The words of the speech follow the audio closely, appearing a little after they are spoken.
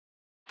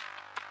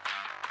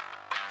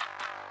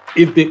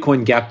If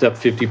Bitcoin gapped up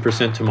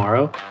 50%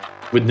 tomorrow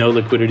with no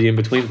liquidity in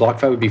between,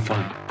 BlockFi would be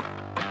fine.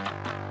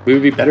 We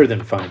would be better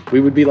than fine.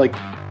 We would be like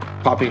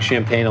popping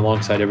champagne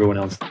alongside everyone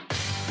else.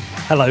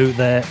 Hello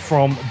there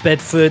from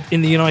Bedford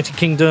in the United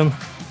Kingdom,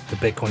 the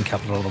Bitcoin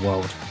capital of the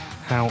world.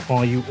 How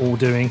are you all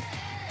doing?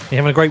 You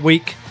having a great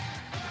week?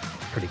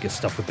 Pretty good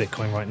stuff with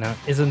Bitcoin right now,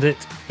 isn't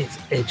it? It's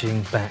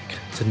edging back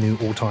to new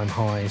all-time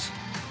highs.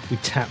 We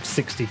tapped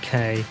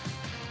 60k.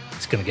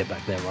 It's going to get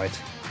back there, right?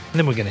 And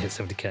then we're going to hit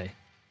 70k.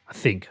 I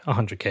think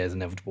 100k is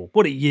inevitable.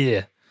 What a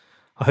year.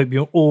 I hope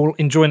you're all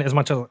enjoying it as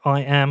much as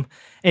I am.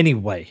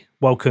 Anyway,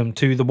 welcome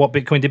to the What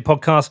Bitcoin Did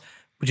podcast,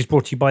 which is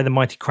brought to you by the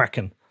Mighty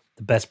Kraken,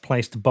 the best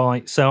place to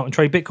buy, sell, and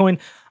trade Bitcoin.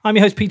 I'm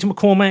your host, Peter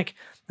McCormack,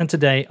 and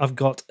today I've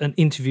got an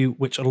interview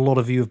which a lot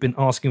of you have been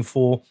asking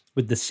for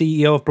with the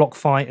CEO of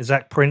BlockFi,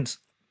 Zach Prince,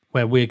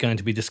 where we're going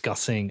to be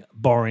discussing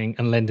borrowing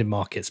and lending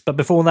markets. But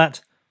before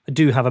that, I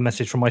do have a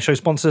message from my show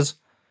sponsors.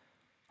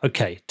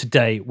 Okay,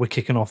 today we're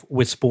kicking off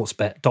with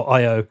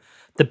sportsbet.io,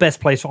 the best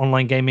place for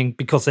online gaming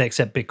because they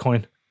accept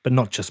Bitcoin, but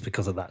not just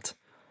because of that.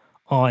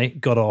 I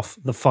got off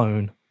the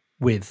phone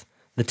with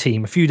the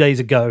team a few days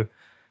ago,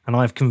 and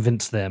I've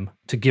convinced them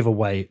to give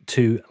away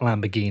 2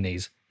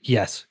 Lamborghinis.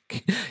 Yes,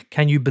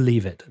 can you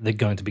believe it? They're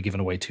going to be giving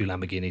away 2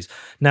 Lamborghinis.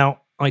 Now,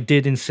 I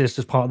did insist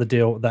as part of the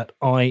deal that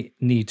I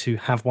need to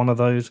have one of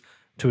those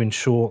to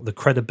ensure the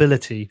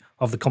credibility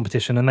of the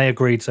competition, and they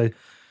agreed, so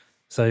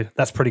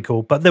that's pretty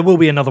cool. But there will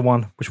be another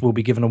one which will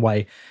be given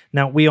away.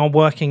 Now, we are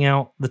working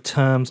out the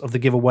terms of the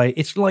giveaway.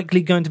 It's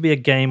likely going to be a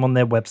game on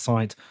their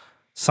website,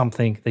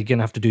 something they're going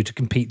to have to do to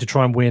compete to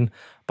try and win,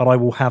 but I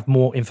will have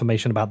more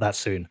information about that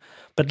soon.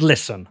 But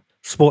listen,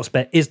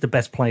 Sportsbet is the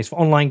best place for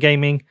online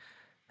gaming,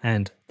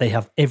 and they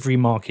have every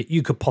market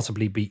you could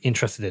possibly be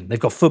interested in. They've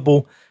got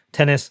football,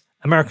 tennis,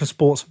 American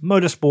sports,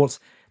 motorsports.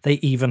 They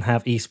even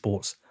have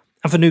esports.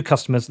 And for new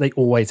customers, they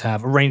always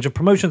have a range of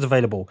promotions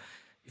available.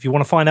 If you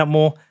want to find out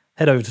more,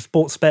 head over to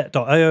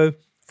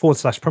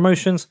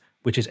sportsbet.io/promotions,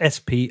 which is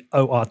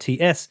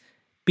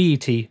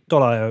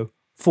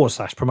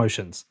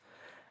sportsbet.io/promotions.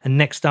 And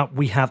next up,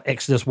 we have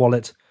Exodus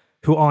Wallet,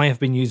 who I have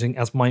been using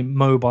as my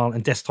mobile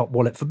and desktop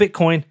wallet for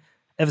Bitcoin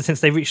ever since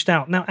they reached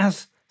out. Now,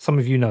 as some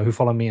of you know who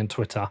follow me on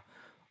Twitter,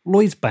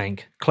 Lloyds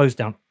Bank closed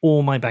down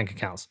all my bank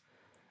accounts.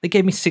 They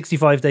gave me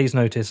 65 days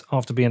notice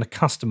after being a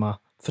customer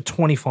for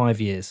 25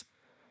 years.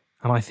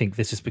 And I think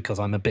this is because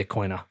I'm a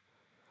Bitcoiner.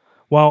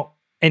 Well,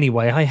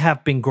 anyway, I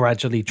have been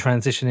gradually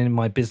transitioning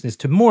my business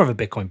to more of a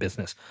Bitcoin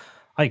business.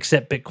 I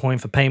accept Bitcoin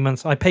for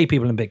payments. I pay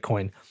people in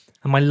Bitcoin.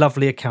 And my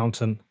lovely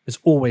accountant is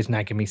always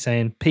nagging me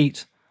saying,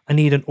 Pete, I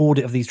need an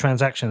audit of these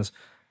transactions.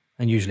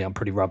 And usually I'm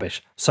pretty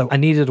rubbish. So I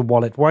needed a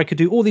wallet where I could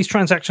do all these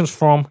transactions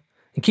from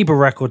and keep a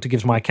record to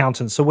give to my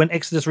accountant. So when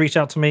Exodus reached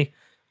out to me,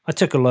 I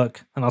took a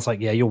look and I was like,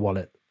 yeah, your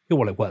wallet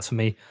works for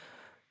me.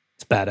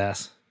 It's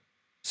badass.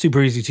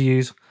 Super easy to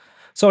use.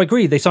 So I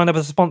agreed. They signed up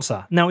as a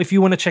sponsor. Now, if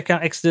you want to check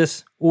out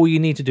Exodus, all you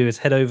need to do is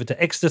head over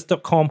to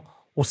exodus.com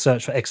or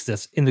search for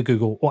Exodus in the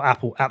Google or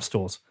Apple app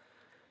stores.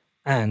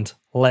 And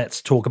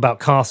let's talk about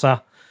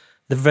Casa,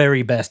 the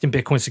very best in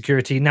Bitcoin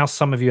security. Now,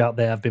 some of you out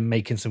there have been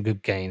making some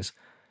good gains,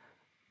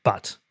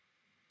 but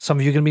some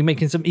of you are going to be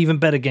making some even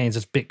better gains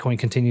as Bitcoin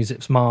continues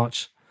its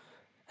march.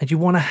 And you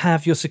want to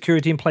have your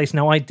security in place.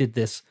 Now, I did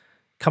this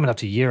coming up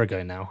to a year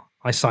ago now.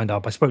 I signed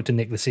up. I spoke to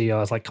Nick, the CEO. I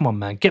was like, come on,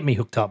 man, get me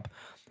hooked up.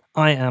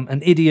 I am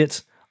an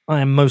idiot. I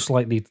am most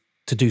likely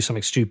to do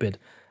something stupid.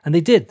 And they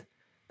did.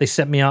 They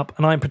set me up,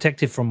 and I'm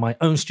protected from my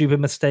own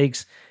stupid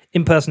mistakes,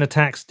 in-person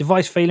attacks,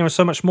 device failure, and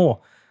so much more.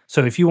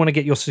 So if you want to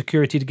get your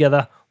security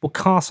together, well,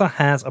 Casa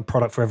has a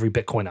product for every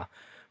Bitcoiner.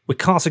 With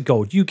Casa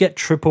Gold, you get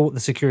triple the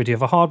security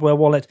of a hardware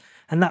wallet,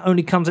 and that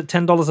only comes at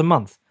 $10 a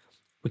month.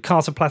 With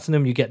Casa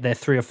Platinum, you get their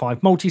 3 or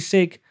 5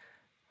 multi-sig,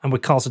 and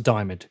with Casa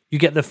Diamond, you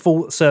get the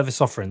full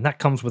service offering. That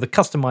comes with a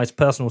customized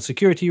personal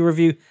security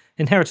review,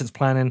 inheritance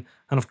planning,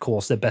 and of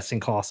course, they're best in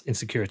class in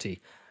security.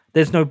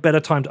 There's no better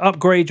time to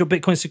upgrade your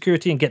Bitcoin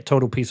security and get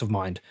total peace of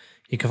mind.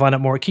 You can find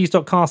out more at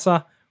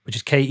keys.casa, which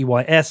is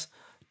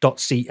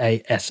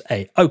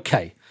keys.casa.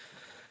 Okay,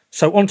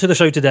 so on to the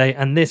show today,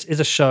 and this is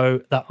a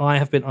show that I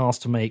have been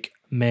asked to make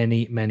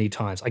many, many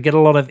times. I get a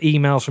lot of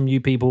emails from you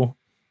people,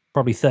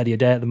 probably 30 a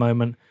day at the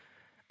moment,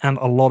 and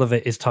a lot of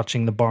it is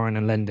touching the borrowing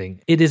and lending.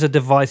 It is a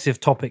divisive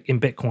topic in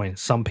Bitcoin.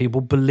 Some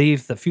people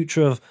believe the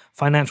future of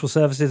financial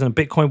services and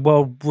Bitcoin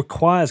world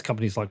requires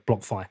companies like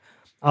BlockFi.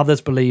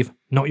 Others believe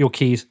not your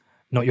keys,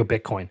 not your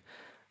Bitcoin.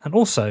 And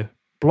also,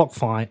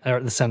 BlockFi are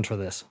at the center of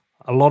this.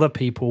 A lot of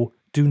people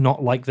do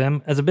not like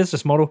them as a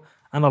business model,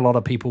 and a lot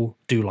of people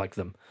do like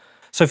them.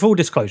 So full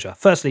disclosure,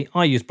 firstly,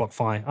 I use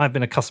BlockFi. I've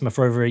been a customer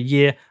for over a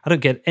year. I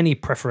don't get any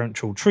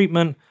preferential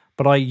treatment,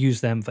 but I use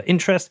them for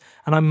interest,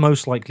 and I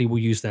most likely will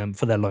use them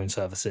for their loan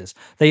services.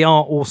 They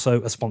are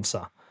also a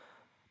sponsor.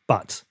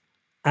 But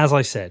as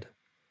I said,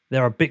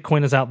 there are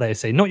Bitcoiners out there who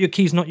say, not your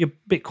keys, not your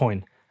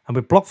Bitcoin. And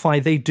with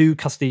BlockFi, they do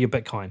custody your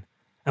Bitcoin.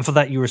 And for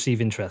that, you receive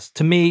interest.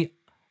 To me,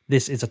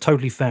 this is a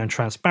totally fair and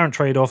transparent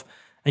trade-off,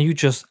 and you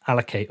just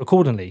allocate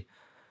accordingly.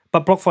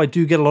 But BlockFi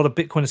do get a lot of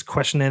Bitcoiners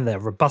questioning their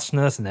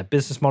robustness and their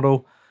business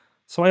model.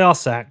 So I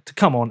asked Zach to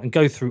come on and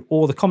go through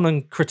all the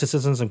common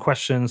criticisms and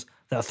questions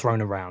that are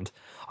thrown around.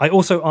 I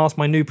also asked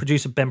my new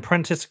producer, Ben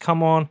Prentice, to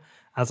come on,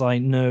 as I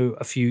know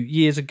a few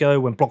years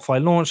ago when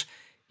BlockFi launched,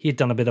 he had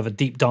done a bit of a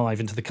deep dive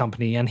into the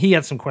company and he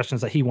had some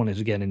questions that he wanted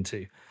to get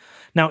into.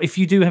 Now, if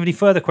you do have any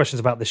further questions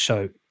about this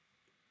show,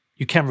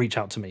 you can reach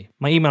out to me.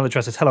 My email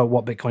address is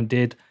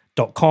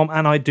hello@whatbitcoindid.com,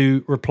 and I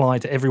do reply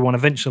to everyone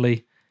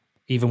eventually,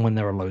 even when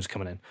there are loads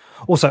coming in.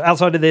 Also,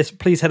 outside of this,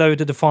 please head over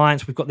to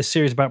Defiance. We've got this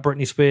series about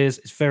Britney Spears.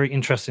 It's very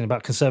interesting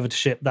about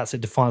conservatorship. That's at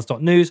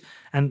defiance.news.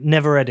 And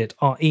Never Edit,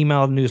 our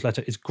email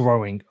newsletter, is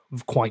growing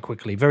quite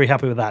quickly. Very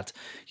happy with that.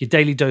 Your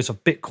daily dose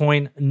of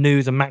Bitcoin,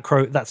 news, and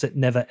macro, that's at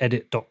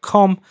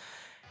neveredit.com.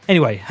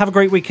 Anyway, have a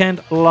great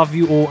weekend. Love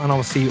you all, and I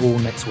will see you all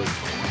next week.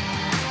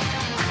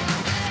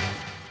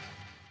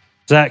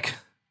 Zach,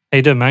 how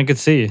you doing, man? Good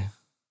to see you.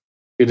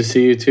 Good to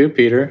see you too,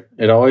 Peter.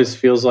 It always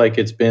feels like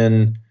it's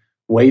been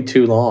way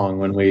too long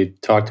when we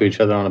talk to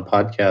each other on a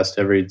podcast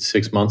every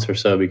 6 months or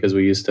so, because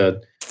we used to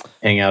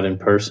hang out in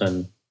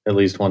person at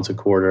least once a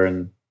quarter.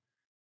 And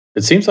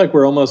it seems like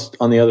we're almost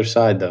on the other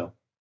side, though.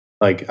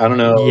 Like, I don't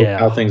know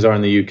how things are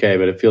in the UK,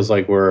 but it feels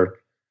like we're,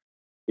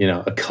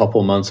 a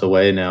couple months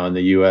away now in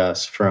the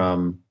US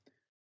from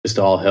just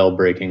all hell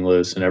breaking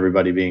loose and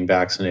everybody being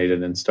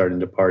vaccinated and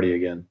starting to party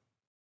again.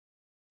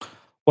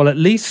 Well, at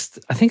least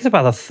I think it's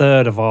about a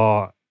third of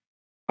our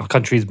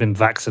country has been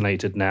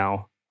vaccinated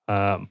now.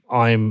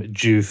 I'm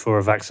due for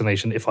a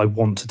vaccination if I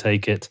want to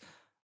take it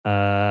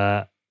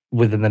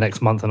within the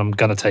next month, and I'm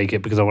going to take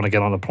it because I want to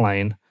get on a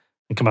plane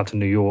and come out to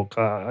New York.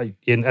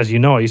 As you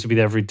know, I used to be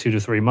there every 2 to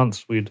 3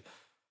 months. We'd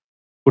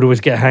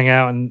always hang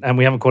out, and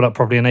we haven't caught up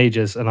properly in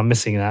ages, and I'm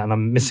missing that, and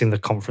I'm missing the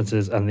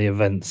conferences and the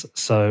events.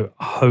 So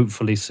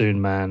hopefully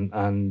soon, man.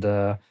 And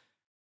I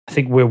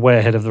think we're way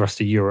ahead of the rest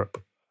of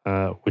Europe,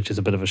 which is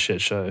a bit of a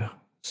shit show.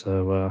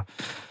 So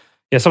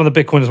some of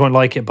the Bitcoiners won't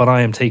like it, but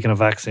I am taking a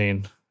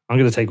vaccine. I'm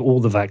going to take all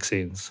the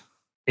vaccines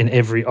in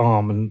every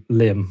arm and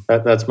limb.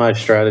 That's my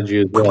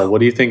strategy as well. What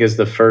do you think is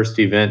the first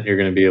event you're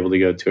going to be able to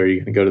go to? Are you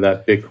going to go to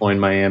that Bitcoin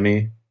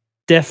Miami?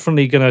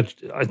 Definitely going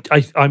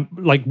to. I'm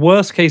like,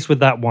 worst case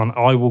with that one,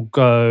 I will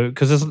go,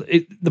 because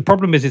the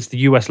problem is it's the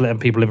US letting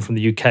people in from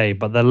the UK,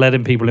 but they're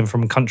letting people in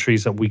from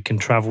countries that we can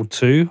travel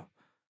to.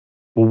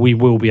 Well, we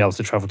will be able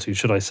to travel to,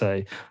 should I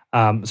say.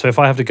 So if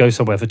I have to go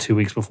somewhere for 2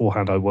 weeks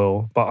beforehand, I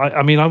will. But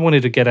I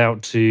wanted to get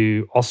out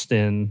to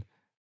Austin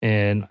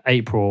in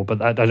April,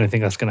 but I don't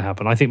think that's going to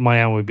happen. I think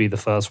Miami would be the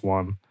first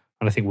one,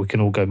 and I think we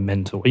can all go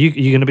mental. Are you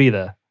going to be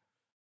there?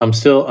 I'm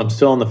still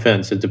on the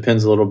fence. It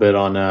depends a little bit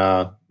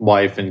on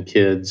wife and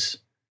kids'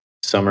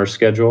 summer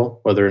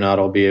schedule, whether or not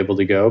I'll be able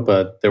to go.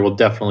 But there will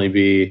definitely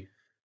be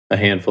a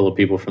handful of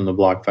people from the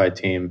BlockFi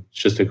team.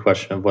 It's just a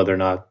question of whether or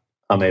not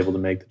I'm able to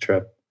make the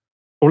trip.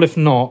 Well, if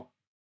not,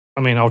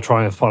 I'll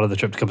try as part of the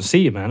trip to come and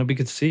see you, man. It'd be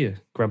good to see you.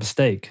 Grab a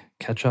steak,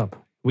 catch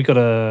up. We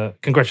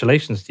got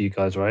congratulations to you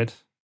guys, right?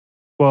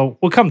 Well,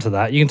 we'll come to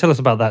that. You can tell us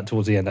about that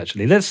towards the end,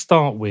 actually. Let's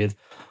start with,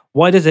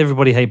 why does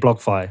everybody hate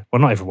BlockFi?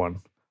 Well, not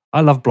everyone.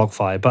 I love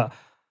BlockFi, but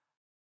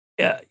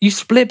you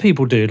split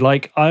people, dude.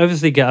 Like, I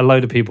obviously get a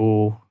load of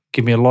people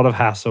give me a lot of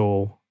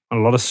hassle and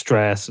a lot of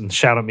stress and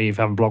shout at me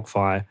for having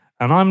BlockFi.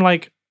 And I'm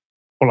like,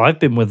 well, I've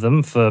been with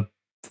them for,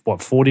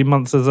 40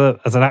 months as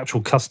an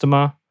actual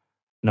customer.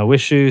 No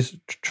issues,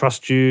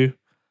 trust you.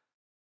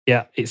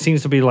 Yeah, it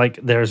seems to be like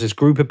there's this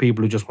group of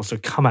people who just wants to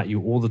come at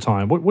you all the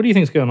time. What do you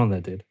think is going on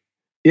there, dude?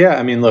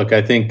 Yeah, look,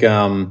 I think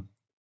a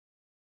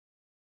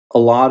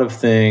lot of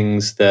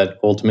things that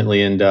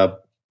ultimately end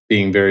up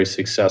being very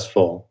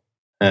successful,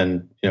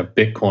 and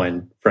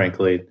Bitcoin,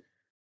 frankly,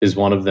 is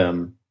one of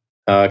them,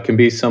 can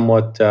be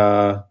somewhat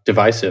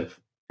divisive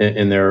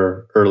in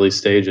their early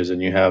stages.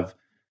 And you have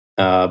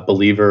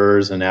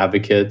believers and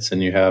advocates,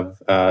 and you have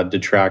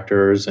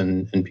detractors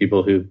and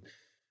people who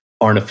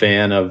aren't a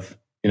fan of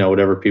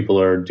whatever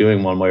people are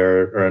doing one way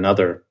or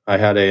another. I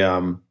had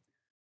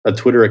a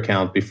Twitter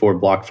account before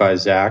BlockFi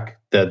Zach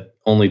that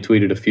only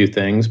tweeted a few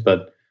things,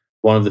 but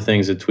one of the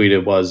things it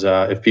tweeted was,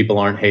 if people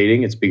aren't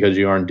hating, it's because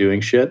you aren't doing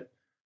shit.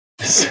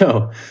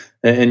 So,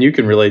 and you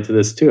can relate to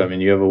this too.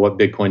 You have a What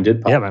Bitcoin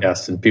Did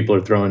podcast, and people are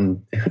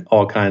throwing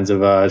all kinds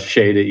of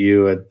shade at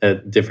you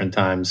at different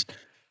times.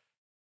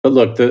 But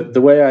look,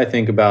 the way I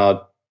think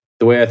about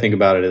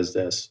it is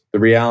this: the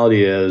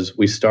reality is,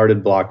 we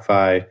started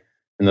BlockFi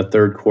in the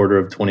third quarter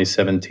of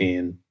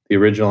 2017. The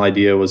original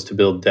idea was to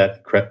build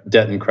debt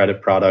and credit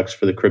products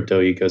for the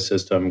crypto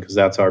ecosystem, because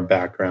that's our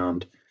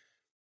background.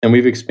 And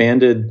we've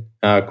expanded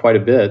quite a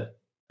bit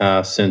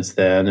since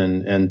then.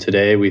 And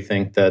today we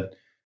think that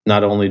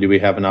not only do we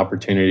have an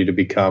opportunity to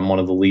become one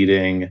of the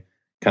leading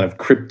kind of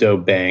crypto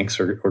banks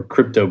or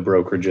crypto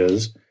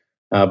brokerages,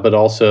 but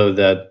also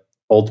that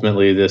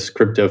ultimately this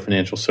crypto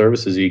financial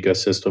services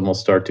ecosystem will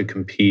start to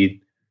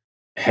compete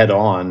head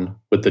on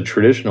with the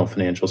traditional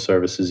financial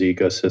services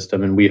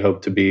ecosystem. And we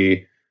hope to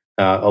be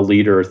a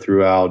leader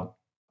throughout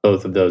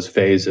both of those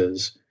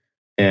phases.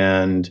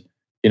 And,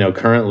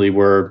 currently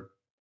we're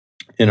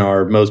in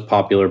our most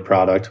popular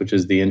product, which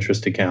is the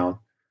interest account.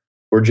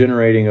 We're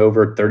generating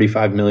over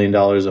 $35 million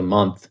a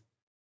month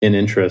in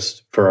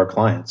interest for our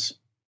clients.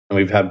 And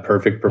we've had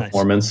perfect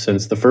performance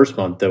since the first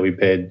month that we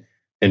paid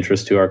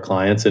interest to our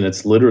clients. And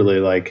it's literally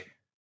like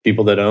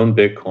people that own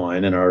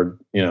Bitcoin and are,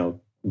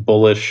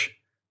 bullish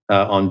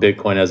on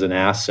Bitcoin as an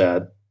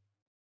asset,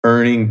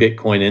 earning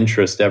Bitcoin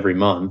interest every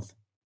month.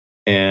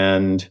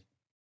 And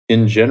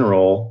in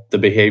general, the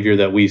behavior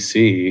that we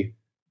see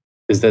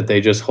is that they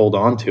just hold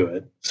on to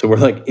it. So we're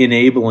like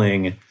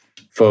enabling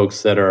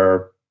folks that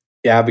are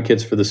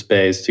advocates for the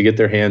space to get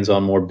their hands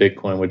on more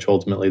Bitcoin, which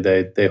ultimately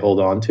they hold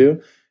on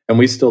to. And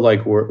we still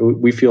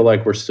we feel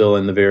like we're still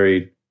in the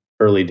very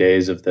early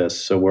days of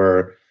this. So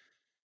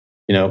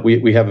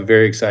we have a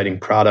very exciting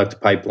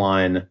product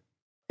pipeline,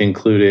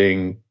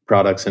 including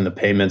products in the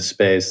payment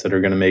space that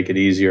are going to make it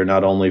easier,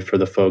 not only for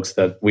the folks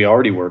that we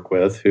already work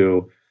with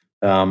who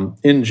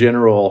in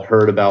general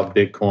heard about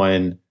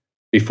Bitcoin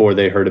before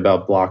they heard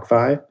about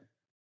BlockFi,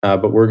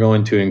 but we're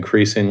going to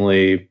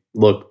increasingly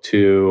look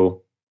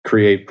to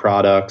create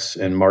products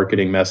and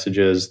marketing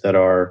messages that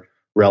are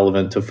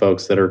relevant to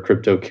folks that are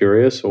crypto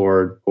curious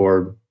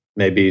or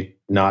maybe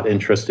not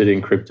interested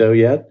in crypto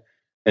yet,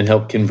 and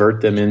help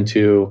convert them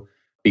into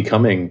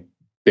becoming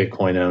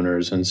Bitcoin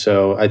owners. And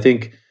so I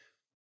think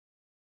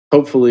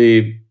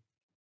hopefully,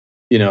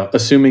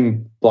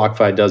 assuming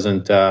BlockFi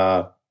doesn't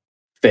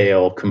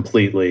fail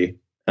completely,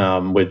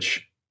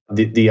 which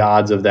the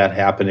odds of that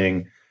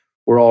happening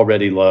were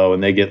already low,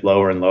 and they get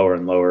lower and lower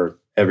and lower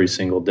every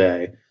single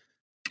day.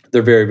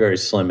 They're very, very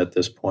slim at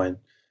this point.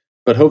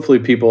 But hopefully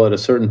people at a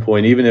certain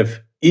point, even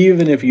if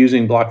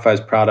using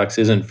BlockFi's products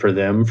isn't for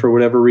them for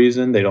whatever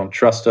reason, they don't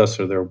trust us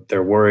or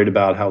they're worried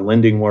about how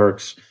lending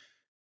works,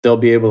 they'll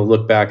be able to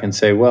look back and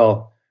say,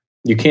 well,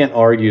 you can't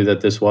argue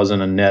that this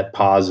wasn't a net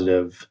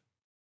positive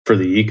for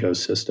the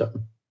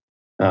ecosystem.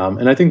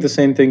 And I think the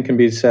same thing can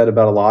be said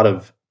about a lot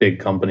of big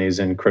companies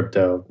in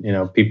crypto.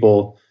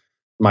 People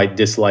might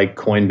dislike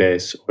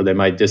Coinbase, or they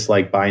might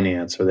dislike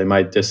Binance, or they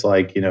might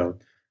dislike,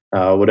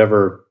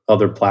 whatever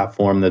other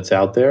platform that's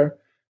out there.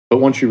 But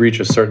once you reach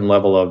a certain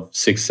level of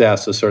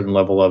success, a certain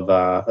level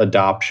of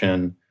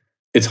adoption,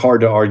 it's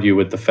hard to argue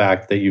with the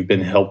fact that you've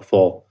been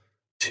helpful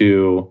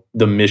to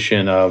the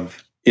mission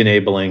of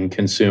enabling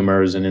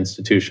consumers and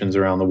institutions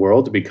around the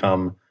world to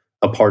become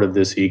a part of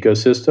this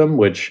ecosystem,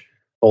 which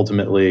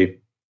ultimately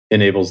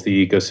enables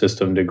the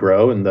ecosystem to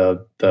grow and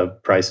the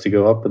price to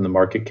go up and the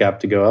market cap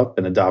to go up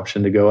and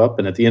adoption to go up.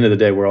 And at the end of the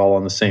day, we're all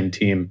on the same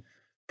team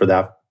for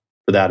that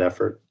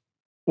effort.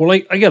 Well,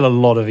 I get a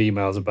lot of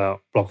emails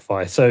about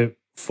BlockFi. So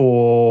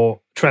for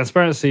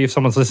transparency, if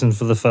someone's listened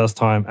for the first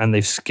time and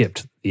they've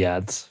skipped the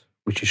ads,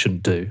 which you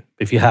shouldn't do,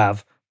 if you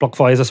have,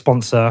 BlockFi is a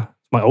sponsor,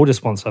 my oldest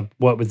sponsor. I've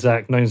worked with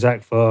Zach, known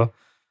Zach for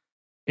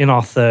in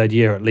our third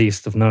year at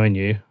least of knowing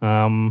you.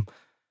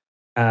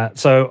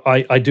 So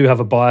I do have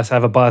a bias. I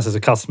have a bias as a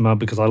customer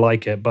because I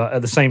like it. But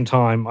at the same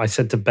time, I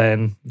said to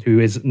Ben, who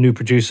is new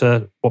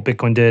producer, what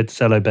Bitcoin did.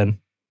 Say hello, Ben.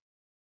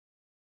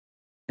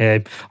 Yeah,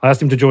 I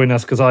asked him to join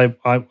us because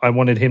I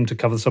wanted him to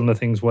cover some of the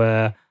things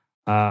where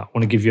I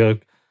want to give you a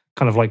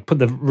kind of like put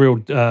the real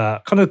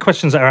kind of the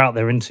questions that are out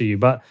there into you.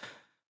 But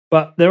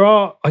there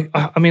are,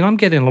 I mean, I'm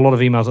getting a lot of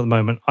emails at the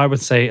moment. I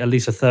would say at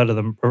least a third of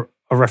them are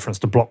a reference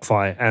to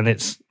BlockFi, and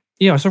it's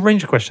it's a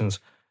range of questions.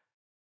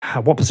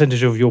 What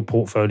percentage of your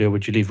portfolio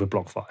would you leave with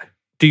BlockFi?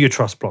 Do you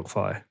trust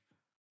BlockFi?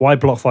 Why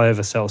BlockFi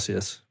over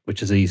Celsius?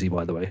 Which is easy,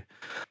 by the way.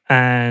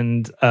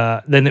 And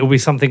then it will be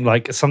something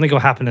like something will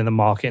happen in the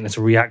market and it's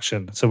a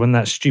reaction. So when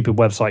that stupid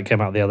website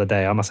came out the other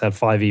day, I must have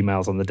 5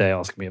 emails on the day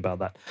asking me about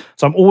that.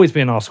 So I'm always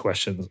being asked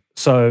questions.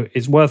 So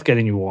it's worth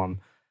getting you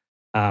on.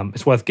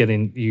 It's worth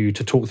getting you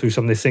to talk through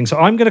some of these things. So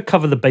I'm going to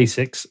cover the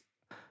basics.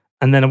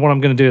 And then what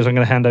I'm going to do is I'm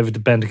going to hand over to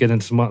Ben to get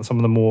into some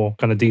of the more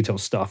kind of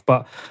detailed stuff.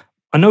 But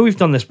I know we've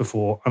done this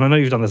before, and I know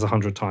you've done this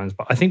 100 times,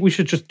 but I think we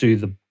should just do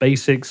the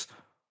basics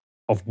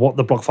of what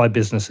the BlockFi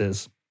business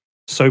is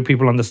so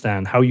people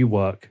understand how you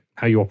work,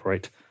 how you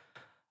operate.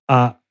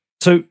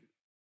 So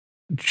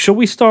should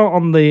we start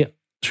on the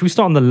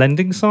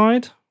lending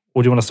side,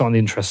 or do you want to start on the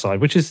interest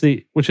side? Which is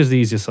the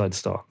easiest side to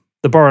start?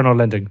 The borrowing or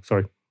lending,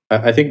 sorry.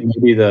 I think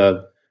maybe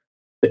the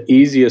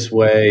easiest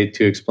way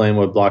to explain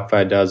what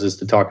BlockFi does is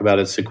to talk about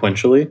it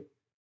sequentially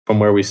from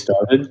where we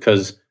started,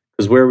 because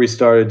where we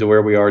started to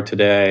where we are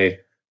today,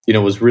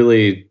 was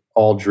really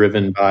all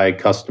driven by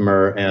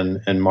customer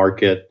and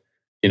market,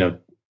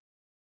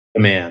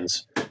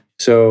 demands.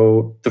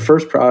 So the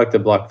first product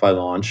that BlockFi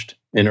launched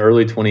in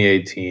early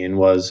 2018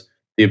 was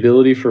the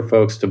ability for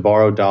folks to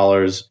borrow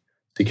dollars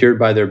secured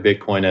by their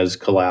Bitcoin as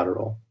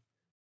collateral.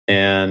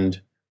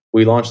 And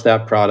we launched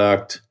that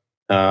product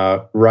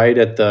right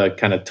at the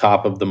kind of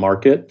top of the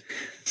market,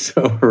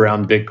 so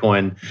around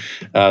Bitcoin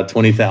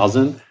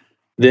 20,000.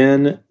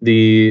 Then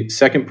the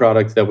second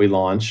product that we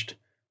launched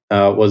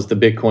was the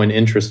Bitcoin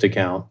interest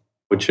account,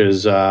 which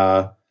is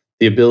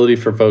the ability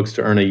for folks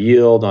to earn a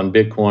yield on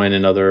Bitcoin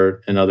and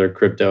other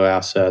crypto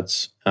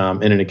assets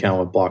in an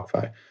account with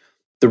BlockFi.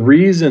 The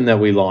reason that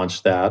we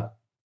launched that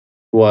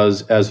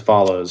was as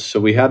follows. So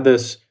we had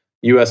this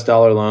US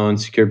dollar loan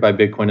secured by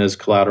Bitcoin as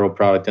collateral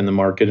product in the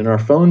market, and our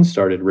phone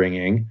started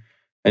ringing,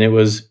 and it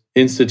was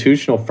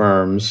institutional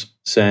firms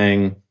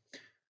saying,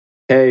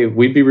 hey,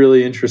 we'd be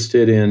really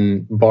interested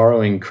in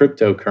borrowing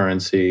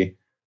cryptocurrency.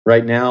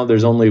 Right now,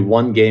 there's only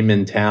one game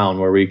in town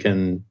where we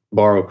can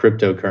borrow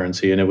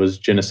cryptocurrency, and it was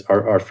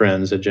our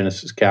friends at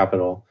Genesis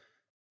Capital.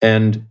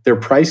 And they're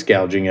price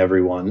gouging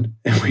everyone.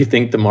 And we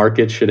think the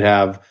market should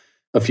have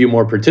a few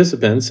more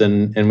participants,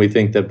 and we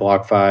think that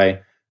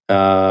BlockFi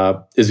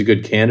is a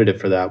good candidate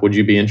for that. Would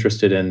you be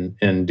interested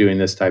in doing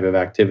this type of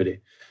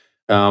activity?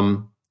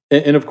 And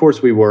of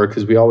course we were,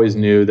 because we always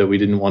knew that we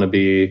didn't want to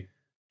be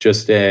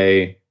just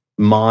a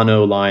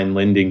monoline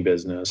lending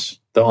business.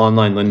 The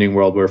online lending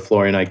world where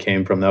Flory and I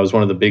came from, that was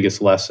one of the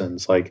biggest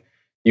lessons. Like,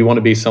 you want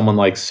to be someone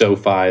like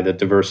SoFi that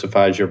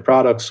diversifies your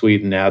product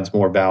suite and adds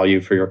more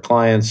value for your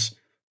clients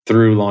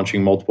through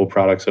launching multiple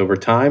products over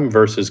time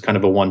versus kind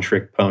of a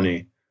one-trick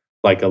pony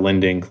like a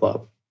lending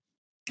club.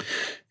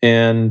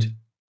 And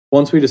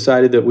once we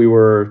decided that we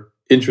were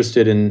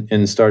interested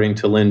in starting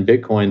to lend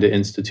Bitcoin to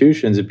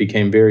institutions, it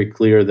became very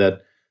clear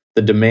that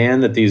the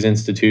demand that these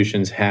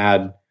institutions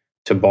had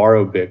to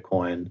borrow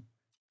Bitcoin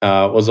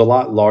was a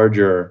lot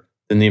larger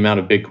than the amount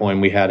of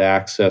Bitcoin we had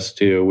access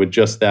to with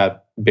just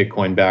that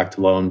Bitcoin-backed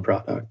loan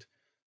product.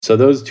 So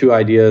those two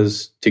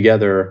ideas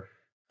together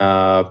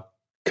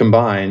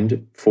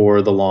combined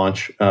for the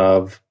launch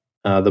of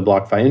the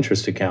BlockFi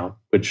interest account,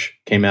 which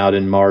came out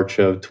in March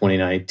of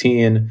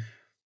 2019.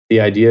 The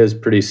idea is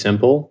pretty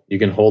simple. You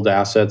can hold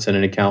assets in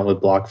an account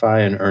with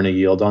BlockFi and earn a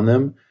yield on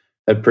them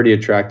at pretty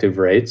attractive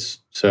rates.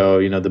 So,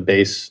 the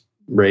base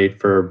rate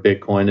for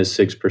Bitcoin is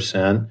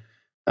 6%.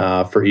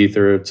 For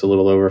Ether, it's a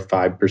little over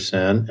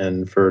 5%.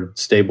 And for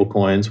stable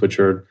coins, which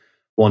are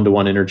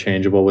one-to-one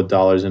interchangeable with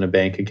dollars in a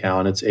bank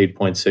account, it's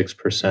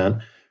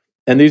 8.6%.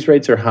 And these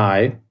rates are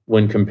high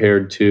when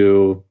compared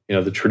to,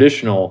 the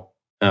traditional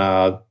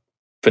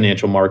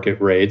financial market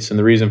rates. And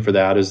the reason for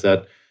that is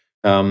that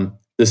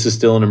this is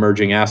still an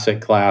emerging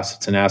asset class.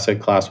 It's an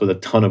asset class with a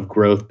ton of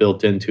growth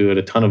built into it,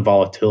 a ton of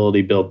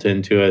volatility built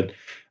into it,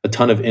 a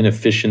ton of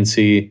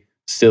inefficiency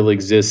still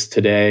exists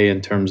today in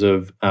terms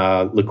of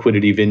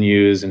liquidity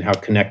venues and how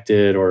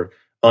connected or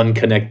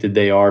unconnected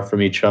they are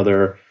from each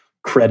other.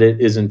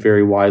 Credit isn't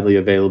very widely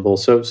available.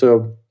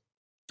 So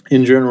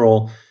in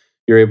general,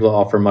 you're able to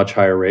offer much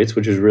higher rates,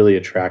 which is really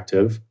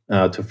attractive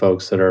to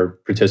folks that are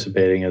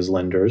participating as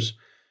lenders.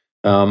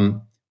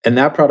 And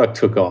that product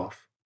took off.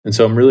 And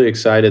so I'm really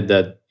excited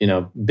that,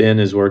 Ben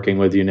is working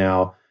with you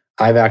now.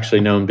 I've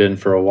actually known Ben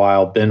for a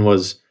while. Ben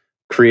was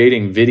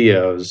creating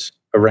videos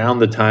around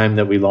the time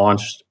that we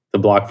launched the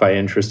BlockFi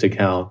interest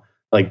account,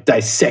 like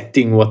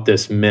dissecting what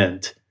this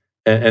meant.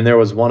 And there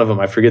was one of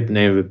them, I forget the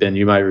name of it, Ben,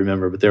 you might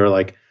remember, but there were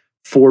like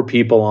 4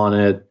 people on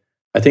it,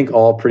 I think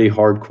all pretty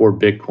hardcore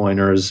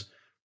Bitcoiners.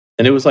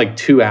 And it was like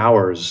 2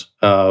 hours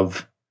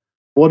of,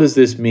 what does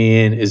this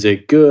mean? Is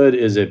it good?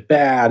 Is it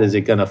bad? Is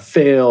it going to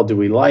fail? Do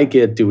we like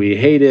it? Do we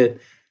hate it?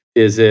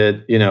 Is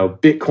it,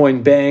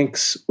 Bitcoin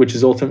banks, which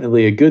is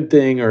ultimately a good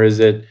thing, or is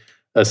it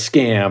a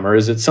scam, or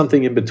is it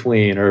something in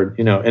between? Or,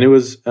 and it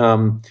was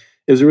a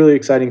really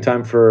exciting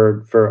time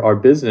for our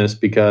business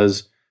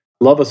because,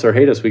 love us or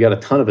hate us, we got a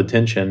ton of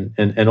attention.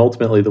 And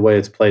ultimately the way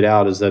it's played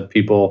out is that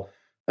people,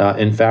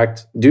 in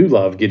fact, do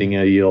love getting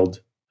a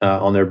yield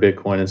on their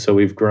Bitcoin. And so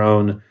we've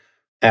grown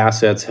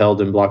assets held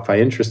in BlockFi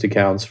interest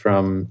accounts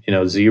from,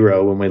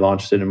 zero when we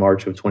launched it in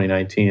March of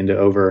 2019 to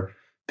over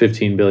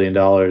 $15 billion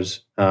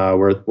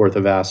worth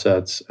of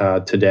assets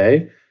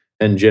today,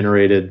 and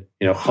generated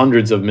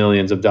hundreds of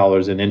millions of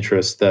dollars in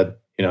interest that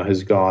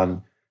has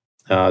gone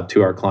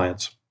to our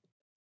clients.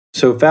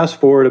 So fast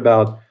forward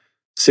about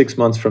 6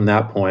 months from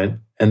that point,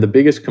 and the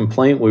biggest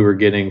complaint we were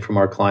getting from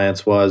our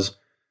clients was,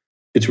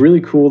 it's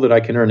really cool that I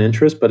can earn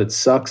interest, but it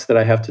sucks that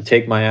I have to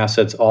take my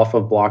assets off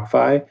of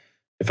BlockFi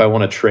if I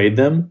want to trade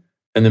them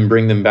and then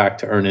bring them back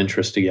to earn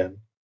interest again.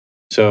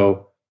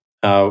 So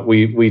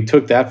we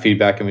took that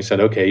feedback and we said,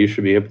 okay, you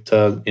should be able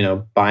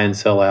to buy and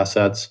sell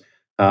assets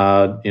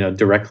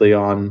directly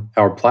on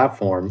our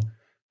platform.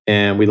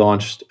 And we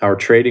launched our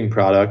trading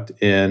product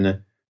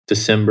in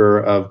December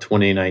of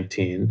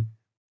 2019.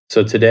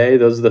 So today,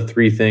 those are the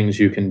 3 things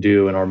you can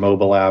do in our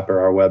mobile app or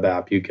our web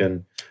app. You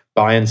can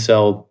buy and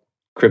sell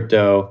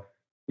crypto.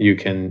 You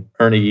can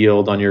earn a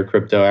yield on your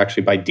crypto.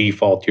 Actually, by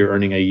default, you're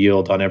earning a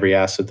yield on every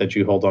asset that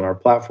you hold on our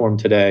platform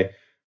today.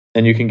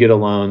 And you can get a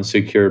loan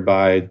secured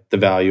by the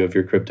value of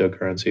your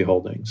cryptocurrency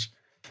holdings.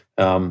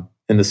 In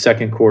the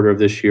second quarter of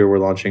this year, we're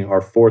launching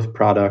our 4th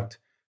product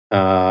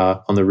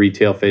on the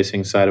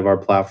retail-facing side of our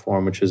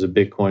platform, which is a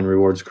Bitcoin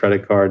rewards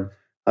credit card.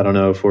 I don't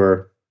know if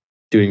we're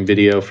doing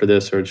video for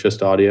this or it's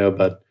just audio,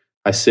 but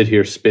I sit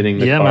here spinning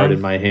the card in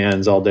my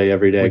hands all day,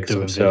 every day, because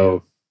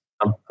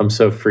I'm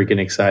so freaking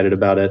excited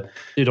about it.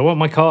 Dude, I want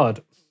my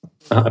card.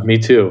 Me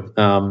too.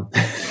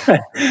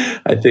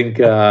 I think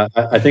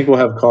we'll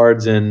have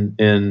cards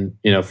in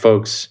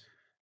folks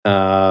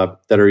that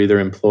are either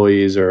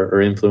employees or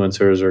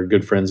influencers or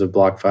good friends of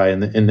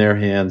BlockFi in their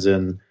hands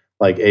in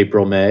like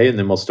April, May, and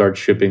then we'll start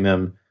shipping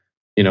them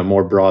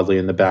more broadly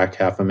in the back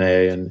half of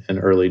May and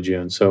early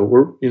June. So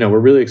we're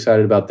really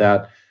excited about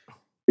that.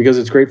 because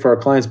it's great for our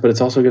clients, but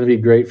it's also going to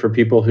be great for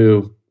people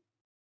who,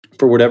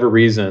 for whatever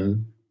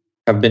reason,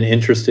 have been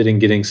interested in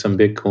getting some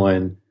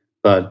Bitcoin,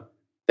 but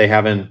they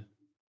haven't,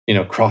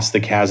 crossed the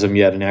chasm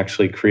yet and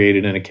actually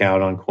created an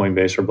account on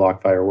Coinbase or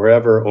BlockFi or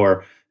wherever,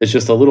 or it's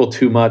just a little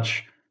too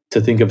much to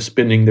think of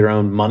spending their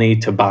own money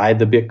to buy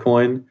the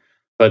Bitcoin.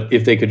 But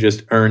if they could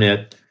just earn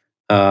it,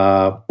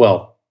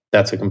 well,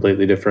 that's a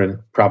completely different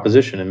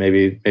proposition, and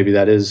maybe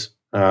that is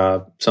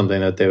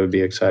something that they would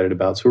be excited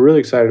about. So we're really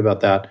excited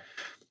about that.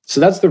 So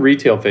that's the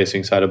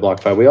retail-facing side of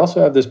BlockFi. We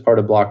also have this part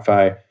of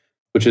BlockFi,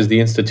 which is the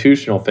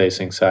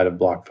institutional-facing side of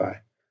BlockFi.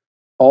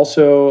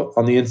 Also,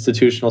 on the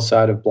institutional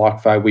side of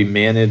BlockFi, we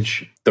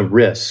manage the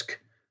risk,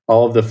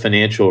 all of the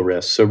financial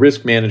risks. So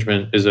risk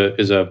management is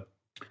a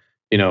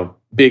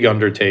big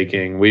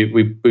undertaking. We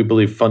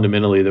believe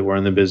fundamentally that we're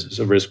in the business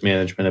of risk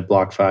management at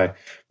BlockFi.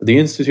 But the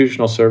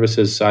institutional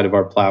services side of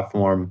our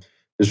platform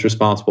is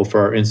responsible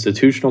for our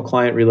institutional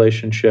client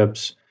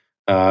relationships,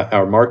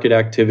 our market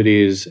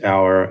activities,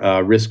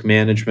 our risk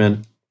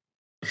management,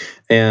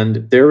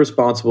 and they're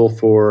responsible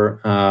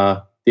for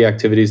the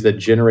activities that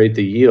generate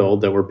the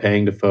yield that we're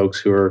paying to folks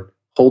who are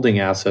holding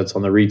assets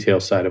on the retail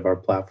side of our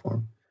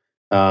platform.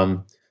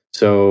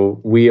 So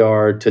we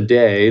are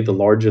today the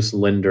largest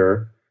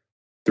lender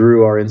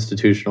through our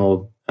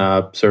institutional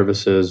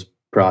services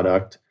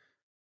product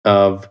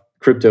of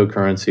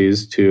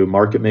cryptocurrencies to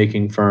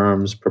market-making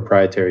firms,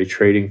 proprietary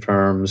trading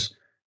firms,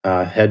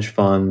 hedge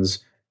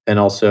funds, and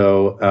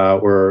also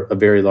we're a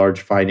very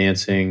large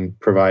financing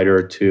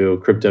provider to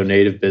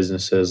crypto-native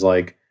businesses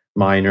like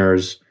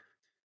miners,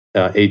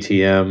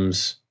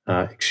 ATMs,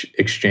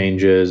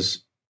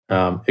 exchanges,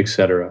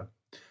 etc.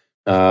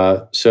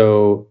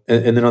 So,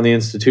 and then on the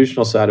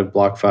institutional side of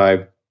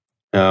BlockFi,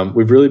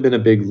 we've really been a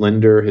big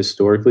lender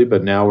historically,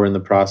 but now we're in the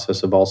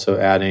process of also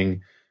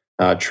adding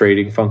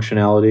trading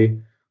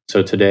functionality.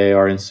 So today,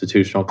 our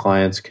institutional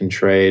clients can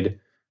trade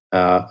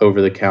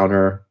over the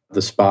counter,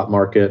 the spot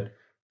market,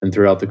 and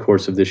throughout the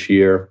course of this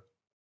year,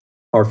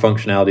 our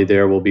functionality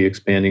there will be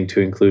expanding to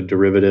include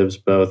derivatives,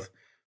 both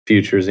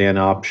futures and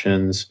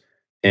options.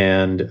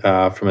 And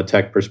from a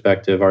tech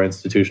perspective, our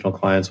institutional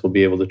clients will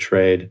be able to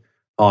trade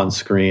on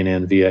screen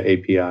and via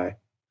API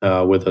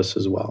with us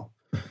as well.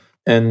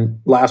 And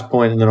last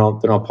point, and then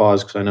I'll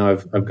pause because I know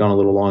I've gone a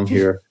little long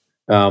here.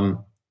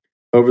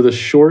 Over the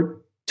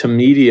short to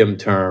medium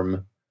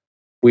term,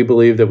 we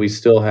believe that we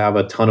still have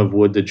a ton of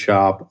wood to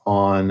chop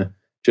on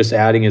just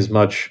adding as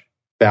much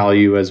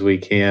value as we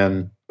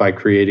can by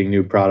creating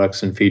new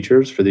products and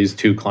features for these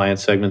two client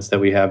segments that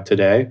we have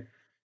today.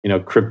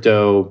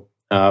 Crypto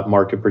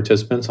market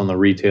participants on the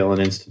retail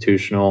and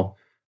institutional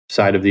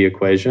side of the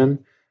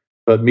equation.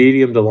 But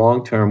medium to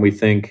long term, we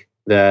think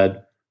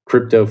that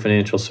crypto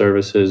financial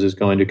services is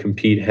going to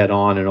compete head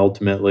on and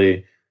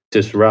ultimately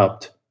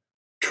disrupt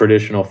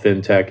traditional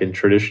fintech and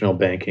traditional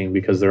banking,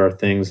 because there are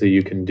things that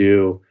you can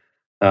do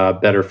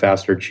better,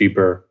 faster,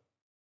 cheaper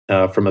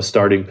from a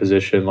starting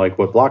position like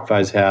what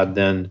BlockFi's had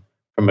than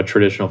from a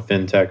traditional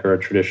fintech or a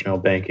traditional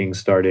banking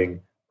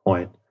starting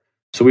point.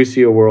 So we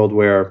see a world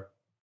where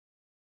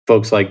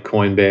folks like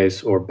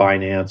Coinbase or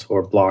Binance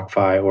or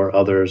BlockFi or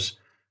others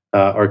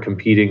are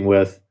competing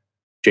with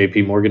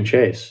JP Morgan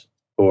Chase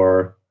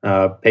or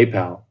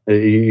PayPal.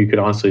 You could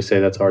honestly say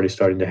that's already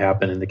starting to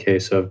happen in the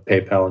case of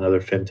PayPal and other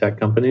fintech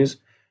companies.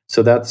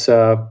 So that's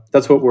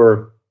what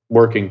we're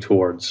working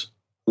towards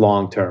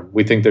long term.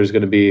 We think there's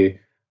going to be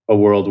a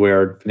world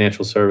where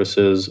financial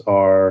services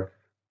are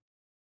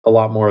a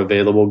lot more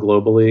available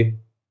globally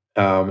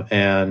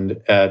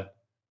and at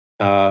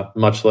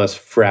much less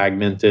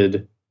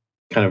fragmented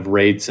kind of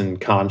rates and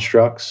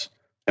constructs.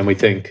 And we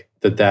think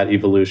that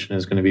evolution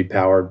is going to be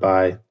powered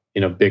by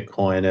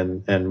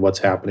Bitcoin and what's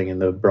happening in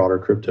the broader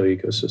crypto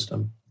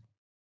ecosystem.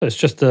 It's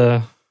just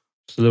a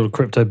little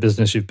crypto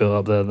business you've built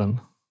up there,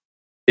 then.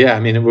 Yeah, I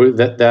mean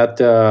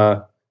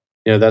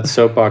that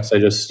soapbox I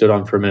just stood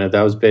on for a minute.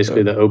 That was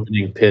basically the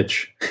opening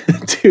pitch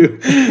to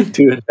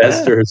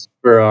investors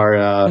for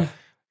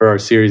our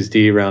Series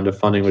D round of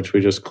funding, which we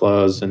just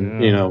closed.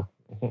 And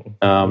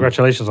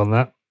congratulations on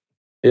that.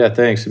 Yeah,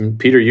 thanks. And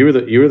Peter, you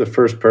were the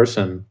first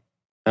person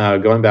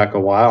going back a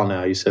while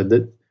now. You said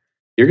that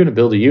you're going to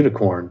build a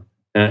unicorn.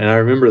 And I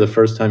remember the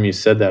first time you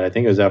said that, I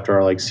think it was after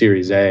our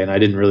Series A, and I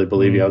didn't really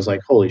believe you. I was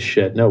like, holy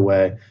shit, no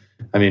way.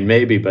 I mean,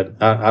 maybe, but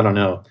I don't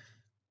know.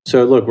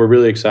 So look, we're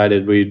really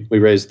excited. We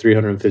raised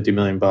 $350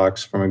 million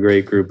from a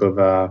great group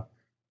of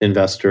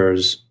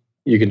investors.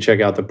 You can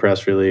check out the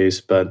press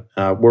release, but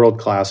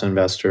world-class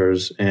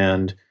investors.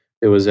 And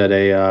it was at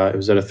a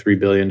 $3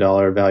 billion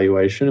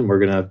valuation, and we're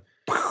going to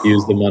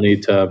use the money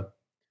to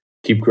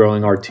keep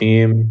growing our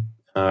team,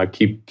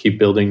 keep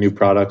building new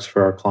products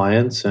for our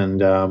clients,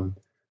 and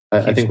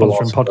I think we'll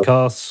also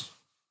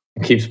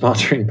keep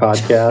sponsoring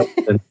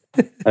podcasts, and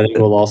I think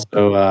we'll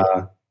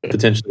also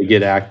potentially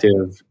get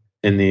active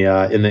in the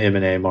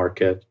M&A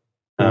market,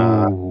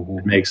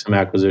 and make some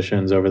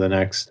acquisitions over the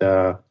next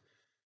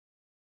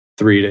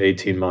 3 to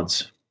 18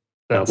 months.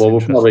 We'll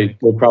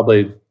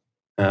probably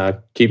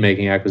keep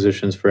making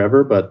acquisitions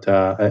forever, but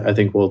I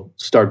think we'll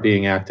start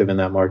being active in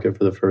that market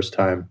for the first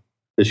time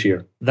this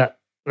year.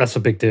 That's a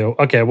big deal.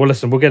 Okay, well,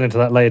 listen, we'll get into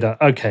that later.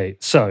 Okay,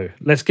 so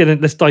let's get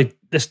in. Let's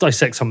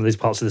dissect some of these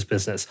parts of this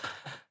business.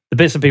 The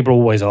bits that people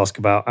always ask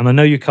about, and I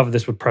know you covered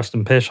this with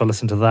Preston Pysh. I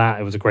listened to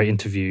that; it was a great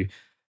interview.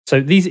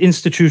 So these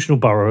institutional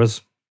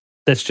borrowers,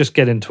 let's just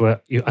get into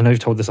it. I know you've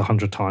told this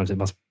 100 times; it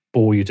must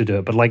bore you to do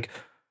it. But like,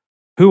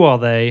 who are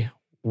they?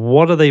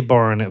 What are they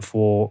borrowing it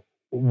for?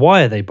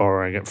 Why are they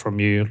borrowing it from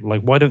you?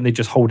 Like, why don't they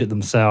just hold it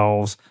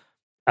themselves?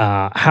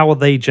 How are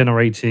they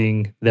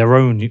generating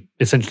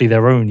essentially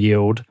their own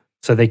yield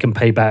so they can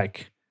pay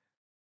back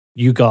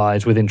you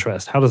guys with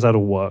interest? How does that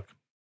all work?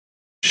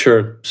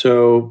 Sure.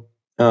 So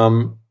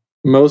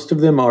most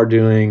of them are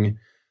doing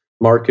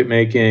market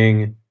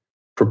making,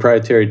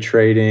 proprietary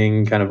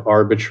trading, kind of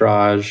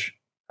arbitrage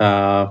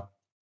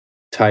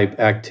type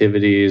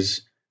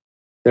activities.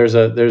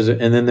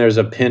 And then there's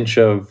a pinch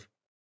of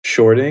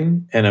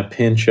shorting and a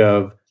pinch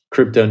of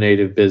crypto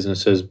native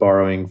businesses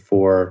borrowing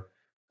for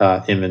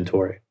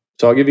inventory.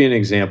 So I'll give you an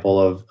example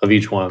of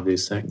each one of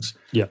these things.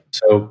 Yeah.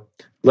 So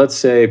let's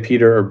say,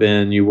 Peter or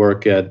Ben, you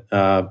work at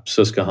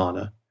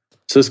Susquehanna.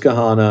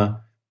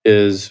 Susquehanna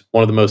is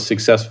one of the most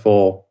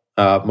successful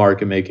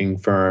market making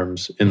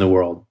firms in the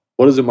world.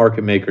 What does a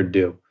market maker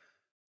do?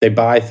 They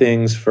buy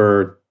things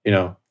for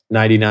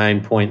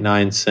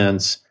 99.9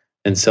 cents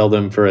and sell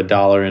them for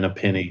 $1 and a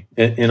penny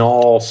in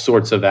all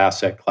sorts of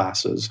asset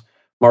classes.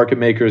 Market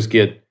makers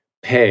get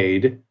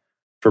paid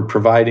for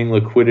providing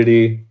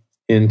liquidity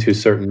into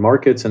certain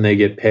markets, and they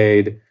get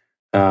paid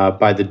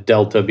by the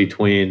delta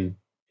between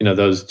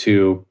those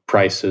two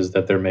prices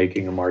that they're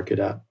making a market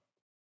at.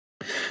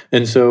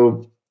 And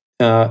so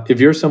if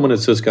you're someone at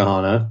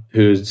Susquehanna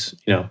who's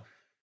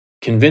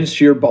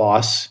convinced your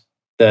boss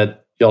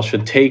that y'all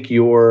should take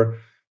your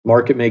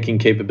market making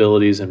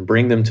capabilities and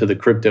bring them to the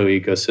crypto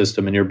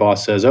ecosystem, and your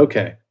boss says,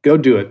 okay, go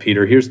do it,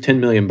 Peter, here's $10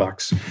 million.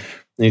 And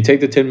you take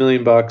the $10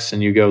 million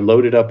and you go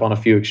load it up on a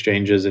few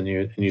exchanges and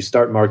you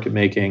start market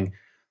making,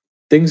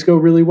 things go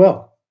really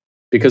well,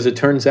 because it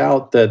turns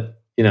out that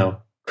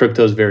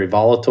crypto is very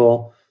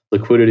volatile,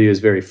 liquidity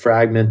is very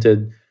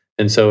fragmented,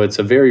 and so it's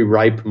a very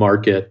ripe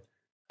market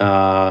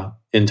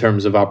in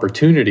terms of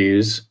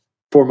opportunities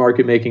for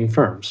market making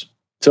firms.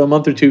 So a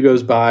month or two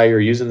goes by, you're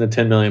using the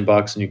 $10 million,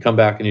 and you come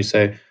back and you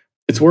say,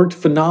 it's worked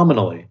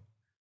phenomenally.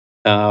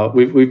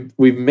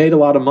 We've made a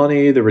lot of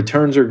money. The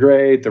returns are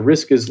great. The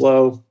risk is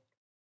low.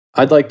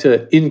 I'd like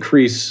to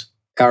increase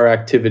our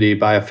activity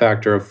by a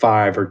factor of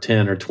 5 or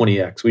 10 or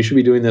 20x. We should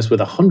be doing this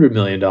with $100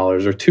 million or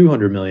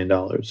 $200 million.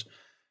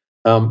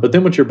 But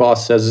then what your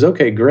boss says is,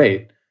 okay,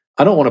 great.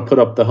 I don't want to put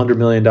up the $100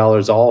 million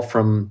all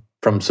from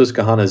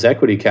Susquehanna's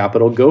equity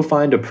capital. Go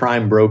find a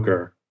prime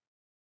broker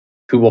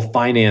who will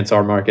finance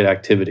our market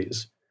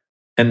activities.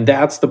 And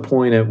that's the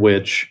point at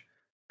which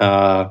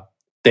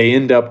they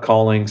end up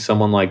calling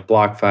someone like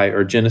BlockFi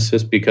or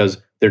Genesis,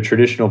 because their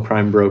traditional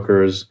prime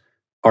brokers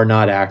are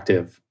not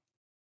active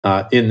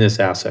in this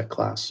asset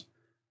class.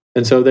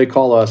 And so they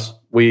call us,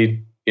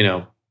 we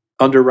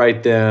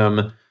underwrite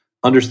them,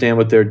 understand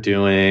what they're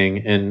doing,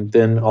 and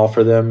then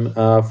offer them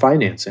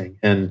financing.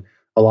 And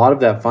a lot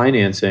of that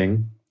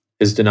financing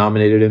is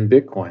denominated in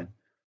Bitcoin.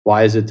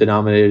 Why is it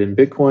denominated in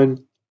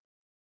Bitcoin?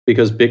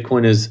 Because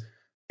Bitcoin is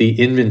the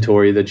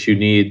inventory that you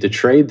need to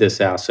trade this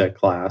asset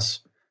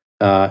class.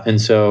 And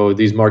so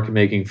these market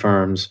making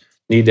firms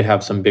need to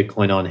have some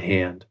Bitcoin on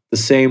hand. The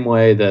same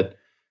way that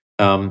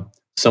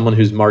someone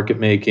who's market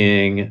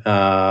making, for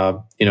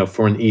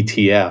an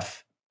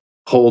ETF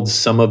holds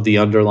some of the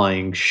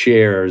underlying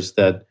shares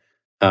that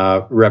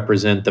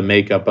represent the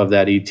makeup of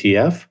that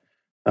ETF,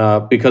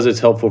 because it's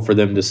helpful for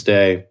them to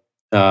stay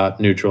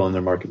neutral in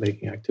their market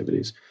making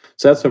activities.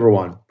 So that's number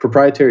one,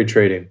 proprietary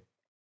trading.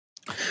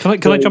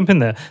 Can I jump in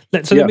there?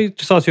 Let me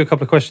just ask you a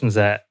couple of questions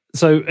there.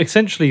 So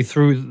essentially,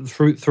 through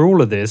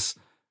all of this,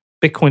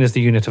 Bitcoin is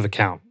the unit of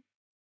account.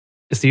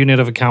 It's the unit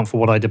of account for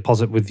what I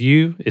deposit with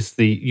you. It's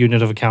the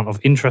unit of account of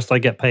interest I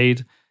get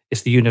paid.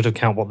 It's the unit of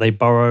account what they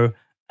borrow,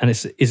 and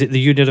is it the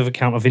unit of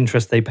account of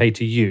interest they pay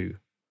to you?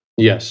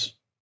 Yes.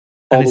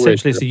 And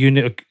essentially, it's the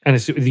unit, and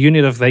it's the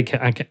unit of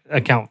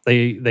account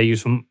they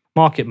use for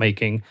market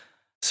making.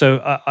 So,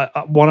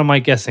 what am I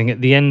guessing?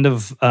 At the end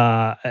of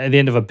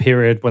a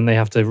period when they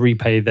have to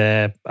repay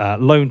their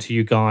loan to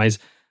you guys,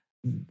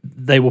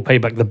 they will pay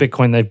back the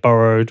Bitcoin they've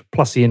borrowed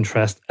plus the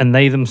interest, and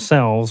they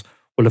themselves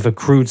will have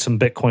accrued some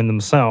Bitcoin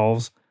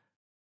themselves,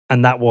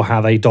 and that will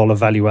have a dollar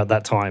value at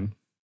that time.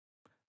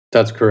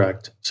 That's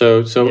correct.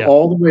 So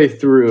all the way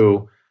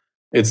through,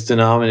 it's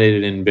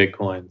denominated in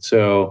Bitcoin.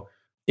 So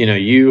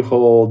you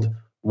hold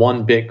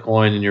 1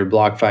 Bitcoin in your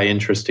BlockFi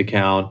interest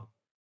account.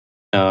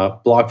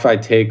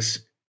 BlockFi takes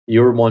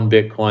your 1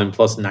 Bitcoin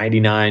plus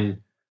 99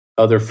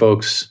 other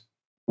folks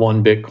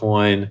 1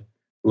 Bitcoin,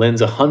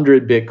 lends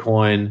 100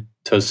 Bitcoin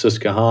to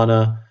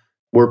Susquehanna.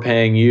 We're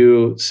paying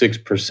you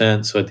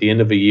 6%. So at the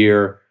end of a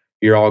year,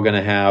 you're all going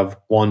to have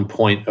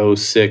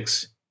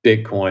 1.06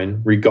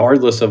 Bitcoin,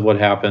 regardless of what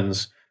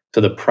happens to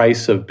the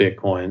price of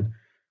Bitcoin.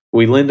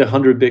 we lend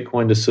 100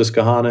 Bitcoin to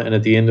Susquehanna, and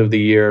at the end of the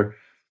year,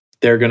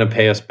 they're going to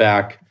pay us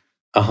back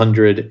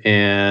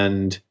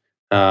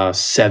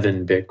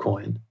 107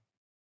 Bitcoin.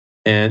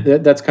 And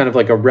that's kind of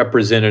like a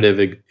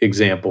representative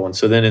example. And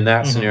so then in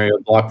that scenario,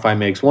 BlockFi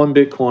makes 1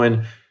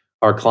 Bitcoin.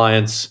 Our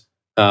clients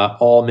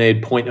all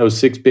made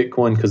 0.06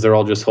 Bitcoin because they're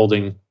all just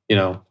holding,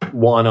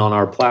 1 on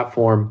our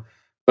platform.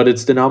 But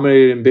it's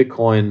denominated in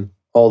Bitcoin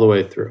all the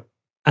way through.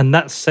 And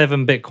that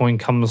 7 Bitcoin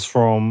comes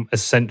from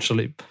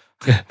essentially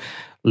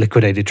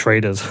liquidated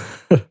traders.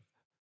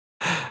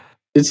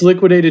 It's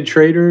liquidated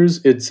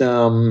traders. It's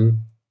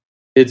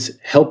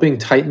helping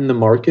tighten the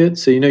market.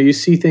 So you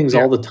see things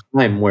all the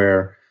time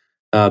where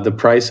the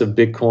price of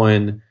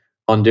Bitcoin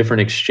on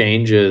different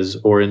exchanges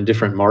or in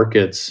different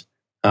markets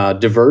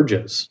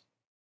diverges.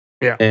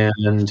 Yeah,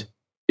 and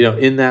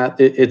in that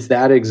it's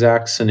that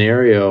exact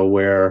scenario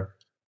where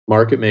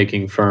market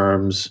making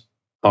firms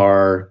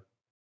are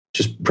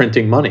just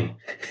printing money.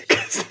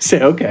 Because they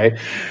say, okay,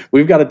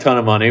 we've got a ton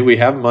of money. We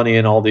have money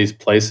in all these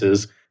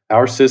places.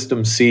 Our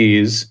system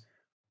sees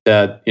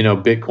that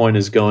Bitcoin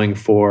is going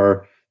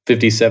for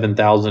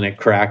 57,000 at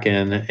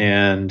Kraken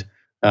and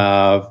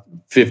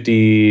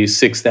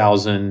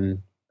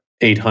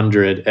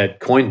 56,800 at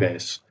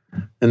Coinbase,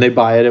 and they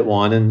buy it at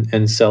one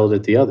and sell it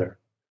at the other.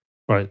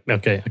 Right.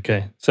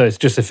 Okay. So it's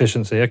just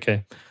efficiency.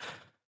 Okay.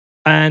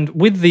 And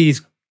with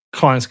these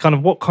clients,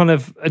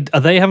 are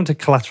they having to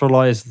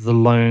collateralize the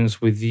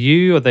loans with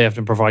you? Are they having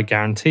to provide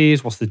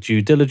guarantees? What's the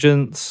due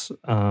diligence?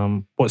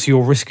 What's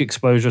your risk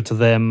exposure to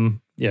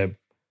them?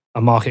 A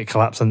market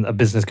collapse and a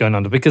business going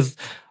under? Because,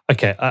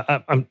 okay,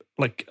 I'm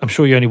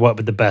sure you only work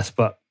with the best,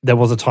 but there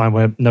was a time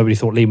where nobody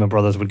thought Lehman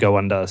Brothers would go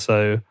under.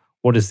 So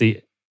what is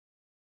this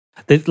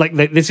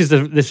is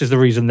the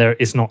reason there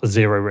is not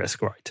zero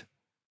risk, right?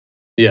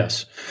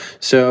 Yes.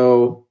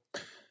 So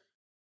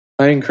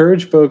I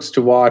encourage folks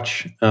to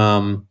watch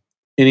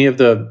any of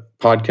the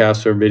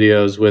podcasts or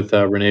videos with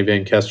Rene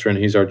Van Kesteren.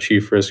 He's our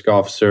chief risk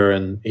officer,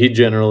 and he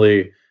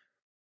generally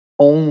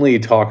only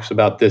talks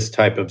about this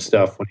type of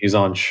stuff when he's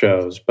on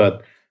shows.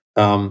 But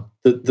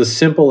the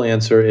simple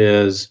answer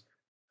is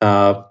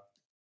for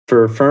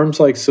firms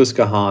like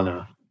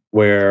Susquehanna,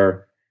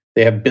 where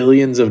they have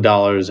billions of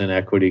dollars in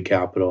equity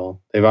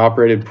capital, they've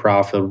operated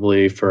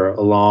profitably for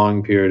a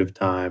long period of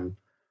time.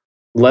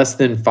 Less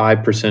than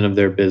 5% of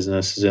their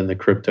business is in the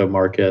crypto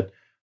market.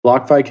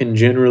 BlockFi can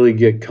generally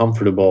get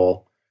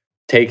comfortable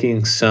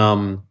taking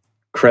some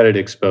credit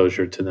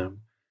exposure to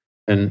them.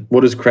 And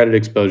what does credit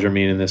exposure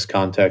mean in this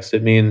context?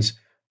 It means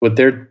with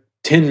their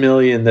 10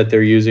 million that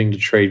they're using to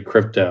trade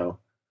crypto,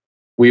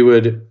 we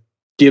would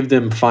give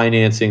them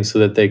financing so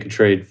that they could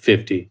trade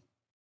 50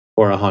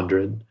 or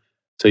 100.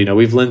 So,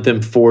 we've lent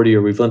them 40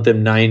 or we've lent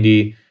them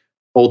 90.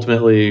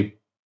 Ultimately,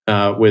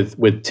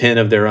 with 10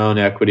 of their own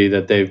equity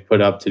that they've put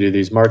up to do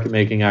these market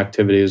making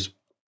activities.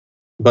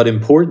 But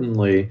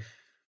importantly,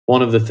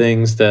 one of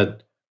the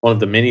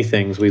many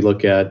things we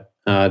look at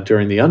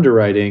during the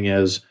underwriting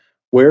is,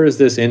 where is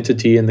this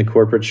entity in the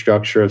corporate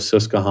structure of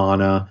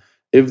Susquehanna?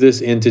 If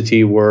this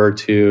entity were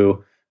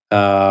to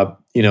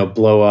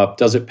blow up,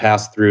 does it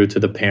pass through to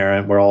the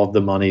parent where all of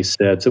the money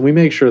sits? And we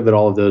make sure that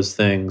all of those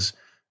things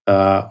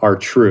are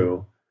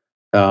true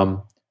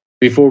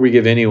before we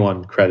give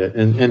anyone credit.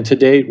 And to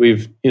date,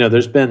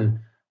 there's been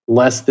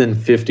less than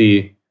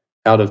 50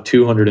 out of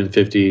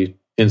 250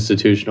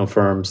 institutional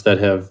firms that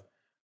have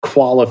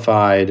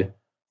qualified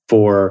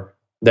for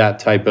that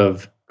type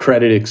of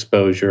credit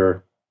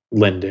exposure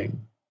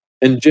lending.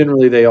 And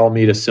generally, they all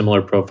meet a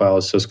similar profile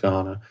as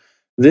Susquehanna.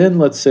 Then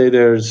let's say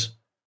there's,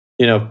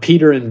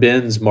 Peter and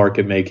Ben's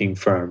market making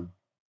firm,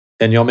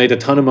 and y'all made a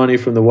ton of money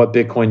from the What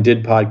Bitcoin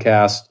Did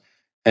podcast.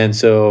 And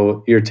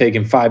so you're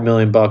taking $5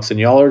 million and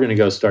y'all are going to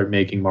go start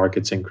making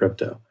markets in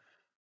crypto.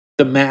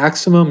 The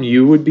maximum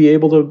you would be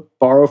able to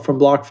borrow from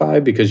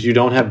BlockFi, because you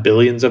don't have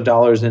billions of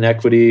dollars in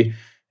equity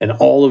and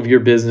all of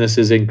your business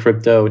is in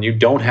crypto and you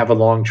don't have a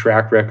long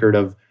track record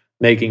of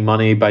making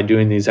money by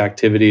doing these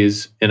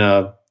activities in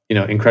a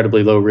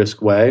incredibly low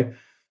risk way,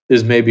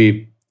 is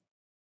maybe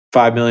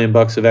 $5 million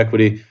of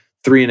equity,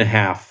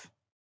 3.5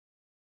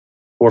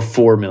 or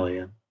 4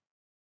 million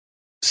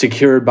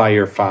secured by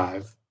your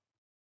 5.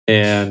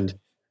 And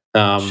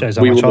shows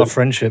how much our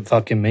friendship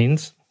fucking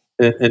means.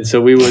 And so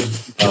we would,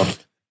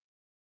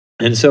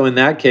 and so in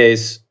that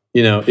case,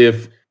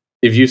 if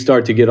you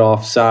start to get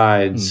off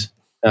sides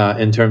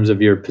in terms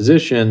of your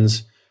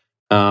positions,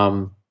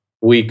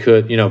 we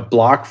could,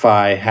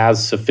 BlockFi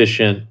has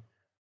sufficient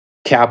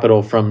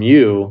capital from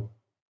you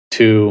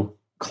to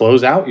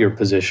close out your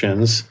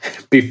positions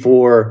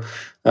before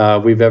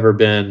we've ever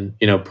been,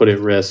 put at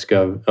risk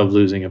of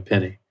losing a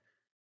penny.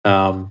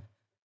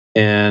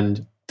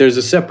 And there's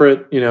a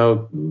separate,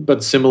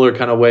 but similar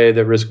kind of way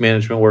that risk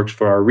management works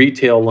for our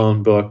retail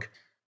loan book.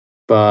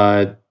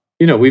 But,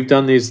 we've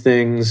done these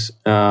things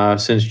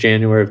since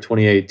January of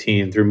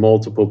 2018 through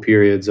multiple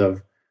periods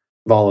of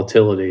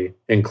volatility,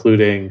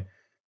 including,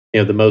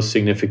 the most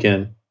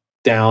significant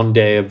down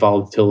day of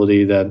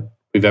volatility that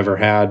we've ever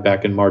had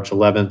back in March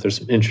 11th. There's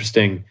some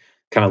interesting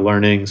kind of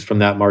learnings from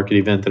that market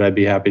event that I'd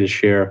be happy to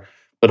share.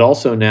 but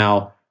also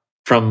now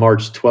from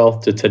March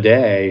 12th to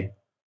today,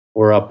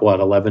 we're up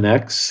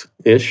 11x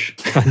ish.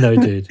 I know,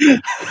 dude.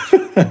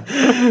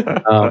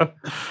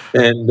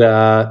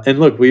 And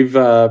look, we've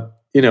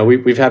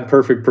had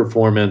perfect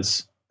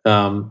performance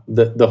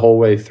the whole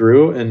way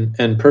through,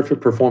 and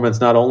perfect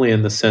performance not only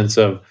in the sense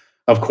of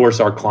course,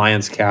 our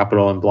clients'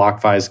 capital and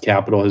BlockFi's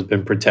capital has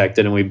been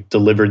protected, and we've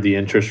delivered the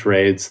interest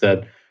rates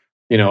that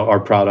our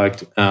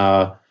product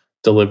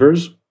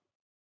delivers,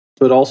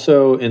 but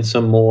also in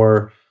some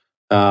more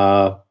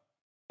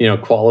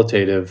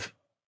qualitative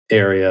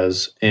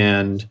areas.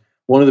 And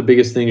one of the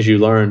biggest things you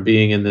learn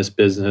being in this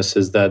business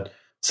is that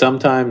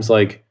sometimes,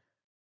 the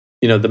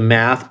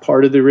math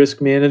part of the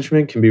risk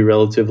management can be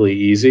relatively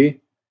easy,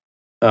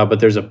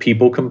 but there's a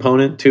people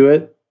component to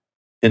it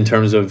in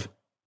terms of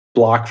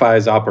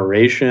BlockFi's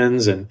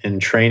operations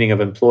and training of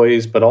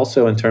employees, but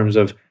also in terms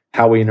of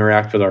how we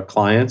interact with our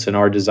clients and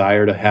our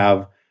desire to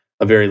have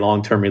a very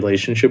long-term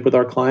relationship with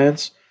our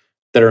clients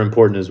that are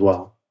important as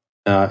well.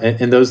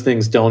 And those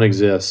things don't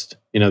exist.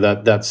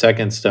 That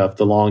second stuff,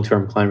 the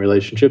long-term client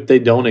relationship, they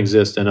don't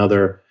exist in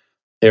other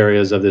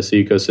areas of this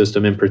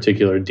ecosystem, in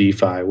particular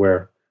DeFi,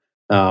 where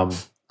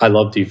I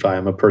love DeFi.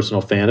 I'm a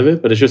personal fan of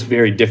it, but it's just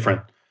very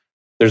different.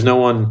 There's no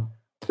one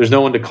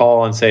to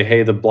call and say,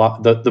 hey, the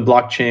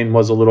blockchain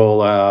was a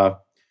little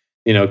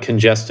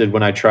congested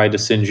when I tried to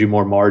send you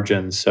more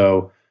margin.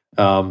 So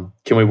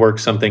can we work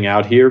something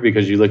out here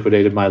because you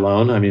liquidated my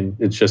loan? I mean,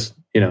 it's just,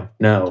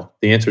 no.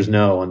 The answer is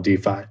no on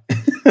DeFi.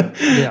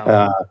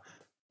 Yeah.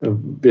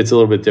 It's a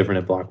little bit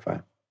different at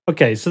BlockFi.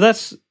 Okay, so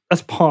that's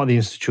part of the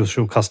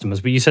institutional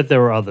customers, but you said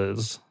there were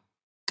others.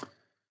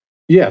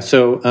 Yeah,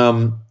 so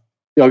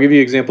I'll give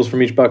you examples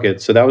from each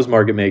bucket. So that was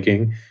market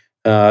making.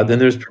 Then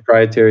there's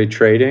proprietary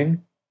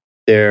trading.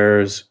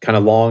 There's kind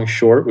of long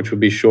short, which would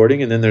be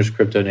shorting, and then there's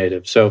crypto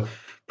native. So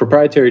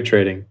proprietary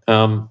trading.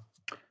 And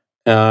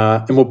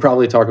we'll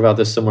probably talk about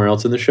this somewhere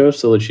else in the show,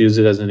 so let's use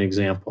it as an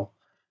example.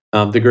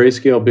 The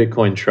Grayscale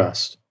Bitcoin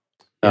Trust.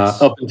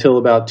 Yes. Up until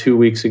about 2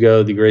 weeks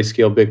ago, the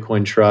Grayscale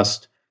Bitcoin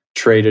Trust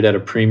traded at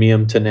a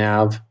premium to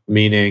NAV,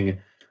 meaning,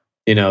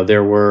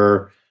 there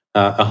were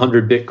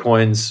 100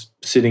 Bitcoins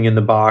sitting in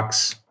the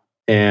box,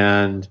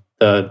 and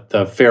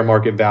the fair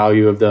market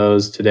value of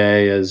those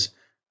today is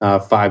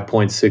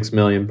 $5.6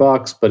 million,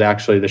 but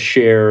actually the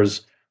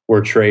shares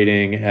were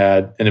trading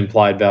at an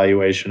implied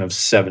valuation of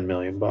 $7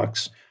 million.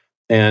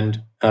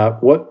 And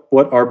what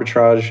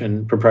arbitrage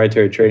and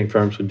proprietary trading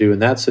firms would do in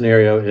that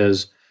scenario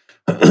is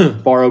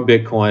borrow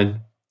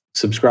Bitcoin,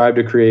 subscribe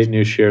to create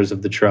new shares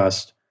of the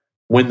trust.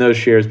 When those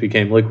shares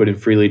became liquid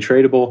and freely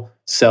tradable,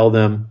 sell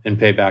them and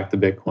pay back the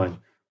Bitcoin.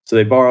 So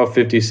they borrow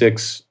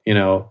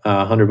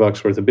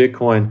 $100 worth of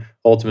Bitcoin.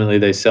 Ultimately,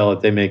 they sell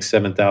it. They make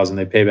 $7,000.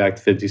 They pay back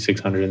the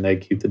 $5,600, and they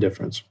keep the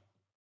difference.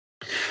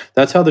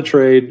 That's how the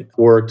trade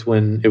worked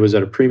when it was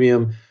at a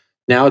premium.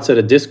 Now it's at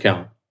a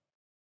discount.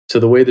 So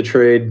the way the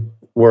trade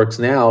works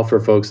now for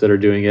folks that are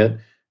doing it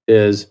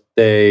is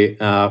they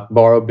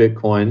borrow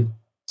Bitcoin,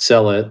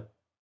 sell it,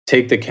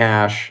 take the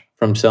cash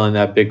from selling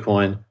that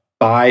Bitcoin,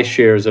 buy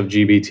shares of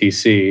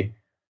GBTC,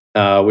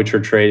 which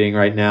are trading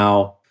right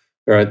now.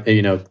 Or,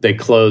 they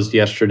closed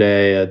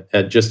yesterday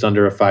at just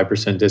under a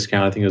 5%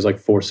 discount. I think it was like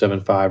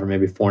 4.75 or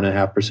maybe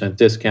 4.5%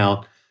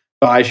 discount.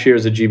 Buy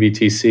shares of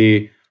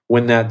GBTC.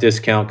 When that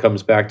discount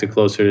comes back to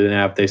closer to the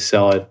NAV, they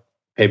sell it,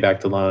 pay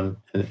back the loan,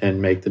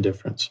 and make the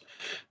difference.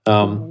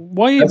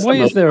 Why does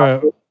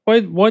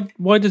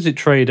it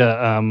trade at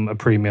a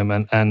premium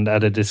and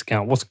at a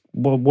discount?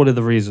 What are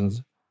the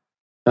reasons?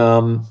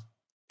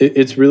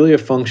 It's really a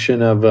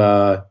function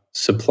of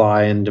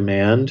supply and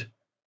demand,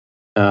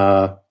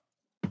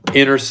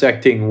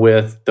 intersecting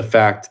with the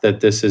fact that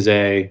this is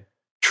a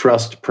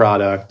trust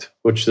product,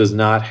 which does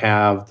not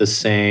have the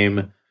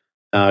same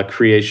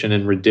creation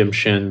and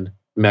redemption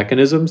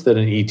mechanisms that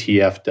an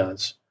ETF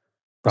does.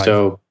 Right.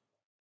 So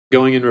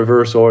going in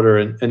reverse order,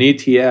 an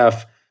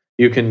ETF,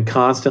 you can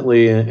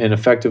constantly and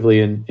effectively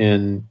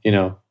in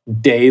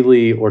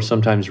daily or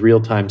sometimes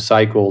real-time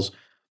cycles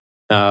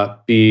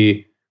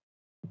be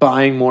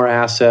buying more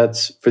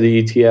assets for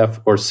the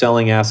ETF or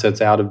selling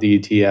assets out of the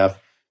ETF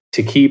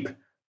to keep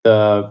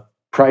the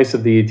price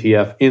of the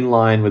ETF in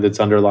line with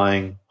its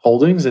underlying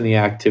holdings and the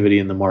activity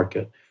in the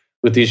market.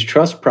 With these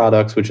trust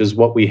products, which is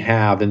what we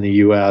have in the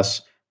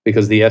US,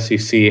 because the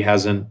SEC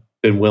hasn't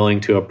been willing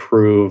to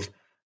approve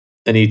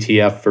an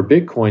ETF for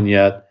Bitcoin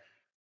yet,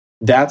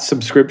 that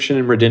subscription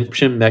and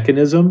redemption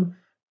mechanism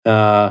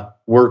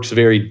works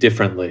very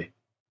differently.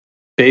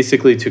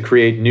 Basically, to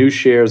create new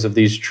shares of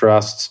these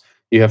trusts,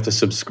 you have to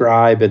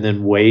subscribe and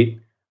then wait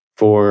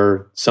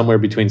for somewhere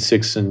between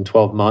 6 and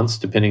 12 months,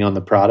 depending on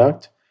the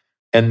product.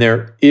 And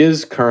there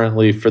is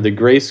currently, for the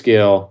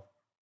Grayscale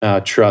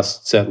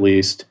trusts at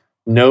least,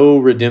 no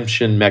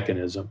redemption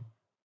mechanism.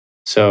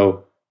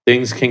 So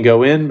things can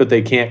go in, but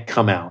they can't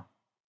come out.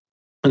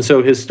 And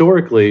so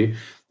historically,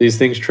 these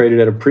things traded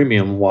at a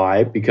premium.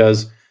 Why?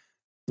 Because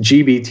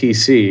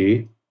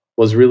GBTC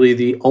was really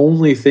the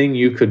only thing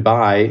you could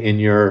buy in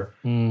your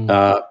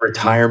Mm.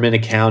 retirement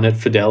account at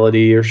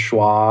Fidelity or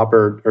Schwab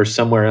or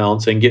somewhere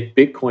else and get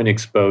Bitcoin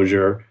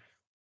exposure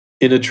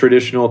in a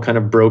traditional kind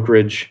of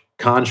brokerage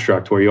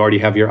construct where you already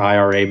have your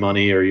IRA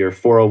money or your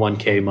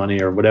 401k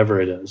money or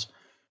whatever it is.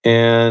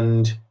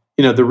 And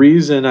the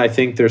reason I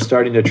think they're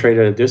starting to trade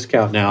at a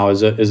discount now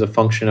is a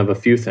function of a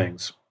few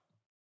things.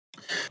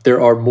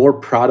 There are more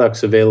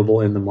products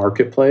available in the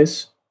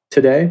marketplace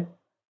today,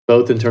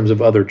 both in terms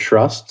of other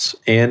trusts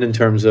and in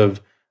terms of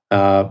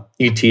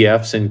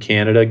ETFs in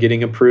Canada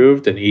getting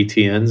approved and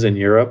ETNs in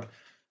Europe.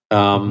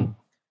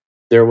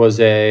 There was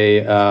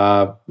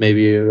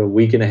maybe a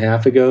week and a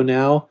half ago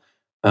now,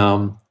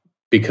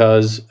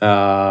 because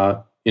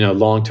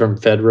long-term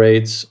Fed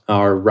rates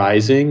are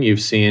rising.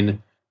 You've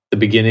seen the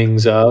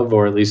beginnings of,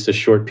 or at least a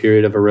short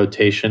period of a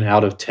rotation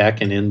out of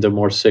tech and into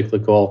more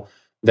cyclical,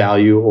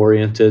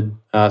 value-oriented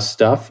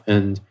stuff.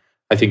 And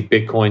I think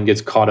Bitcoin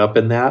gets caught up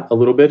in that a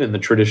little bit in the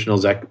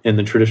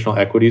traditional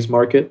equities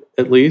market,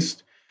 at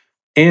least.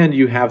 And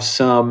you have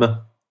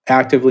some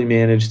actively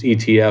managed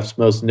ETFs,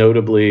 most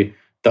notably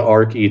the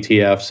ARK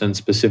ETFs and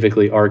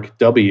specifically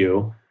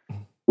ARKW,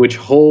 which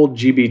hold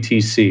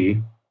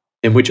GBTC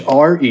and which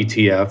are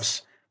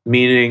ETFs,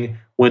 meaning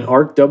when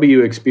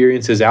ARKW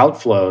experiences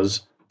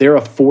outflows, they're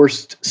a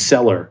forced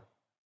seller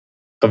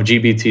of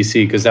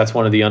GBTC because that's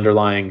one of the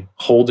underlying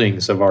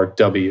holdings of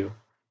ARKW.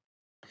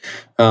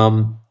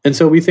 And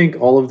so we think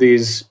all of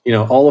these,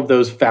 all of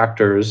those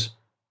factors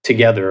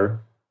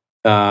together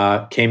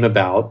came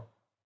about.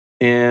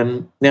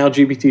 And now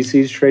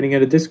GBTC is trading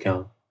at a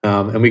discount.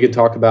 And we could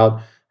talk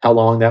about how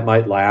long that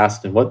might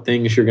last and what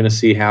things you're going to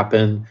see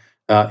happen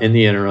in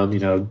the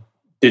interim.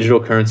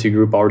 Digital Currency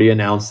Group already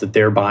announced that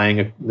they're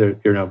buying,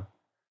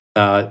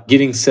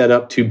 getting set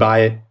up to buy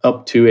it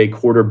up to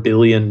 $250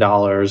 million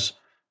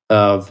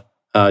of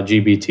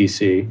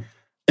GBTC.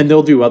 And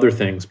they'll do other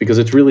things because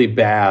it's really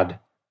bad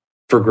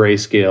for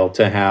Grayscale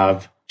to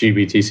have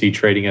GBTC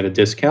trading at a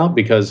discount,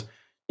 because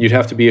you'd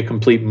have to be a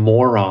complete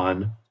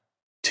moron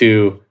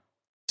to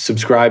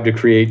subscribe to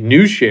create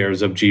new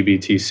shares of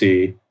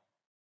GBTC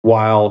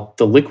while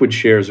the liquid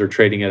shares are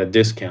trading at a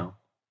discount.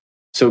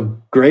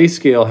 So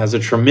Grayscale has a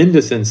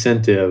tremendous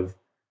incentive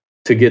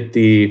to get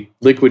the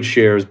liquid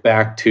shares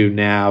back to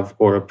NAV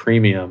or a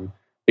premium,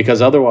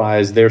 because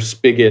otherwise their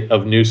spigot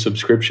of new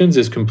subscriptions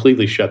is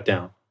completely shut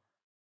down.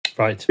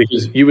 Right.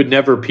 Because you would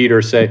never,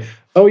 Peter, say,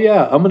 oh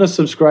yeah, I'm going to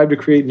subscribe to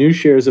create new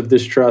shares of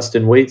this trust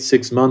and wait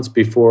 6 months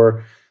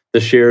before the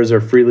shares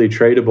are freely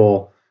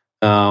tradable.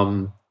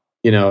 And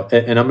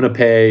I'm going to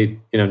pay,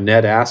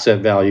 net asset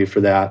value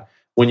for that,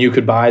 when you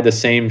could buy the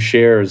same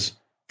shares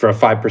for a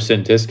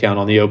 5% discount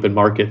on the open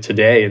market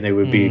today, and they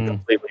would be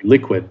completely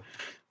liquid.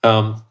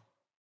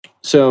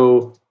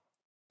 So,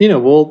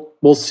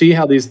 we'll see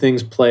how these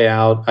things play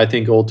out. I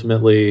think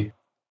ultimately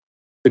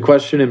the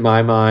question in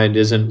my mind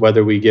isn't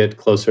whether we get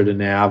closer to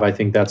NAV. I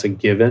think that's a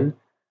given.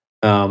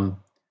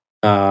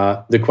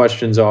 The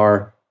questions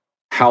are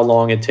how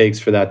long it takes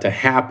for that to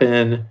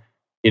happen,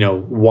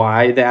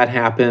 why that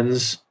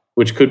happens,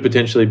 which could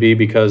potentially be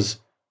because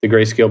the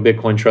Grayscale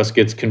Bitcoin Trust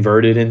gets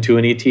converted into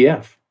an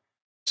ETF.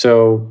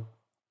 So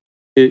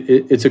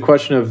it's a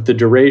question of the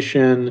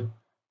duration,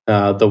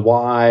 the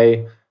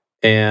why,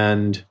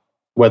 and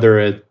whether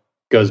it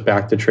goes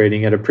back to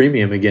trading at a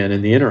premium again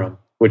in the interim,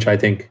 which I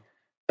think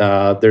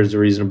there's a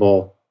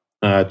reasonable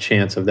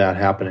chance of that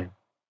happening.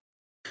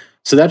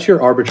 So that's your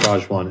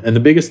arbitrage one. And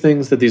the biggest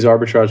things that these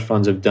arbitrage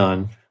funds have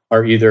done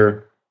are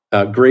either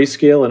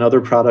Grayscale and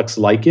other products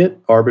like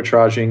it,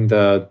 arbitraging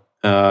the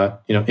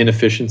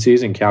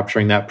inefficiencies and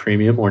capturing that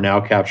premium, or now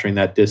capturing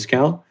that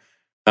discount.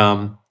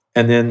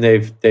 And then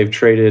they've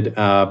traded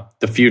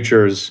the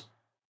futures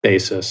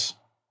basis.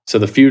 So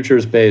the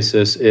futures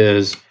basis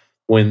is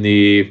when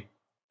the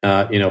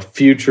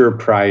future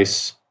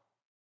price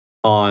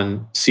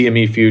on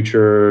CME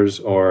futures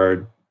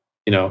or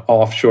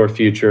offshore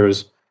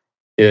futures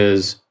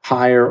is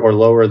higher or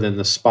lower than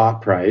the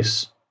spot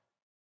price.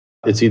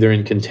 It's either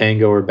in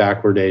contango or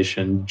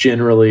backwardation.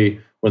 Generally,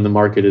 when the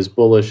market is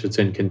bullish, it's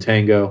in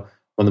contango.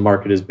 When the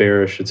market is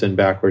bearish, it's in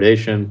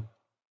backwardation.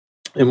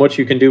 And what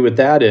you can do with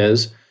that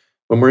is,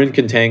 when we're in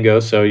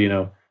contango, so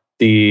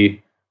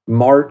the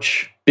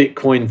March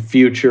Bitcoin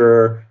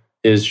future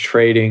is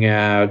trading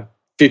at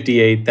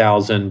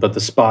 58,000, but the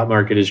spot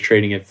market is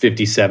trading at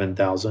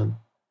 57,000.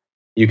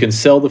 You can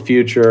sell the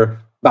future,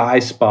 buy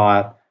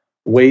spot,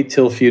 wait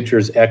till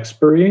futures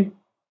expiry,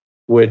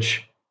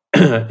 which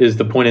is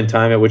the point in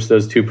time at which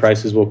those two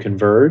prices will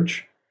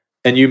converge,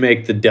 and you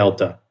make the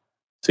delta.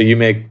 So you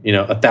make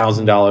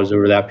 $1,000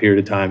 over that period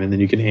of time, and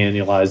then you can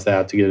annualize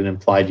that to get an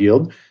implied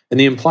yield. And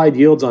the implied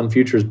yields on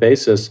futures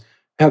basis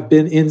have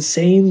been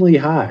insanely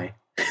high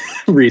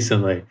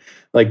recently.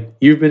 Like,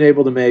 you've been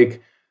able to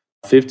make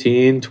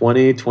 15,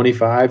 20,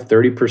 25,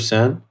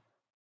 30%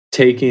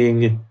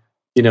 taking,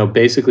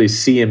 basically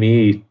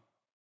CME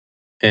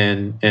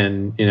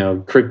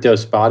and crypto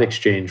spot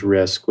exchange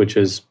risk, which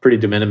is pretty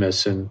de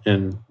minimis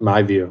in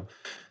my view.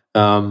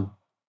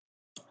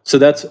 So So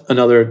those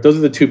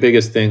are the two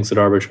biggest things that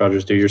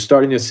arbitragers do. You're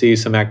starting to see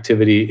some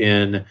activity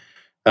in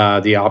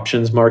the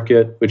options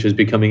market, which is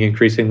becoming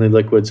increasingly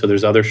liquid. So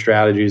there's other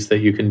strategies that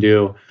you can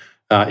do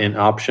in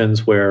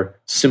options where,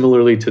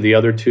 similarly to the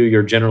other two,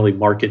 you're generally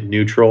market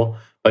neutral,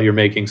 but you're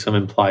making some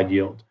implied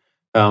yield.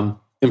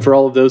 And for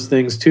all of those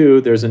things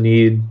too, there's a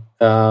need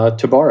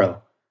to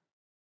borrow.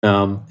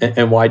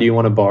 And why do you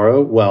want to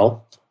borrow?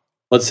 Well,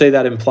 let's say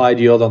that implied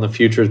yield on the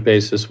futures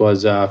basis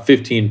was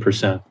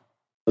 15%.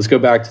 Let's go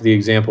back to the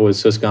example with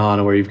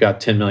Susquehanna where you've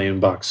got $10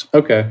 million.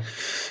 Okay,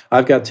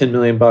 I've got $10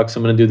 million. I'm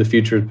going to do the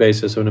futures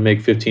basis. I'm going to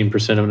make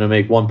 15%. I'm going to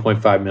make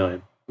 $1.5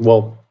 million.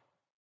 Well,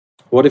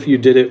 what if you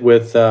did it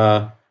with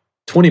 20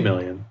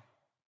 million?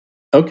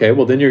 Okay,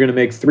 well then you're going to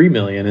make 3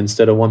 million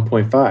instead of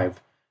 1.5.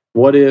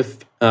 What if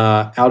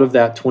out of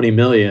that 20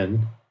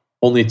 million,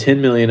 only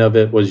 10 million of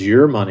it was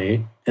your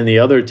money, and the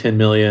other 10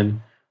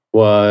 million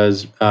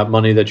was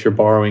money that you're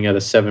borrowing at a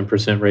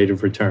 7% rate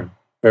of return,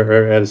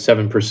 or at a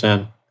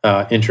 7%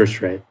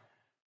 interest rate?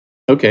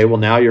 Okay, well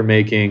now you're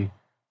making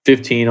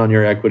 15 on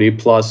your equity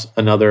plus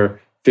another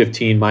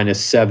 15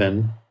 minus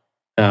 7,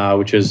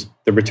 which is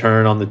the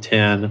return on the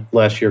 10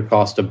 less your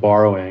cost of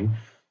borrowing.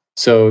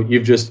 So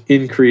you've just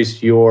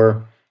increased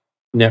your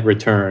net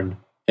return,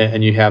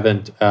 and you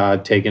haven't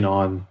taken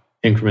on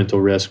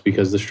incremental risk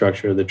because the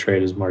structure of the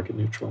trade is market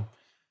neutral.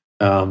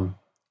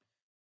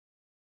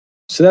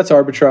 So that's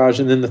arbitrage.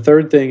 And then the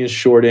third thing is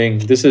shorting.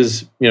 This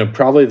is,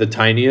 probably the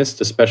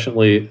tiniest,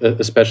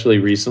 especially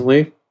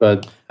recently.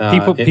 But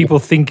people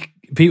think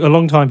a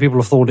long time people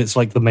have thought it's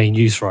like the main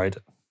use, right?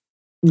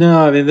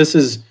 No, I mean this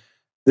is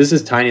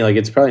tiny. Like,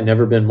 it's probably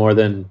never been more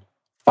than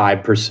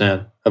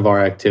 5% of our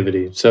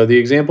activity. So the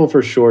example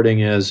for shorting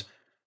is,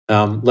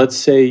 let's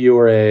say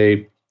you're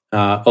a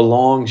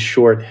long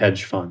short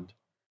hedge fund.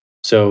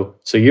 So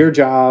your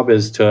job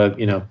is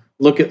to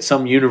look at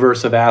some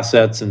universe of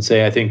assets and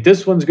say, I think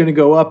this one's going to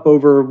go up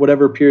over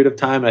whatever period of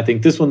time. I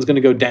think this one's going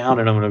to go down,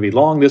 and I'm going to be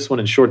long this one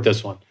and short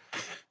this one.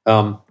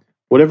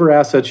 Whatever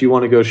assets you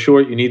want to go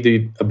short, you need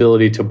the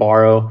ability to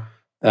borrow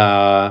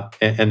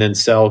and then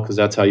sell, because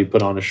that's how you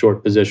put on a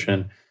short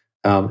position.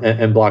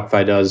 And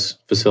BlockFi does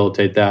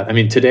facilitate that. I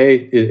mean,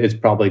 today it's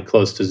probably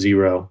close to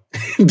zero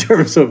in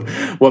terms of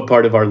what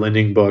part of our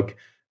lending book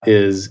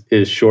is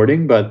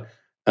shorting. But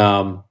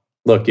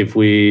look, if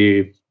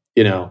we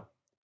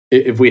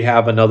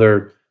have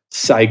another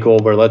cycle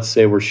where, let's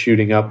say, we're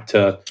shooting up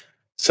to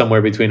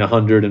somewhere between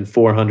 100 and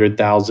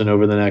 400,000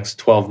 over the next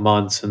 12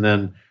 months, and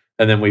then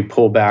we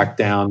pull back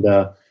down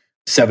to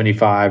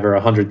 75 or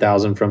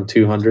 100,000 from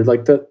 200,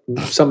 like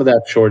some of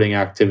that shorting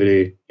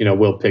activity,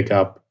 will pick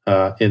up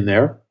in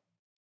there,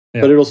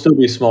 but it'll still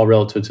be small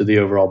relative to the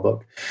overall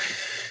book.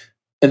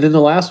 And then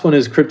the last one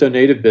is crypto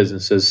native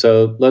businesses.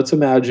 So let's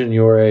imagine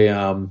you're a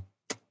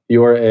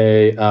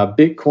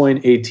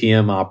Bitcoin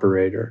ATM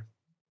operator,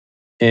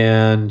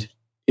 and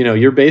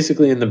you're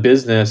basically in the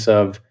business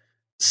of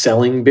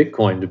selling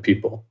Bitcoin to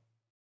people.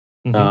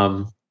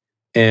 Mm-hmm.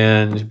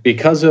 And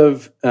because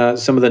of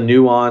some of the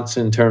nuance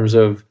in terms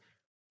of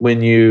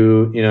when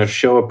you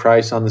show a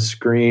price on the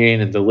screen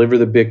and deliver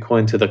the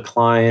Bitcoin to the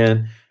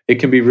client, it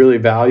can be really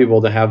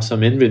valuable to have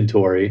some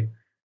inventory,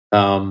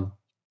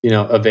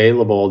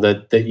 available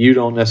that you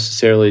don't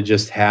necessarily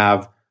just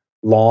have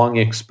long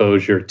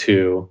exposure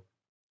to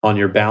on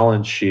your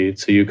balance sheet.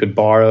 So you could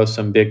borrow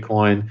some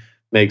Bitcoin,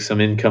 make some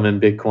income in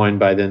Bitcoin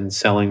by then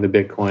selling the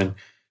Bitcoin.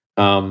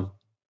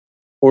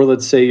 Or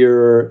let's say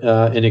you're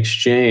an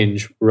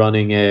exchange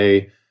running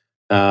a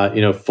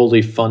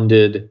fully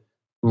funded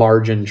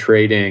margin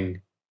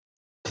trading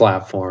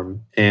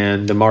platform,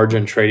 and the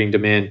margin trading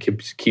demand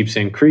keeps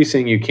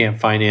increasing. You can't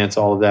finance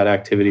all of that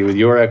activity with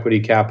your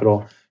equity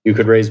capital. You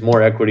could raise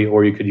more equity,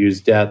 or you could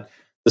use debt.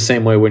 The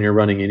same way when you're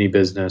running any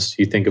business,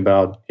 you think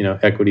about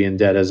equity and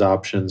debt as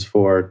options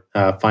for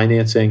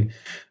financing.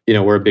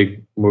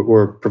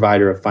 We're a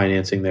provider of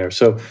financing there.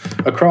 So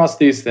across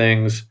these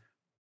things,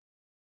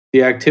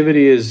 the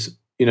activity is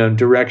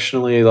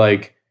directionally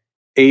like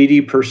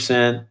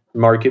 80%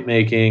 market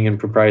making and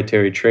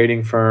proprietary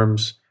trading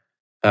firms,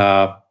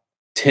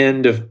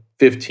 10 to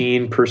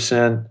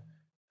 15%,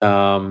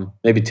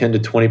 maybe 10 to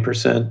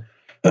 20%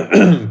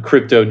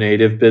 crypto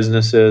native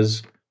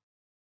businesses,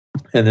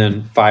 and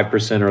then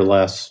 5% or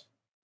less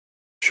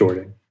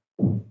shorting.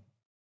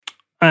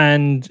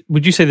 And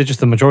would you say that just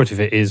the majority of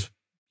it is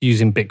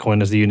using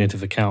Bitcoin as the unit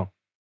of account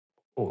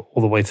all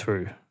the way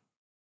through?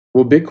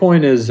 Well,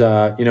 Bitcoin is,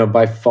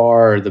 by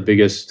far the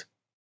biggest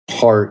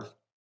part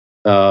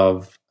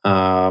of,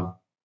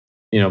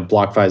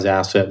 BlockFi's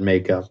asset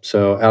makeup.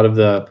 So out of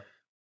the,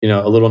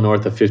 a little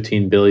north of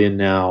 15 billion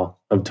now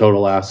of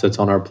total assets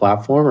on our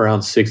platform,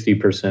 around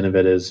 60% of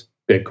it is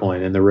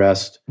Bitcoin, and the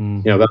rest,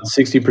 about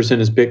 60%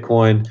 is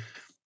Bitcoin,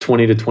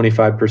 20 to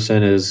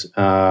 25% is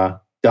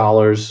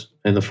dollars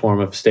in the form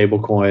of stable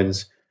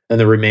coins, and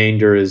the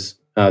remainder is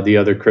the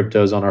other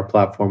cryptos on our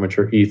platform, which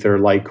are Ether,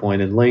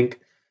 Litecoin, and Link.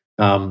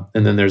 And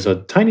then there's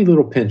a tiny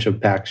little pinch of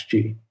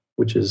PaxG,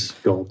 which is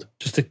gold.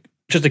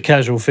 Just a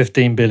casual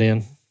 15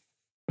 billion.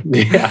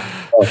 Yeah.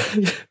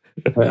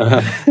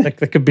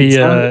 That could be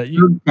sounds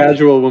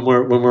casual when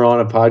we're on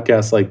a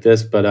podcast like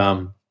this, but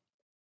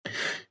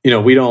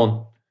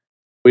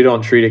we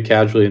don't treat it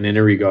casually in any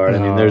regard. I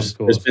mean, there's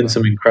been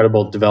some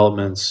incredible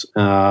developments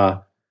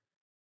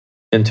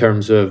in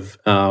terms of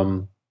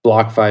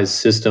BlockFi's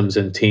systems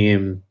and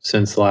team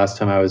since the last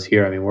time I was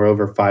here. I mean, we're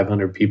over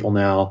 500 people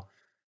now.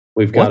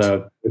 We're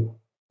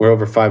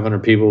over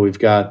 500 people. We've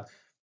got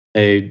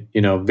a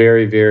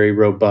very, very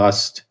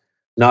robust,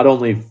 not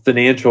only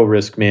financial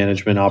risk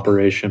management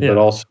operation, but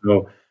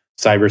also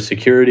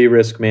cybersecurity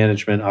risk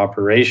management,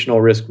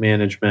 operational risk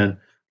management,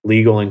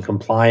 legal and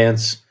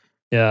compliance.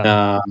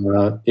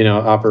 Operations.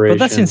 But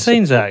that's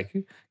insane, Zach.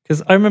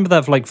 Because I remember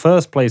that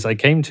first place I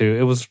came to,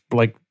 it was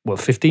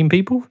 15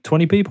 people,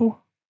 20 people.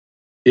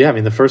 Yeah, I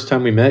mean, the first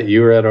time we met, you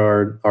were at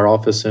our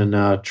office in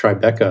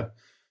Tribeca.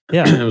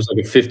 Yeah, it was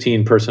like a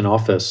 15-person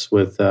office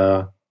with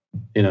 2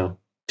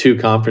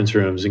 conference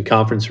rooms, and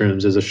conference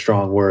rooms is a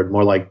strong word,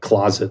 more like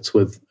closets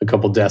with a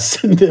couple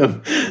desks in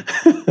them.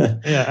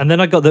 Yeah, and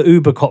then I got the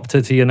Uber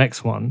copter to your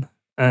next one,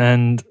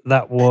 and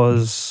that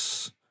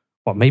was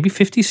maybe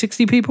 50,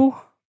 60 people.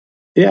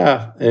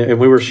 Yeah, and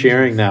we were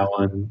sharing that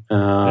one.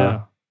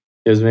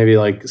 It was maybe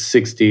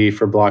 60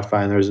 for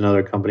BlockFi, and there was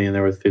another company in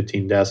there with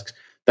 15 desks.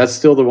 That's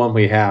still the one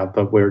we have,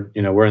 but we're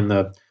in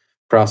the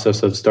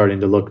process of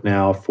starting to look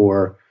now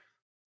for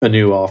a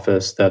new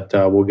office that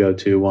we'll go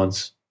to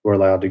once we're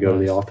allowed to go to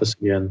the office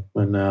again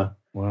when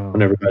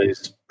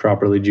everybody's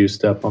properly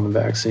juiced up on the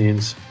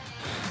vaccines.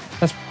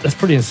 That's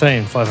pretty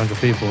insane, 500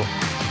 people.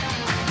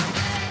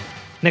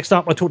 Next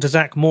up, I talked to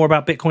Zach more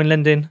about Bitcoin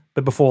lending,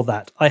 but before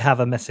that, I have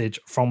a message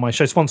from my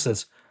show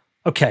sponsors.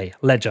 Okay,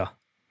 Ledger,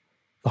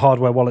 the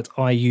hardware wallet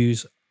I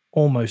use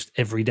almost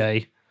every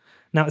day.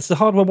 Now, it's the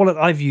hardware wallet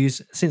I've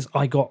used since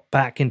I got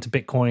back into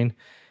Bitcoin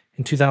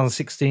in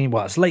 2016.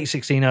 Well, it's late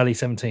 16, early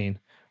 17,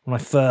 when I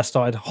first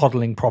started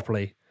hodling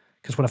properly.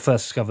 Because when I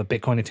first discovered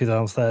Bitcoin in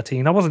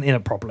 2013, I wasn't in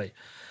it properly.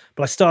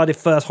 But I started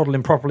first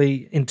hodling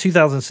properly in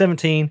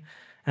 2017,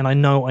 and I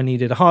know I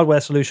needed a hardware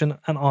solution,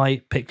 and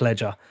I picked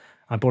Ledger.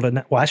 I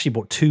actually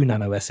bought 2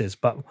 Nano S's,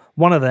 but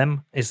one of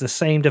them is the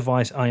same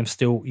device I am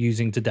still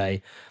using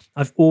today.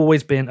 I've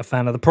always been a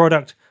fan of the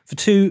product for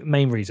 2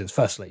 main reasons.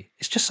 Firstly,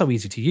 it's just so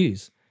easy to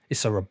use. It's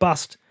so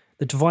robust.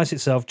 The device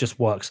itself just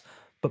works.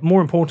 But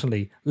more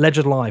importantly,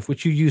 Ledger Live,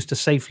 which you use to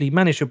safely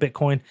manage your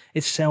Bitcoin,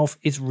 itself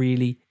is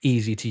really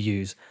easy to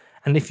use.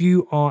 And if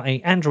you are an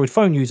Android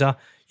phone user,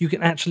 you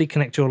can actually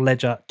connect your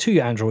Ledger to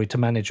your Android to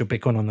manage your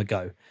Bitcoin on the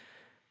go.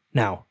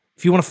 Now,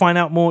 if you want to find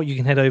out more, you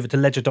can head over to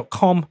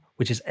ledger.com,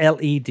 which is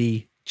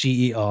ledger.com.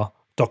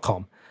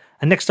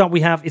 And next up we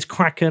have is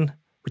Kraken,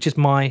 which is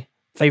my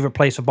favorite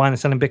place for buying and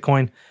selling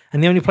Bitcoin,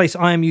 and the only place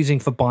I am using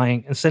for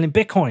buying and selling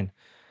Bitcoin.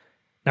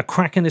 Now,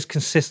 Kraken is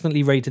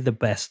consistently rated the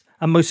best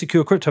and most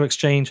secure crypto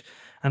exchange,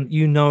 and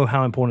you know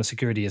how important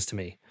security is to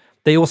me.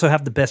 They also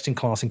have the best in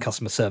class in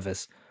customer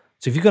service.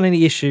 So if you've got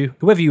any issue,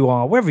 whoever you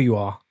are, wherever you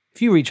are,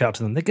 if you reach out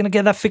to them, they're going to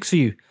get that fixed for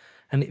you.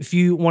 And if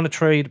you want to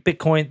trade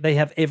Bitcoin, they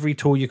have every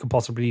tool you could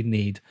possibly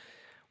need.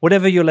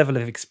 Whatever your level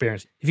of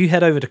experience, if you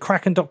head over to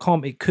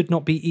kraken.com, it could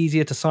not be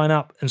easier to sign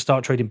up and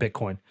start trading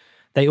Bitcoin.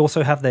 They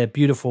also have their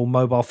beautiful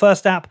mobile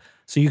first app,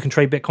 so you can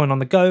trade Bitcoin on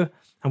the go.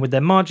 And with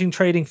their margin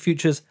trading,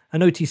 futures,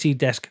 and OTC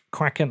desk,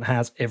 Kraken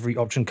has every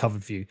option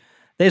covered for you.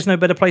 There's no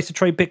better place to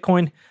trade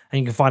Bitcoin, and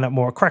you can find out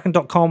more at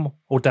kraken.com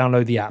or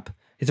download the app.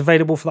 It's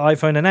available for the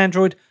iPhone and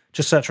Android.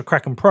 Just search for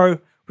Kraken Pro,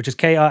 which is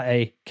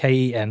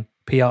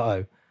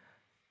KrakenPro.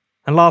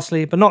 And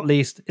lastly, but not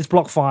least, is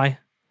BlockFi,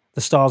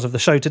 the stars of the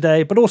show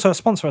today, but also a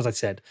sponsor, as I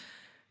said.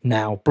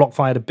 Now,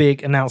 BlockFi had a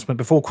big announcement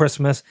before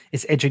Christmas.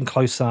 It's edging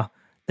closer.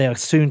 They are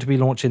soon to be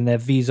launching their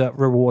Visa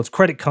Rewards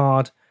credit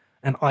card,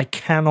 and I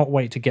cannot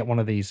wait to get one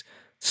of these.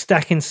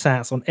 Stacking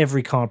sats on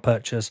every card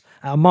purchase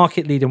at a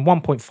market-leading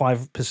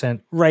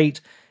 1.5%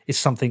 rate is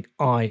something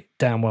I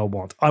damn well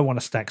want. I want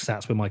to stack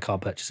sats with my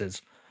card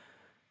purchases.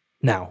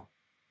 Now,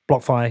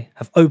 BlockFi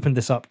have opened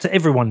this up to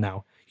everyone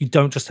now. You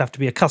don't just have to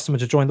be a customer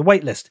to join the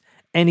waitlist.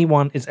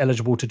 Anyone is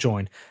eligible to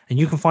join. And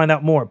you can find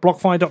out more at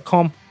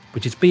blockfi.com,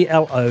 which is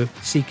blockfi.com.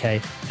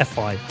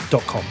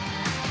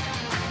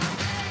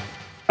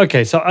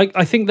 Okay, so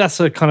I think that's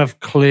a kind of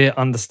clear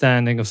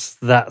understanding of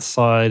that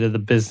side of the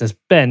business.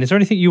 Ben, is there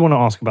anything you want to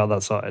ask about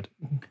that side?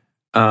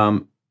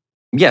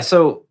 Yeah,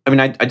 so I mean,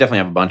 I definitely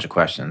have a bunch of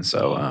questions.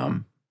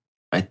 So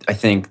I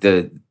think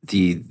the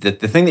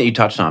thing that you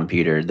touched on,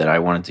 Peter, that I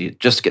wanted to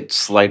just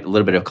get a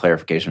little bit of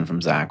clarification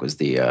from Zach was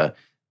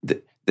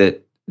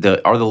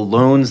are the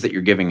loans that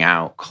you're giving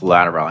out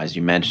collateralized?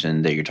 You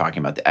mentioned that you're talking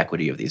about the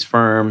equity of these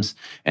firms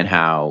and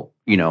how,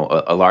 you know,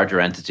 a larger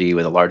entity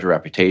with a larger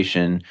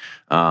reputation,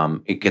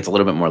 it gets a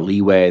little bit more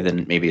leeway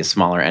than maybe a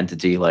smaller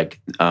entity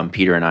like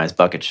Peter and I's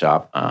Bucket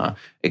Shop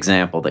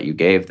example that you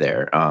gave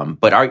there.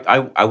 But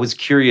I was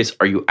curious,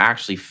 are you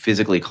actually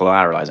physically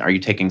collateralizing? Are you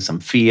taking some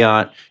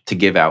fiat to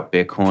give out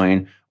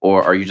Bitcoin,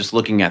 or are you just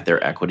looking at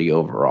their equity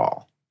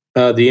overall?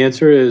 The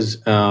answer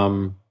is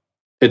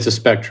it's a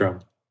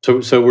spectrum.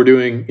 So we're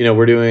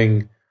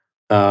doing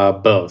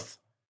both.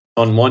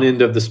 On one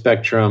end of the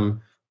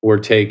spectrum, we're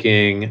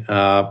taking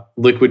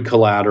liquid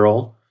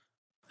collateral,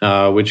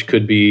 which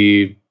could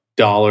be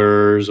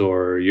dollars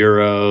or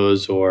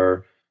euros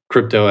or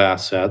crypto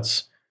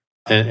assets,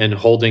 and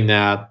holding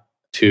that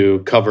to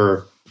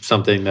cover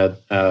something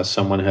that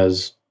someone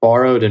has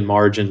borrowed and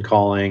margin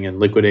calling and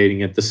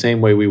liquidating it the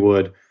same way we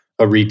would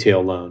a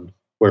retail loan,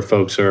 where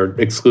folks are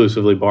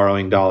exclusively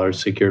borrowing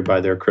dollars secured by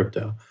their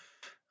crypto.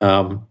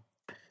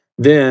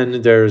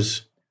 Then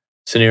there's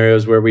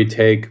scenarios where we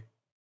take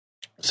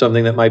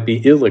something that might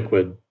be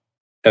illiquid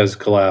as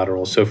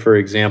collateral. So, for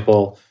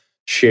example,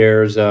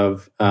 shares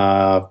of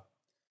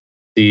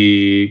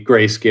the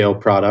Grayscale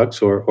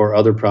products or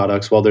other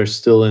products while they're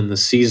still in the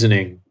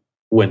seasoning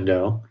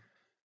window.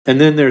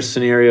 And then there's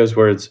scenarios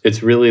where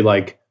it's really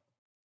like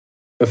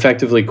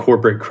effectively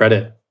corporate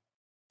credit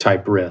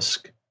type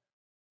risk,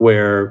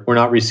 where we're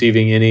not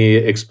receiving any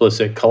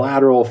explicit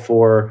collateral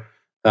for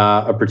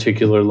a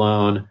particular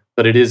loan,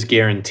 but it is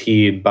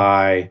guaranteed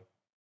by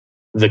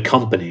the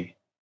company.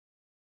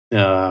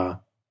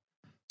 So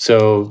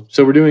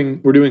we're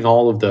doing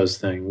all of those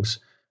things.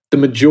 The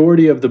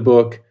majority of the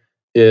book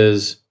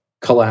is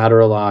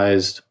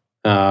collateralized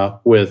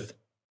with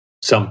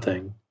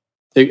something,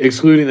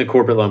 excluding the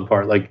corporate loan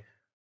part. Like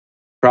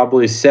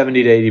probably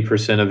 70 to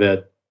 80% of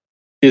it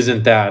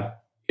isn't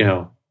that,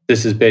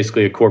 this is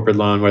basically a corporate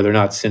loan where they're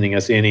not sending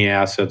us any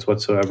assets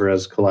whatsoever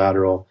as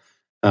collateral.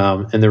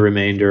 And the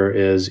remainder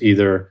is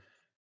either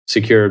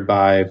secured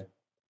by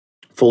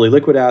fully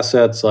liquid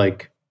assets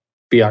like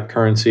fiat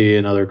currency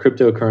and other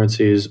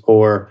cryptocurrencies,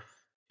 or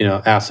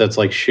assets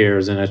like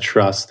shares in a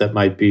trust that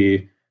might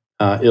be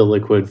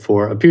illiquid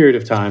for a period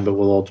of time, but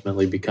will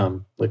ultimately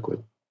become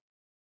liquid.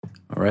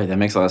 All right, that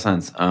makes a lot of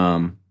sense.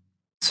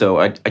 So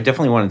I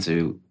definitely wanted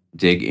to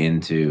dig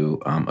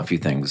into a few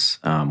things.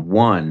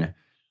 One,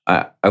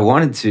 I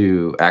wanted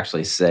to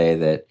actually say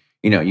that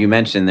you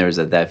mentioned there was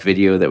that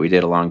video that we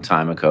did a long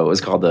time ago. It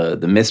was called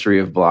the Mystery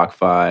of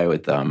BlockFi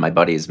with my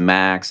buddies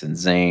Max and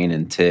Zane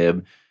and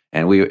Tib.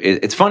 And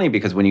it's funny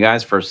because when you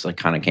guys first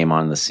kind of came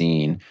on the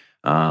scene,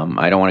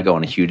 I don't want to go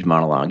on a huge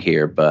monologue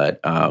here, but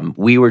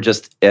we were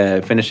just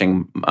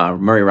finishing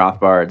Murray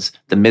Rothbard's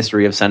The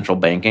Mystery of Central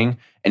Banking,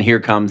 and here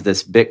comes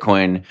this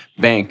Bitcoin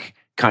bank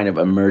kind of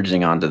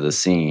emerging onto the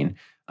scene.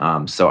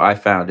 So I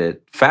found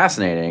it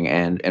fascinating,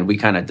 and we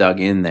kind of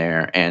dug in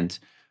there, and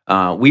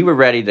we were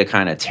ready to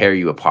kind of tear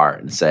you apart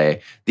and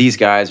say, these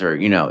guys are,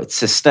 it's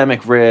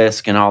systemic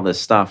risk and all this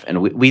stuff. And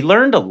we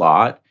learned a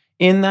lot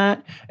in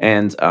that.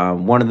 And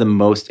one of the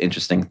most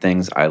interesting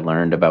things I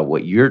learned about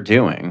what you're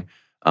doing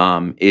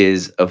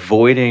is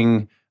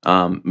avoiding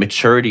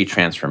maturity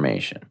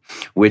transformation,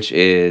 which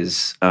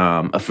is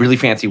a really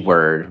fancy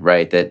word,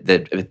 right? That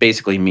it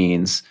basically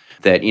means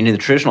that in the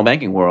traditional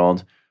banking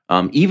world,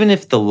 even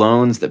if the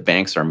loans that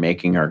banks are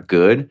making are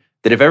good,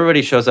 that if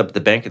everybody shows up at the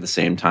bank at the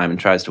same time and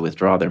tries to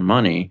withdraw their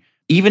money,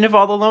 even if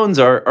all the loans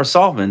are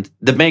solvent,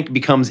 the bank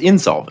becomes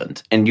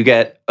insolvent, and you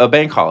get a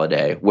bank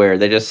holiday where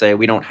they just say,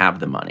 we don't have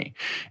the money.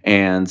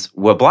 And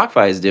what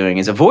BlockFi is doing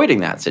is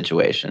avoiding that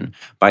situation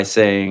by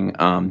saying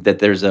that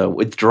there's a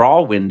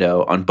withdrawal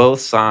window on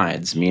both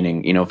sides,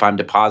 meaning, if I'm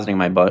depositing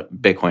my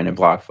Bitcoin in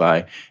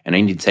BlockFi and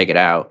I need to take it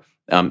out,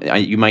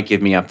 you might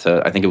give me up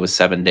to, I think it was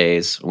 7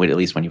 days, at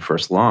least when you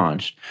first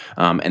launched.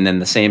 And then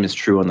the same is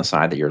true on the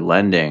side that you're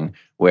lending,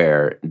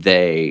 where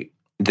the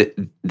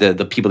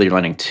people that you're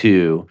lending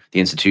to, the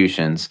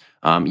institutions,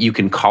 you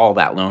can call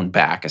that loan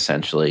back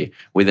essentially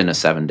within a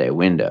 7-day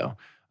window.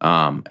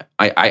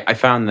 I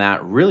found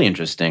that really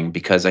interesting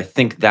because I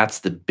think that's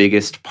the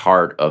biggest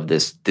part of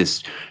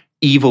this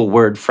evil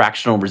word,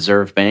 fractional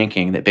reserve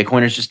banking, that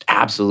Bitcoiners just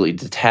absolutely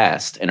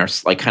detest and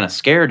are kind of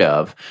scared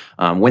of,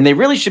 when they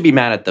really should be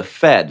mad at the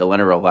Fed, the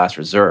lender of last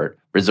resort,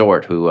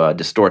 who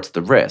distorts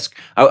the risk.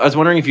 I was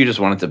wondering if you just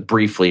wanted to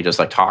briefly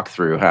just talk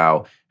through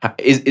how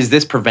is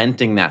this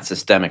preventing that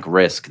systemic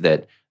risk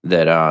that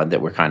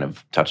we're kind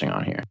of touching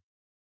on here?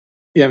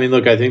 Yeah, I mean,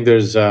 look, I think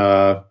there's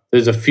a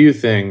few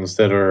things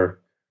that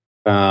are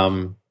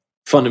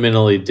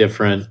fundamentally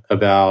different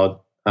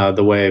about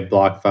the way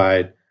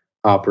BlockFi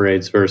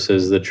operates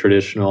versus the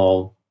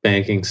traditional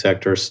banking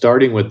sector,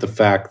 starting with the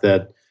fact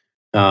that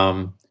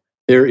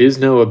there is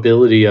no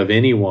ability of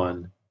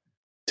anyone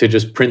to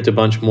just print a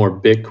bunch more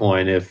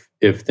Bitcoin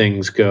if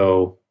things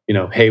go,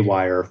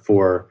 haywire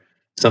for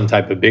some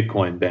type of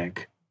Bitcoin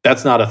bank.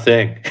 That's not a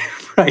thing,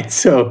 right?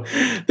 So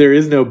there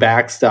is no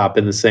backstop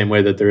in the same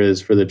way that there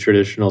is for the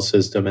traditional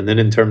system. And then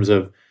in terms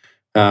of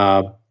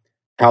how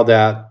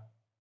that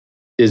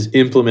is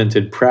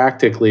implemented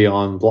practically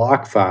on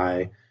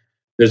BlockFi,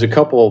 there's a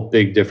couple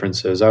big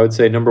differences. I would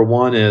say number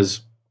one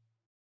is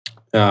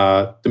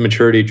the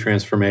maturity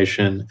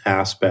transformation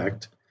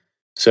aspect.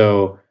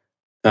 So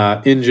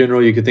in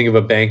general, you could think of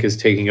a bank as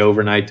taking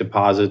overnight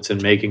deposits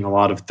and making a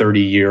lot of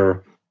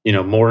 30-year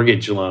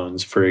mortgage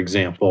loans, for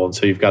example. And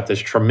so you've got this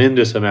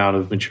tremendous amount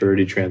of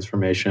maturity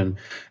transformation.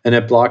 And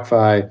at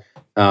BlockFi,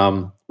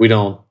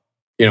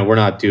 we're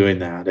not doing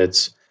that.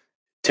 It's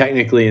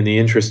technically in the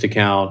interest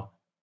account,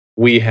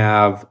 we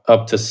have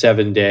up to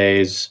 7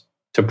 days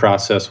to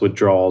process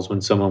withdrawals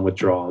when someone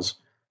withdraws.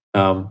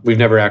 We've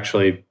never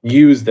actually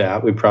used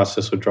that. We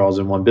process withdrawals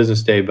in one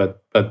business day,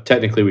 but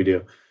technically we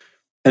do.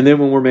 And then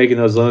when we're making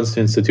those loans to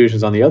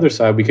institutions on the other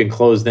side, we can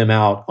close them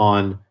out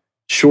on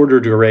shorter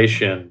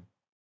duration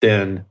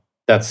than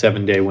that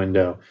 7-day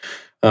window.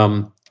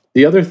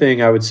 The other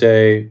thing I would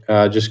say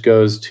just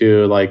goes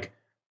to like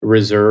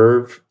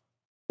reserve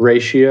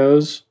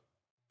ratios.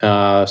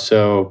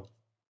 So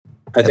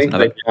I think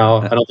right now,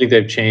 I don't think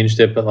they've changed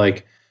it, but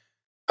like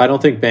I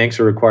don't think banks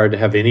are required to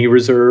have any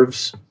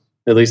reserves,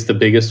 at least the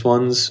biggest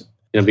ones,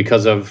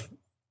 because of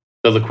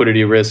the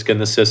liquidity risk in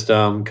the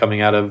system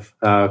coming out of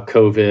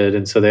COVID.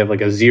 And so they have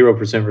like a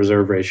 0%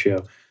 reserve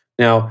ratio.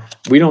 Now,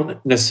 we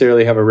don't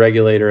necessarily have a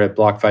regulator at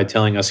BlockFi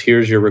telling us,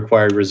 here's your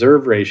required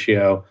reserve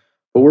ratio,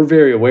 but we're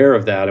very aware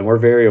of that. And we're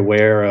very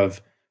aware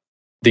of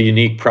the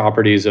unique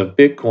properties of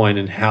Bitcoin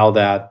and how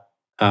that,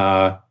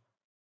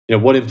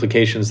 what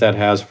implications that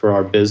has for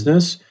our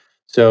business.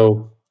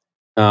 So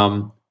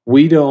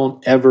we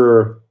don't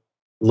ever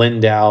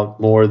lend out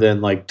more than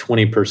like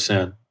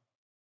 20%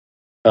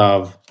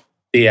 of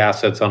the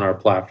assets on our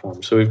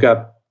platform. So we've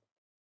got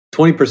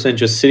 20%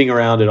 just sitting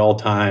around at all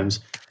times,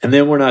 and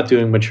then we're not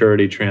doing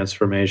maturity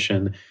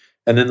transformation.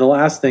 And then the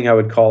last thing I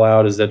would call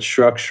out is that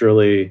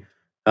structurally,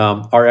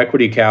 our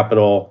equity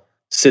capital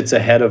sits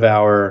ahead of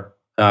our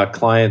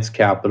clients'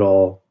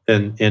 capital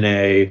in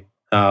a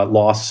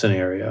loss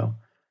scenario.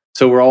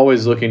 So we're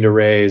always looking to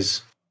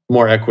raise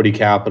more equity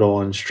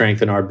capital and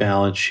strengthen our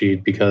balance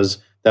sheet, because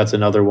that's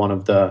another one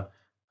of the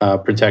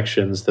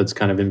protections that's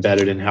kind of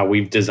embedded in how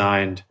we've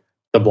designed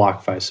the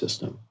BlockFi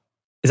system.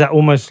 Is that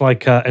almost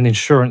like an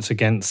insurance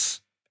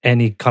against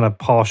any kind of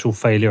partial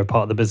failure of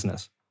part of the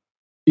business?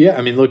 Yeah,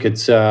 I mean, look,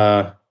 it's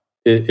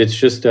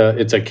just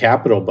it's a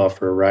capital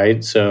buffer,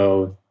 right?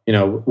 So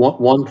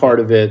one part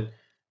of it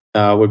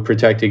would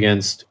protect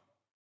against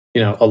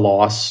a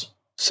loss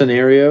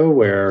scenario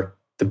where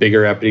the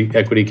bigger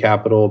equity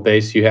capital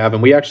base you have,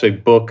 and we actually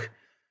book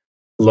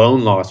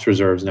loan loss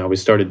reserves now. We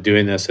started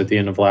doing this at the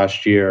end of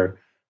last year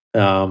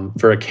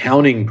for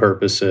accounting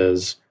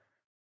purposes.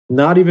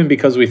 Not even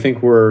because we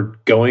think we're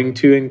going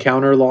to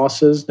encounter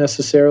losses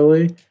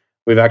necessarily.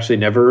 We've actually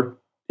never,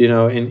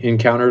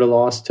 encountered a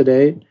loss to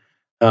date.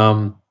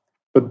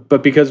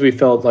 But because we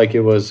felt like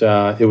it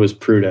was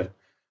prudent.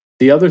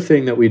 The other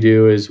thing that we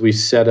do is we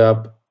set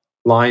up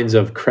lines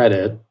of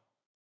credit,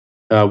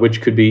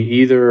 which could be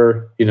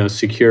either,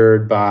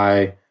 secured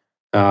by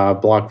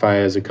BlockFi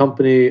as a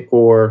company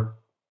or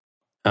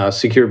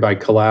secured by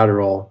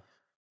collateral,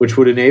 which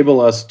would enable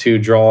us to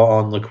draw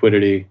on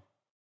liquidity.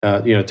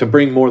 To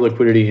bring more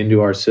liquidity into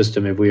our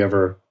system if we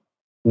ever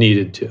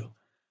needed to.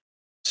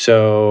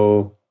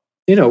 So,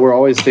 we're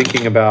always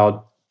thinking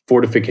about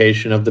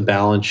fortification of the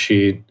balance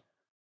sheet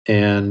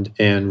and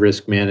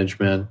risk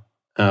management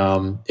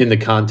in the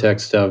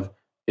context of,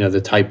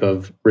 the type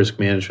of risk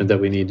management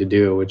that we need to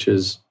do, which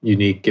is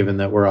unique given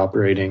that we're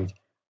operating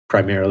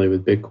primarily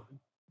with Bitcoin.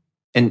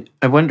 And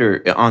I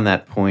wonder on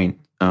that point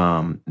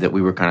that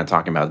we were kind of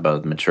talking about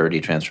the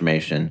maturity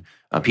transformation.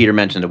 Peter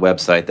mentioned a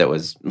website that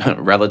was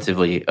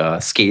relatively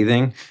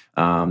scathing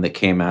that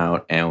came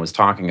out and was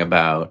talking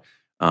about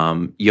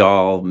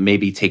y'all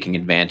maybe taking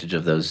advantage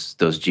of those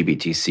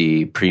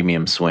GBTC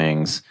premium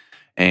swings.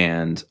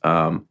 And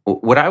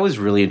what I was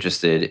really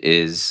interested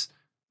is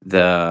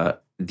the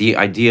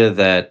idea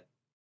that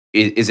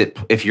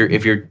if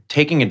you're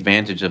taking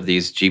advantage of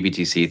these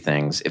GBTC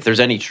things, if there's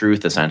any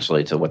truth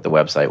essentially to what the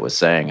website was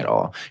saying at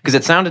all, because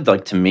it sounded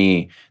like to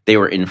me they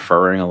were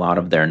inferring a lot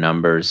of their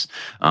numbers,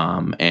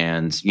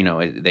 and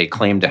they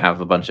claimed to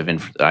have a bunch of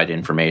inside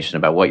information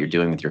about what you're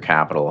doing with your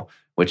capital,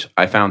 which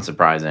I found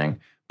surprising.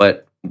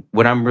 But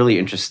what I'm really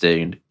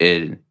interested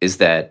in is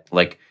that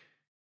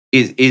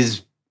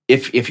is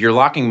if you're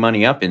locking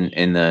money up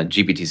in the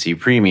GBTC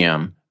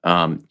premium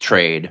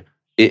trade,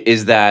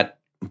 is that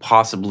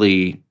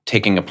possibly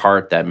taking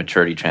apart that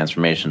maturity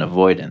transformation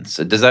avoidance?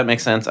 Does that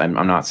make sense? I'm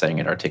not saying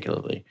it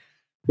articulately.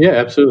 Yeah,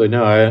 absolutely.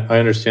 No, I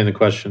understand the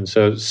question.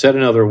 So said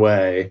another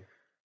way,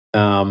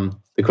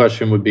 the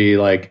question would be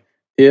like,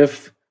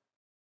 if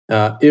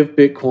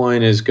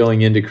Bitcoin is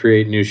going in to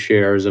create new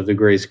shares of the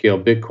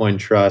Grayscale Bitcoin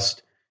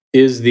Trust,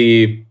 is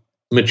the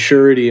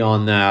maturity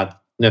on that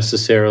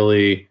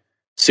necessarily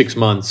 6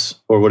 months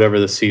or whatever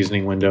the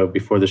seasoning window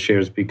before the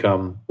shares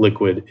become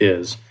liquid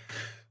is?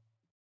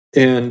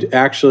 And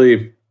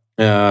actually,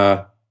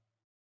 BlockFi's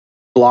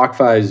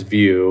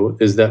view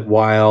is that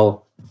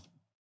while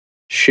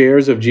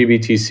shares of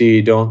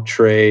GBTC don't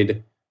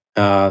trade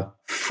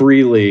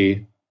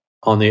freely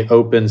on the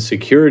open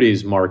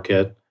securities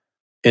market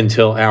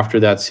until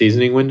after that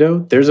seasoning window,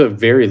 there's a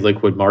very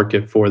liquid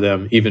market for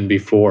them even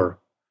before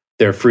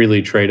they're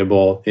freely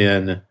tradable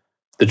in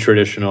the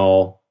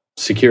traditional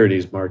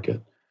securities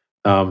market.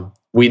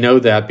 We know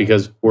that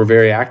because we're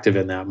very active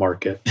in that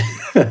market.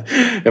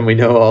 And we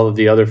know all of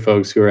the other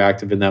folks who are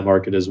active in that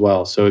market as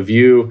well. So if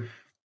to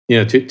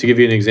give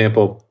you an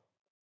example,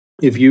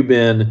 if you've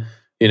been,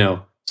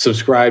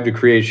 subscribed to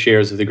create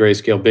shares of the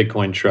Grayscale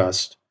Bitcoin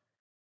Trust,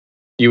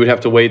 you would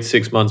have to wait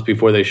 6 months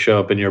before they show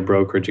up in your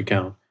brokerage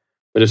account.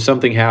 But if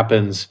something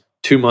happens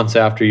 2 months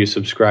after you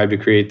subscribe to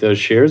create those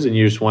shares and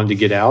you just wanted to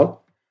get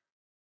out,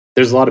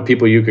 there's a lot of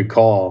people you could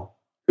call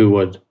who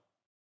would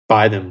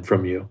buy them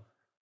from you.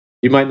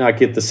 You might not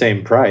get the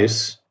same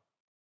price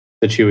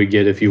that you would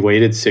get if you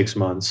waited 6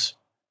 months,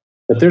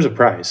 but there's a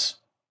price,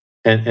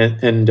 and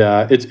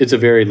it's a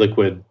very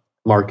liquid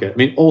market. I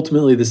mean,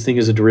 ultimately, this thing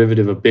is a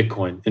derivative of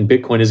Bitcoin, and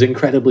Bitcoin is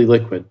incredibly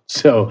liquid.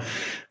 So,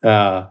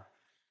 and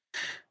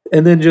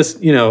then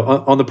just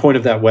on the point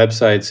of that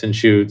website,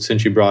 since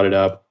you brought it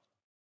up,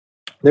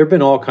 there have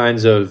been all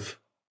kinds of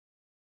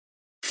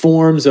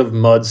forms of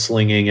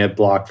mudslinging at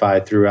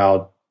BlockFi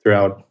throughout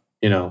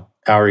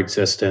our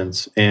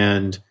existence,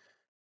 and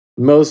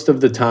most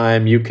of the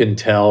time you can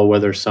tell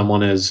whether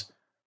someone is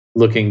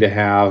looking to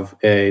have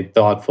a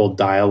thoughtful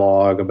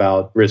dialogue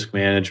about risk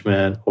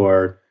management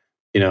or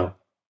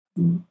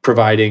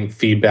providing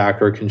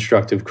feedback or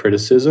constructive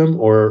criticism,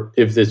 or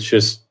if it's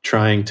just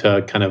trying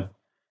to kind of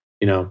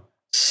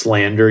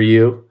slander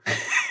you.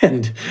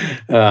 And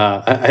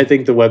I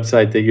think the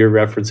website that you're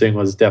referencing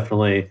was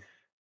definitely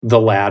the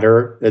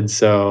latter, and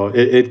so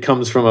it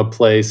comes from a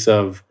place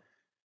of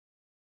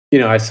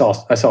I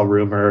saw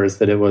rumors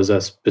that it was a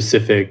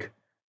specific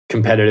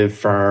competitive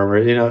firm,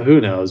 or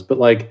who knows. But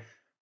like,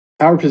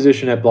 our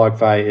position at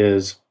BlockFi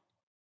is,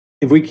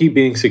 if we keep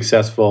being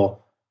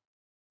successful,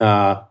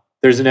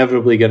 there's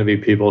inevitably going to be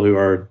people who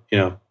are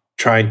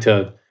trying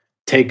to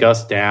take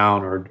us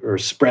down or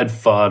spread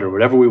FUD or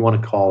whatever we want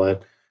to call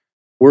it.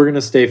 We're going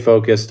to stay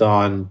focused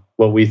on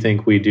what we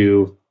think we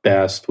do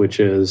best, which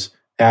is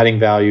adding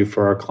value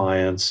for our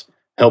clients,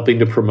 helping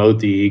to promote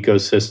the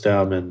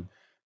ecosystem and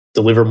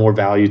deliver more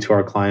value to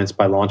our clients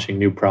by launching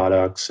new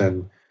products.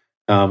 And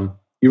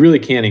you really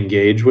can't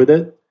engage with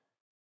it.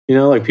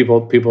 Like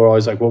people are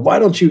always like, well, why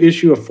don't you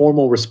issue a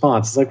formal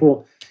response? It's like,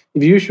 well,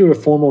 if you issue a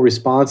formal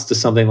response to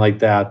something like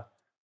that,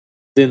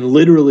 then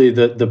literally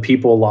the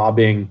people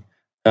lobbying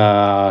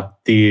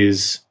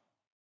these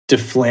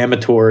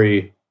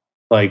deflammatory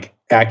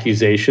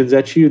accusations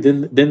at you,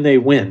 then they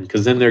win,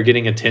 because then they're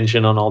getting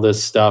attention on all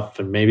this stuff,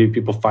 and maybe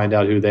people find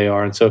out who they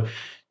are. And so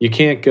you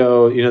can't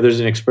go, there's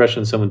an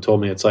expression someone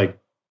told me, it's like,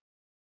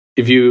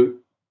 if you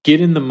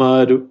get in the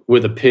mud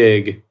with a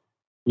pig,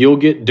 you'll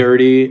get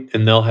dirty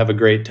and they'll have a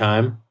great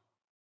time.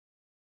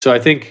 So I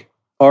think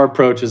our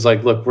approach is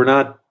like, look, we're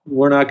not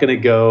going to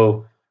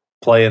go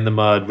play in the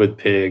mud with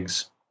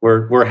pigs.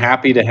 We're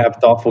happy to have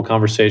thoughtful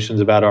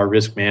conversations about our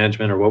risk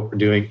management or what we're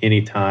doing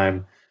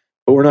anytime,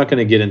 but we're not going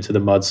to get into the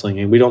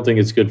mudslinging. We don't think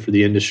it's good for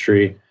the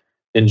industry.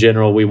 In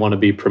general, we want to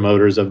be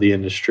promoters of the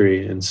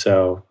industry, and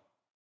so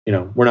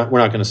we're not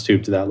going to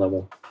stoop to that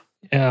level.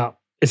 Yeah,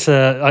 it's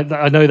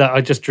I know that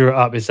I just drew it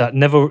up. Is that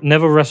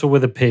never wrestle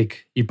with a pig?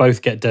 You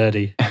both get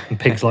dirty, and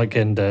pigs like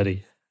getting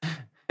dirty.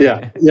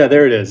 Yeah,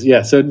 there it is.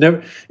 Yeah, so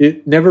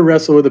never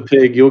wrestle with a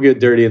pig. You'll get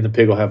dirty, and the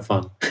pig will have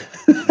fun.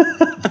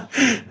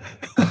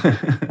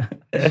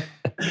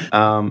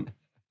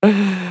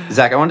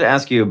 Zach, I wanted to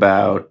ask you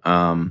about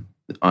on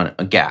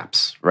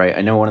gaps, right?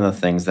 I know one of the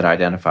things that I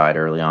identified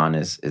early on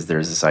is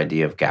there's this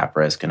idea of gap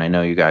risk, and I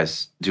know you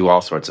guys do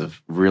all sorts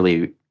of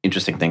really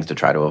interesting things to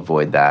try to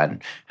avoid that,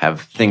 and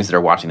have things that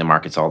are watching the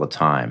markets all the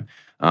time.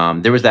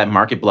 There was that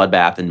market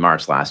bloodbath in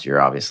March last year,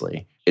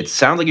 obviously. It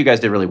sounds like you guys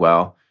did really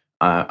well.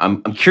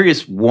 I'm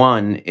curious,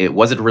 one,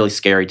 was it a really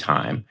scary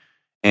time?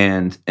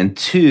 And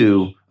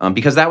two,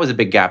 because that was a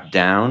big gap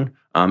down,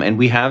 and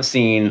we have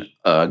seen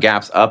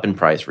gaps up in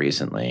price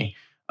recently.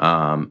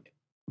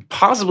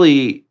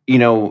 Possibly,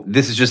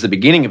 this is just the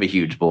beginning of a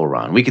huge bull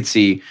run. We could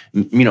see,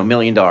 $1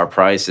 million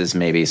prices.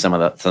 Maybe some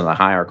of the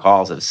higher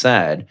calls have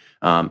said.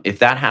 If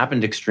that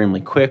happened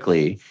extremely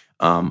quickly,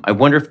 I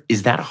wonder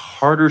is that a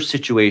harder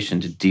situation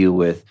to deal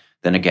with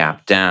than a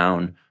gap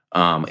down?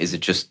 Is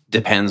it just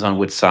depends on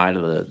which side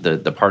of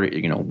the part,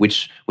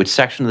 which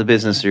section of the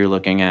business you're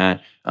looking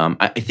at?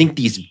 I think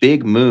these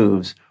big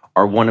moves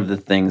are one of the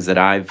things that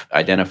I've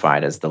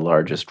identified as the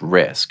largest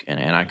risk,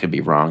 and I could be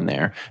wrong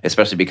there,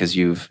 especially because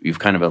you've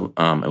kind of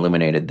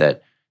illuminated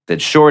that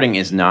shorting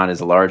is not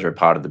as large a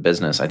part of the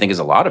business, I think, as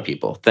a lot of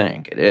people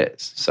think it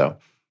is. So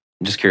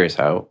I'm just curious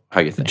how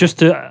you think. Just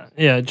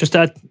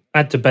to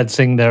add to Bed's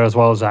thing there as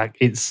well, Zach.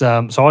 It's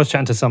so I was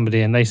chatting to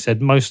somebody and they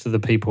said most of the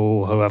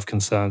people who have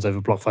concerns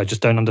over BlockFi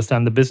just don't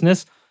understand the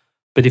business.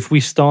 But if we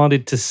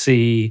started to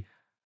see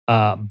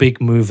big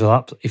moves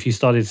up, if you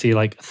started to see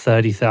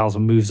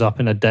 30,000 moves up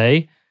in a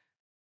day,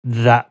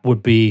 that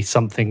would be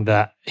something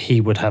that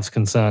he would have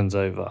concerns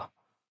over.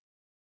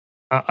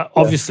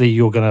 Obviously,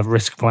 you're going to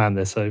risk plan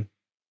this. So,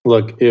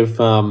 look, if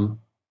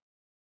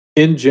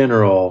in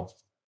general,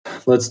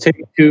 let's take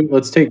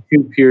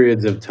two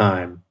periods of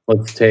time.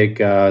 Let's take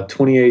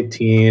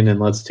 2018 and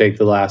let's take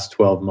the last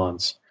 12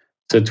 months.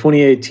 So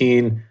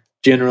 2018,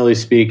 generally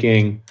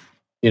speaking,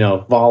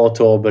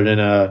 volatile, but in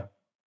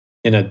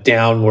a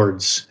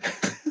downwards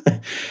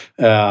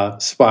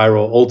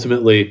spiral,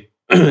 ultimately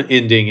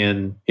ending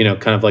in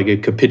kind of like a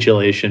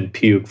capitulation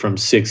puke from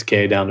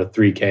 6K down to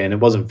 3K, and it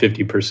wasn't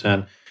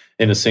 50%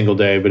 in a single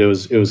day, but it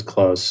was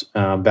close.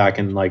 Back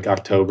in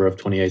October of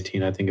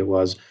 2018, I think it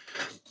was.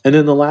 And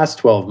then the last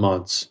 12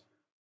 months,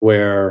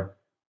 where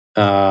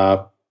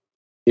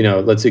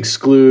let's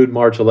exclude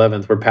March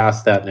 11th. We're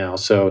past that now.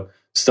 So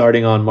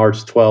starting on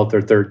March 12th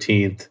or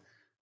 13th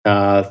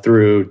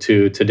through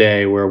to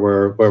today, where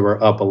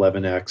we're up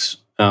 11x.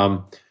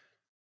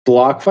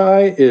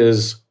 BlockFi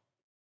is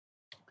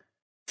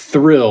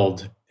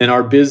thrilled, and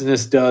our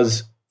business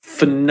does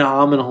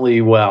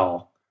phenomenally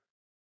well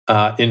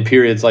in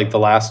periods like the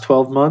last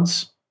 12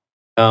 months.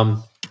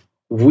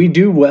 We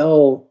do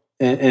well,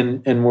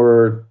 and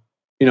we're,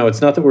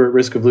 it's not that we're at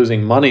risk of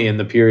losing money in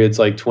the periods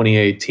like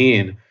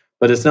 2018,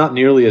 but it's not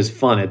nearly as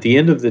fun. At the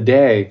end of the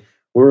day,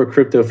 we're a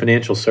crypto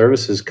financial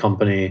services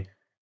company,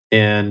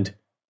 and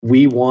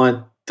we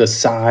want the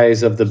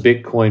size of the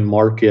Bitcoin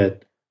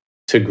market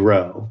to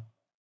grow.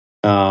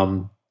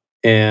 And,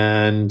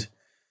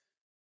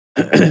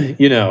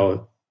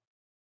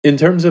 in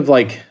terms of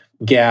like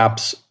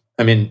gaps,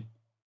 I mean,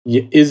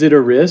 is it a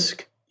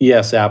risk?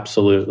 Yes,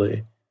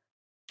 absolutely.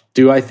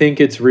 Do I think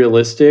it's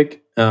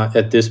realistic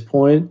at this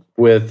point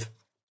with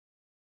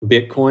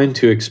Bitcoin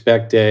to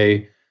expect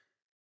a,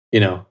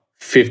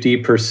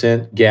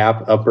 50%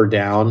 gap up or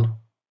down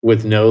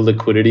with no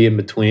liquidity in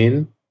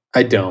between?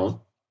 I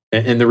don't.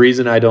 And the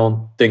reason I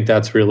don't think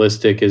that's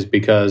realistic is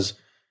because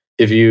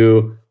if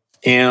you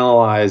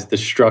analyze the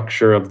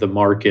structure of the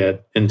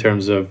market in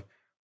terms of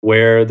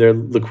where their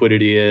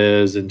liquidity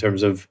is, in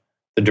terms of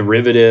the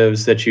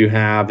derivatives that you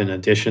have in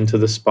addition to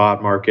the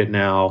spot market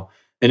now,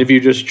 and if you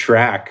just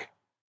track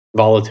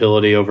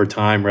volatility over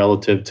time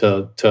relative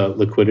to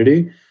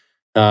liquidity,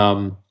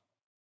 and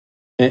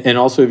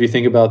also if you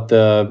think about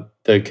the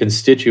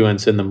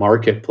constituents in the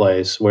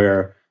marketplace,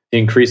 where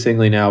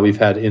increasingly now we've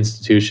had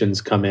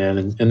institutions come in,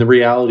 and the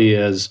reality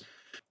is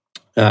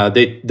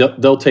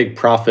they'll take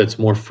profits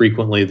more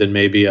frequently than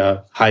maybe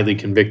a highly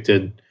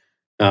convicted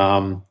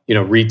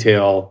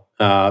retail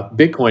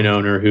Bitcoin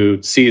owner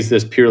who sees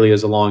this purely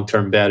as a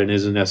long-term bet and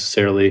isn't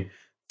necessarily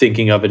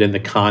thinking of it in the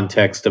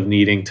context of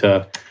needing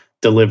to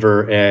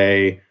deliver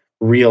a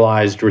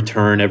realized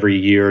return every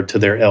year to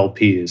their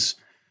LPs.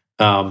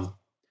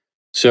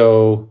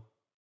 So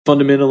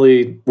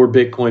fundamentally, we're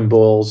Bitcoin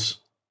bulls.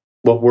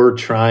 What we're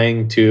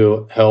trying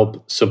to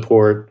help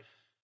support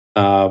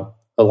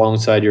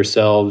alongside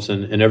yourselves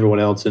and everyone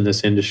else in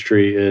this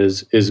industry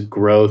is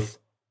growth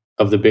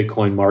of the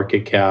Bitcoin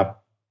market cap.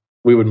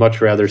 We would much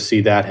rather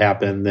see that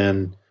happen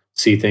than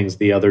see things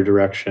the other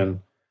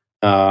direction.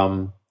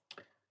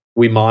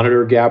 We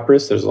monitor gap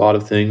risk. There's a lot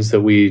of things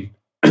that we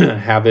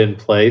have in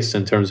place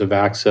in terms of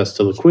access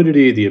to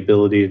liquidity, the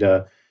ability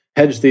to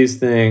hedge these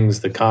things,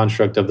 the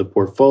construct of the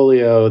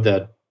portfolio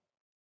that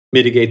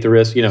mitigate the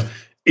risk.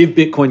 If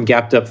Bitcoin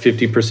gapped up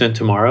 50%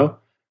 tomorrow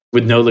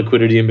with no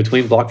liquidity in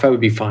between, BlockFi would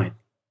be fine.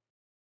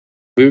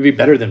 We would be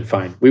better than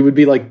fine. We would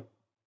be like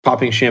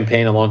popping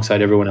champagne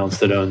alongside everyone else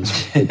that owns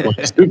Bitcoin.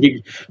 It would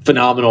be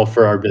phenomenal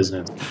for our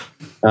business.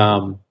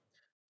 But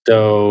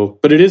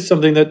it is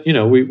something that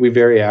we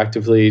very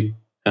actively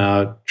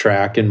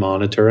track and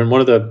monitor. And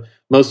one of the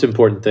most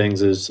important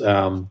things is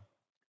that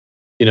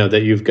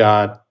you've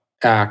got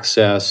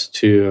access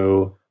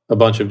to a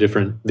bunch of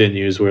different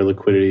venues where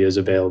liquidity is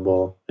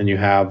available, and you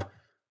have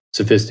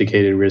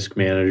sophisticated risk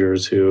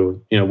managers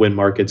who, when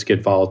markets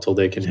get volatile,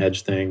 they can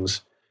hedge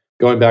things.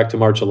 Going back to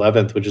March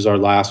 11th, which is our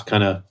last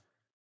kind of,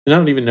 and I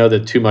don't even know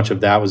that too much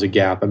of that was a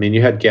gap. I mean,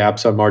 you had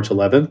gaps on March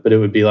 11th, but it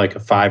would be like a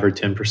 5 or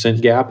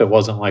 10% gap. It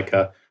wasn't like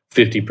a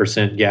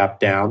 50% gap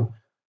down.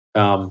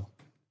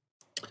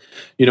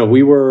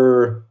 We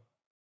were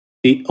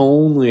the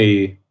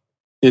only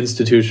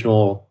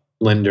institutional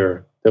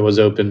lender that was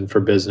open for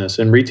business,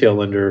 and retail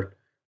lender.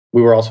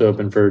 We were also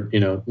open for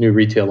new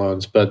retail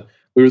loans, but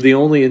we were the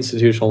only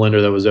institutional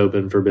lender that was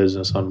open for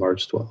business on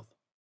March 12th.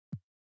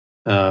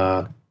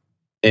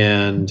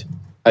 And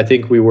I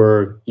think we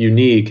were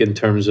unique in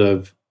terms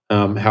of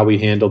how we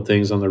handled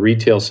things on the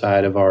retail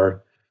side of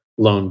our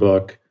loan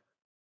book,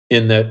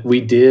 in that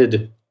we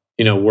did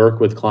work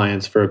with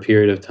clients for a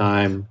period of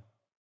time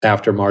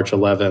after March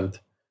 11th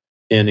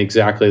in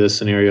exactly the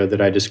scenario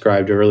that I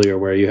described earlier,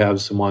 where you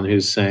have someone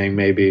who's saying,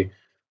 maybe,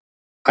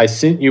 I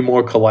sent you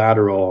more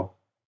collateral.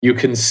 You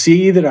can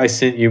see that I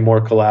sent you more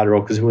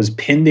collateral because it was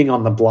pending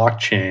on the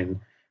blockchain,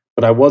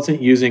 but I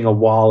wasn't using a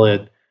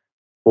wallet,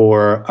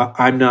 or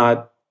I'm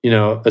not,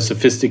 a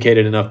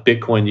sophisticated enough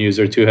Bitcoin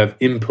user to have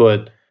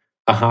input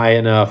a high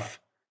enough,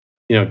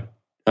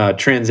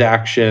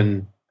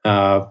 transaction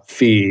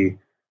fee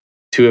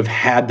to have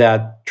had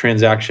that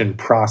transaction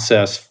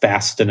process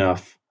fast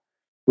enough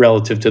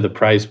relative to the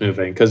price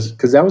moving. Because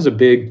that was a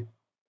big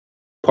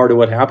part of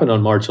what happened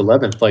on March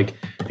 11th. Like,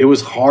 it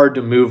was hard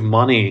to move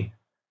money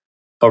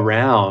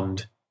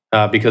around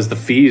because the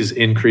fees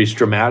increased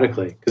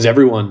dramatically, because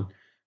everyone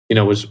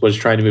was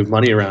trying to move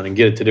money around and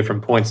get it to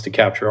different points to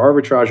capture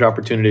arbitrage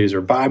opportunities or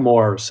buy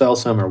more or sell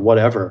some or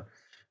whatever.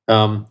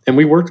 And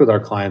we worked with our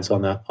clients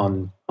on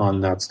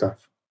that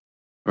stuff.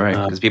 Right,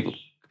 because people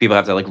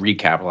have to like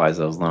recapitalize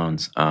those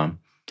loans.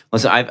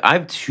 Listen, I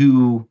have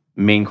two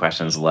main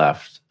questions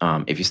left.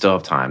 If you still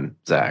have time,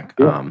 Zach.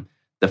 Yeah.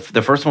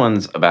 The first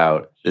one's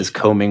about this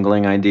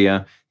commingling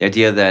idea, the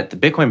idea that the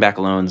Bitcoin-backed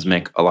loans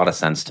make a lot of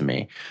sense to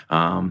me.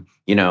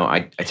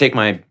 I take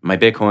my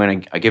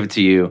Bitcoin, I give it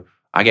to you,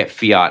 I get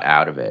fiat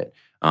out of it.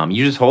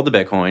 You just hold the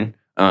Bitcoin.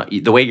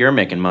 The way you're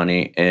making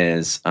money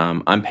is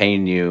I'm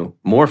paying you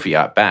more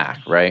fiat back,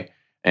 right?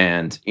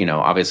 And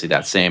obviously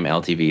that same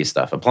LTV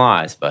stuff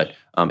applies, but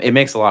it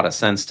makes a lot of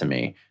sense to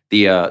me.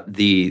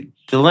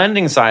 The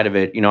lending side of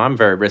it, I'm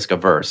very risk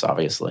averse,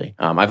 obviously.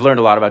 I've learned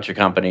a lot about your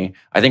company.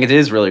 I think it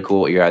is really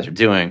cool what you guys are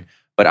doing,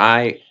 but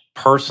I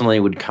personally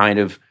would kind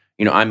of,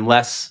 I'm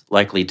less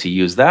likely to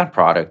use that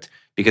product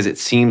because it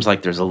seems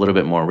like there's a little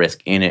bit more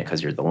risk in it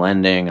because you're the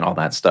lending and all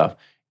that stuff.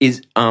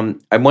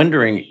 I'm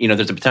wondering,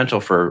 there's a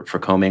potential for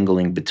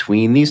commingling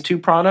between these two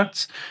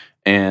products,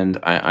 and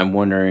I'm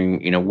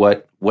wondering,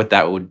 what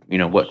that would,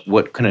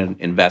 what can an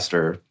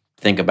investor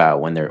think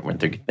about when they're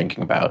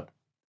thinking about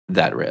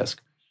that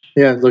risk?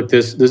 Yeah, look,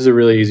 this is a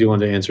really easy one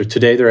to answer.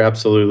 Today, they're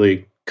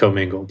absolutely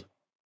commingled.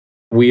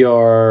 We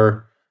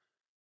are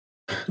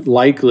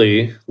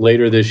likely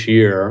later this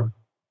year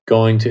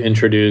going to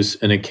introduce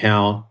an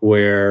account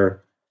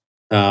where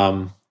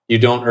you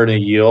don't earn a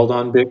yield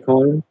on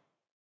Bitcoin,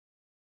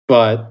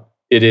 but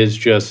it is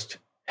just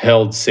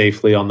held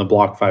safely on the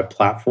BlockFi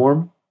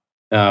platform,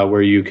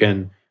 where you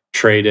can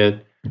trade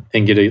it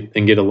and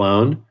get a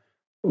loan.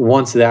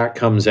 Once that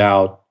comes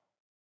out,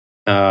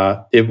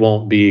 it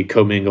won't be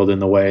commingled in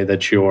the way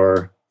that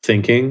you're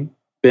thinking,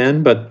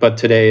 Ben. But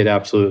today it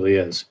absolutely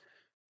is,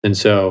 and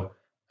so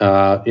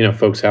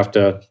folks have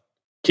to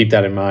keep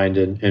that in mind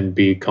and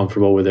be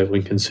comfortable with it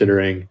when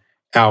considering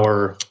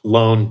our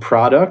loan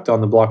product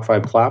on the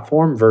BlockFi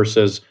platform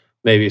versus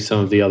maybe some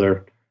of the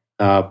other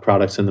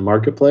products in the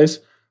marketplace.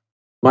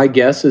 My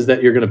guess is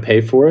that you're going to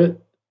pay for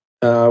it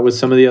with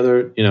some of the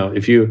other.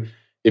 If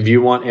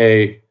you want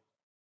a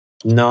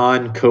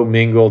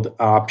non-commingled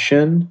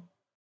option,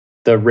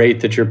 the rate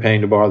that you're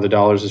paying to borrow the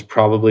dollars is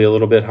probably a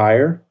little bit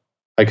higher.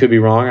 I could be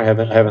wrong. I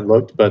haven't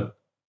looked, but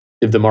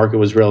if the market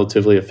was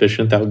relatively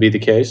efficient, that would be the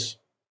case.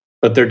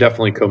 But they're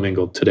definitely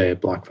commingled today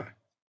at BlockFi.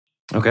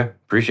 Okay,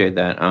 appreciate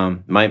that.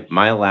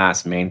 My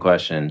last main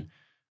question.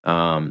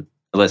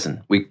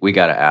 Listen, we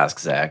got to ask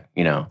Zach.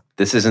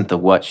 This isn't the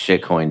What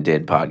Shitcoin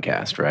Did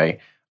podcast, right?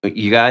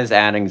 You guys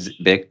adding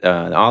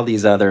all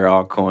these other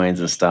altcoins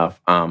and stuff.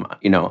 I'm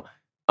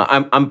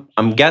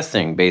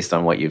guessing based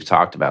on what you've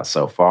talked about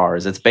so far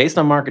is it's based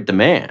on market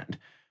demand,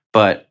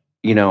 but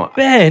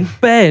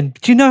Ben,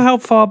 do you know how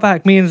far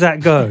back me and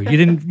Zach go?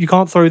 You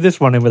can't throw this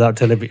one in without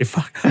telling me.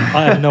 Fuck,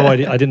 I have no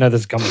idea. I didn't know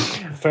this was coming.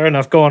 Fair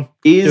enough. Go on.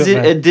 Is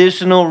it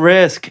additional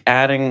risk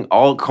adding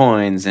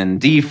altcoins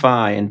and DeFi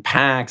and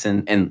Pax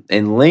and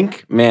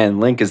Link? Man,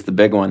 Link is the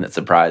big one that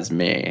surprised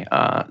me.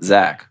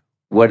 Zach,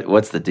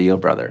 what's the deal,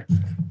 brother?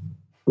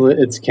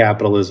 It's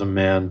capitalism,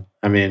 man.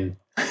 I mean,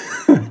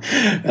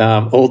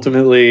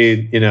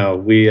 ultimately,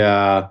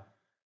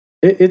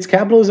 it's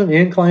capitalism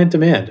and client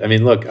demand. I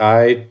mean, look,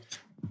 I've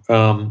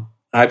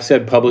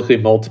said publicly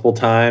multiple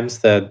times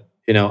that,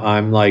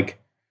 I'm like,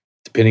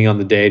 depending on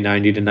the day,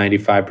 90 to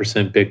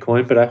 95%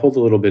 Bitcoin, but I hold a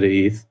little bit of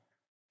ETH.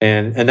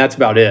 And that's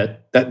about it.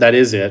 That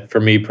is it for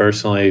me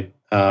personally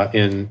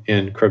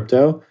in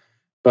crypto.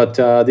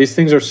 But these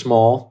things are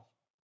small.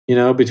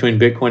 Between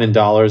Bitcoin and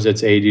dollars,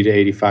 it's 80 to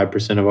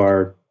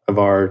 85% of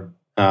our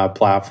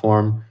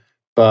platform.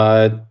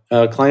 But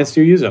clients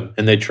do use them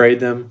and they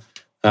trade them.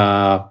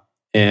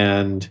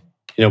 And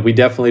we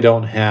definitely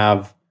don't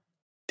have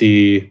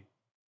the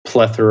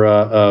plethora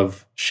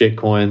of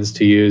shitcoins,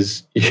 to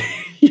use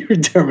your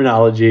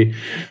terminology,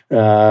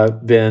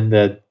 Ben,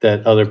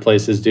 that other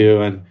places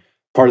do. And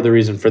part of the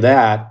reason for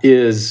that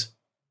is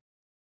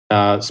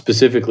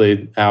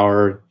specifically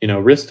our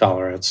risk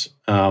tolerance,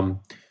 and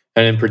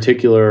in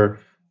particular,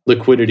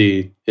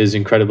 liquidity is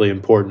incredibly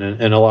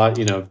important. And a lot,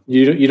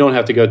 you don't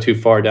have to go too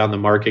far down the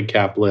market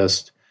cap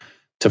list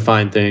to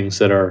find things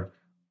that are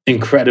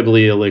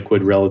incredibly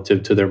illiquid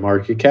relative to their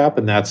market cap,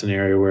 and that's an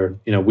area where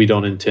we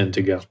don't intend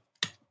to go.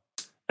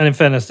 And in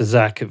fairness to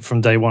Zach,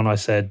 from day one, I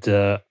said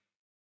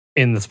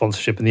in the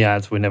sponsorship and the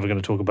ads, we're never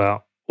going to talk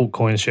about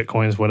altcoins,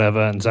 shitcoins,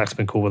 whatever. And Zach's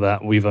been cool with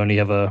that. We've only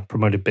ever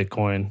promoted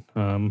Bitcoin,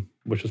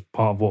 which is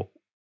part of what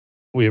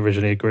we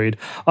originally agreed.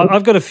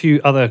 I've got a few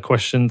other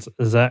questions,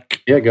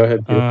 Zach. Yeah, go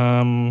ahead.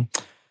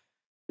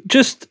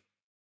 Just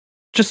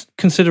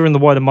considering the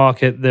wider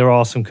market, there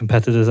are some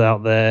competitors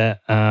out there.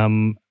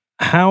 And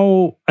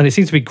it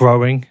seems to be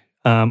growing,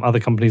 other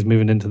companies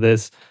moving into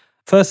this.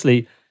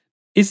 Firstly,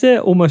 is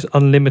there almost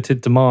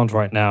unlimited demand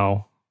right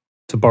now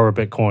to borrow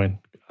Bitcoin?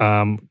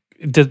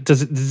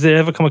 Does there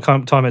ever come a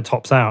time it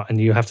tops out and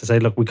you have to say,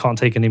 look, we can't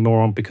take any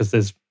more on because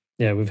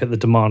we've hit the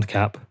demand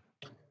cap?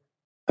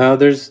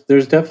 There's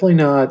definitely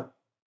not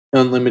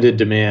unlimited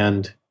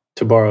demand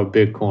to borrow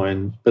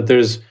Bitcoin, but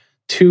there's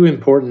two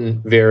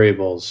important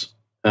variables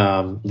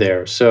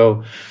there.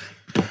 So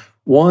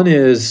one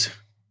is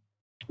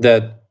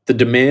that the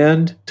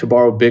demand to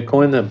borrow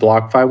Bitcoin that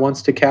BlockFi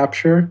wants to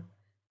capture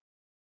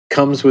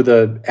comes with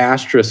an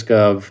asterisk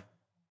of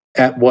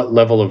at what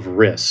level of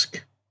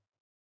risk.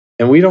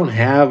 And we don't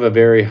have a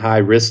very high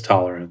risk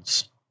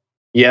tolerance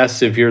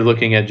yes, if you're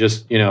looking at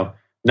just,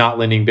 not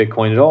lending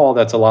Bitcoin at all,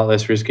 that's a lot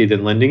less risky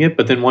than lending it.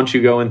 But then once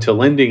you go into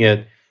lending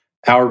it,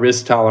 our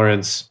risk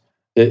tolerance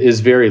is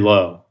very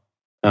low.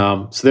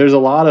 So there's a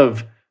lot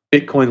of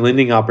Bitcoin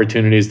lending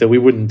opportunities that we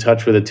wouldn't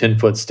touch with a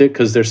 10-foot stick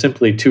because they're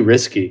simply too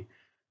risky.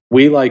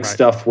 We like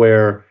stuff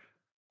where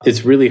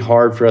it's really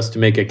hard for us to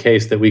make a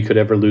case that we could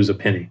ever lose a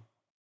penny.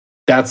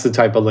 That's the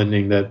type of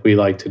lending that we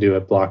like to do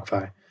at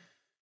BlockFi.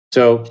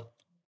 So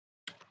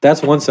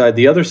that's one side.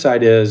 The other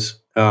side is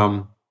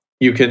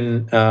you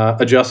can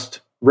adjust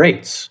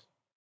rates.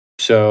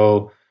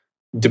 So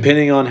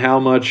depending on how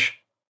much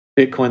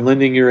Bitcoin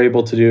lending you're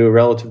able to do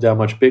relative to how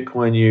much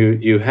Bitcoin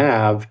you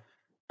have,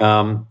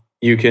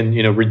 you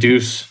can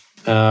reduce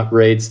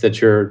rates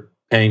that you're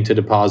paying to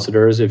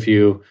depositors if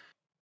you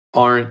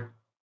aren't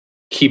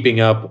keeping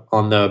up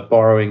on the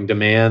borrowing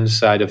demand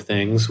side of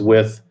things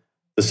with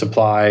the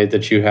supply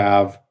that you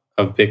have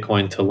of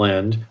Bitcoin to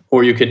lend,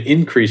 or you can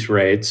increase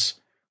rates,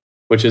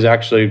 which is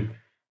actually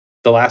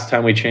the last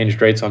time we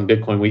changed rates on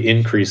Bitcoin, we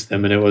increased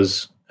them, and it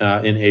was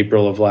in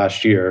April of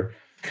last year.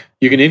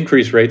 You can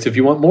increase rates if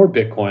you want more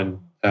Bitcoin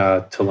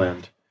to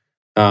lend.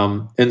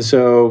 And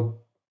so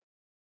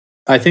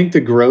I think the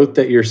growth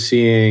that you're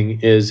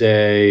seeing is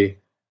a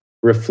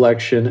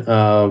reflection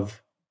of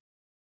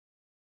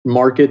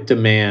market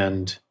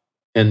demand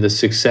and the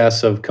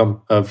success of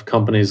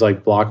companies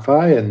like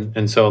BlockFi.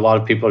 And so a lot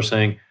of people are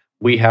saying,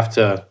 we have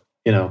to,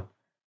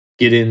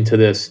 get into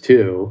this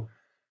too.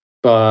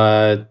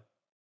 But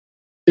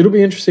it'll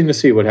be interesting to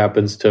see what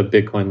happens to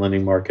Bitcoin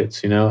lending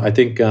markets. I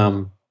think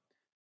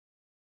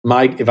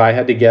if I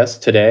had to guess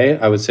today,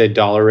 I would say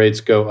dollar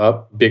rates go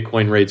up,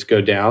 Bitcoin rates go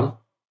down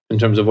in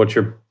terms of what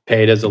you're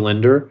paid as a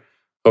lender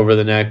over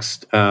the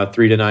next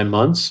 3 to 9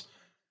 months.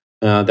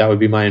 That would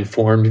be my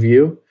informed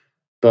view,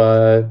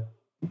 but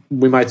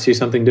we might see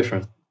something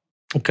different.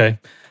 Okay.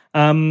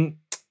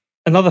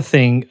 Another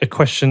thing, a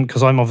question,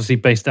 because I'm obviously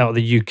based out of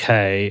the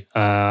UK,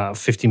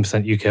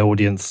 15% UK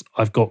audience.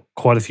 I've got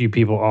quite a few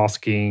people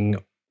asking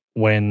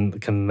when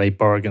can they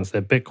borrow against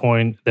their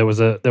Bitcoin. There was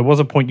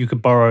a point you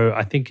could borrow,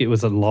 I think it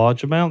was a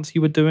large amounts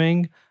you were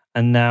doing,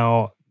 and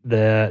now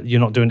you're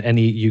not doing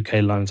any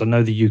UK loans. I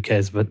know the UK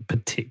is a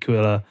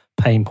particular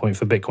pain point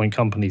for Bitcoin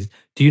companies.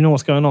 Do you know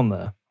what's going on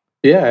there?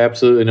 Yeah, I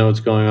absolutely know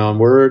what's going on.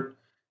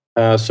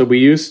 So we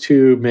used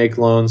to make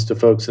loans to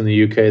folks in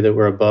the UK that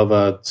were above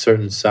a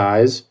certain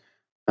size.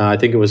 I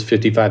think it was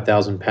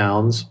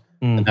 £55,000,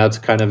 and that's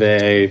kind of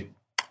a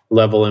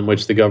level in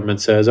which the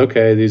government says,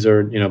 okay, these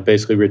are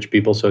basically rich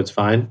people, so it's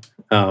fine.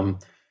 Now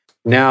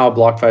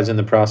BlockFi is in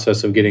the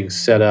process of getting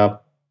set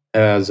up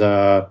as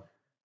a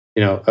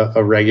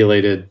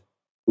regulated,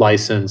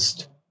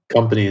 licensed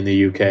company in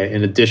the UK,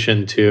 in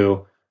addition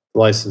to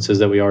licenses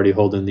that we already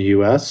hold in the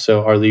US.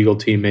 So our legal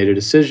team made a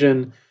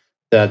decision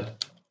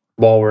that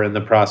while we're in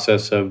the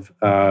process of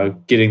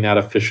getting that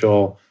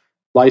official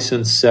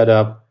license set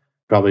up,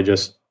 probably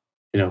just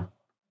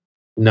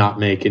not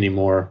make any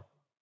more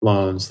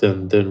loans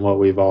than what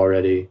we've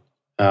already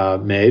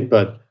made.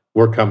 But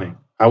we're coming.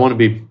 I want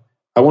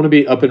to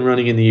be up and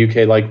running in the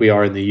UK like we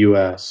are in the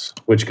US,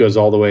 which goes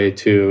all the way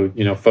to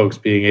folks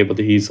being able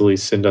to easily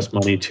send us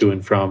money to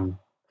and from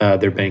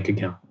their bank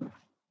account.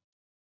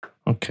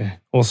 Okay,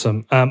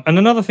 awesome. And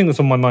another thing that's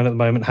on my mind at the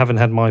moment, having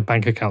had my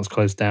bank accounts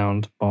closed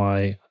down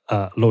by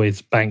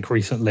Lloyds Bank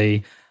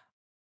recently,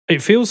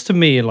 it feels to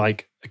me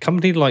like a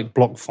company like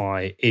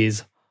BlockFi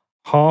is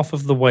half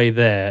of the way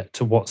there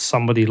to what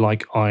somebody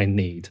like I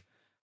need.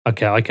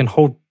 Okay, I can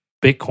hold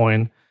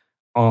Bitcoin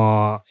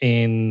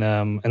in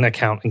an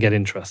account and get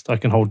interest. I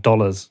can hold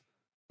dollars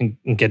and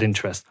get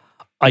interest.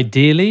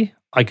 Ideally,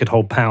 I could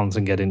hold pounds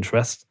and get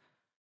interest.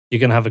 You're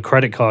going to have a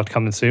credit card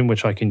coming soon,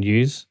 which I can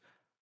use.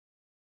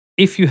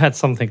 If you had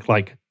something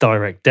like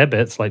direct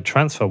debits, like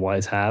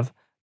TransferWise have,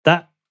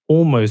 that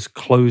almost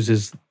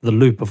closes the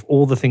loop of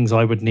all the things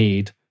I would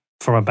need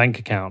from a bank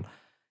account.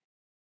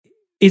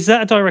 Is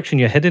that a direction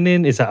you're heading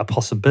in? Is that a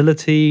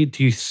possibility?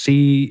 Do you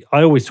see,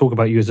 I always talk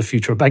about you as a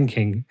future of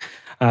banking,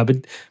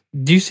 but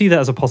do you see that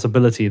as a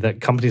possibility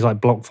that companies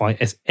like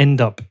BlockFi end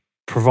up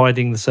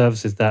providing the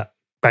services that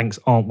banks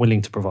aren't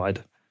willing to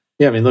provide?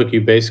 Yeah, I mean, look,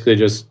 you basically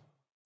just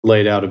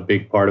laid out a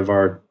big part of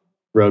our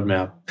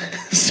roadmap.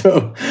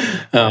 So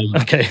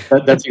okay,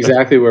 that's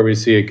exactly where we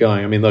see it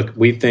going. I mean, look,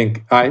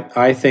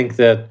 I think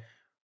that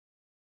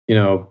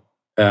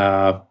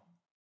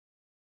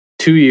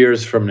 2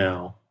 years from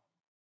now,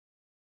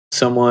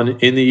 someone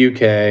in the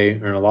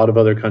UK or in a lot of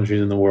other countries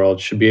in the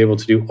world should be able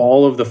to do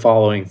all of the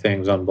following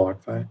things on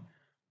BlockFi: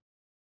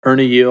 earn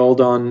a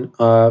yield on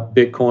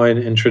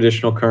Bitcoin and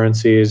traditional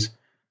currencies,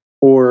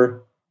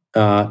 or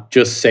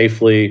just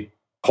safely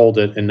hold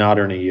it and not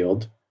earn a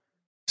yield,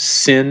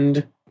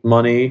 send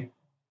money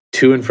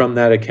to and from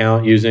that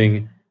account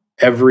using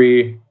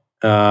every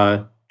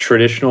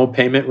traditional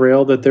payment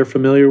rail that they're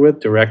familiar with,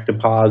 direct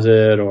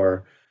deposit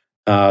or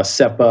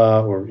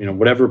SEPA or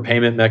whatever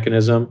payment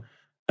mechanism,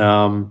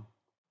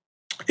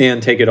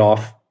 and take it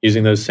off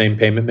using those same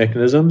payment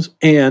mechanisms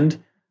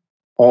and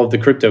all of the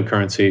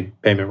cryptocurrency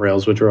payment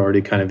rails, which are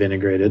already kind of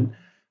integrated.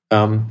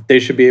 they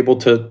should be able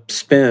to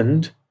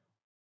spend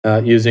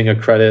using a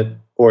credit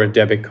or a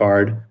debit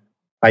card,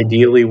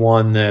 ideally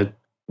one that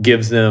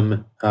gives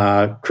them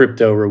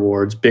crypto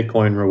rewards,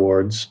 Bitcoin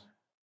rewards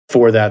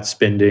for that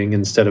spending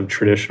instead of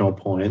traditional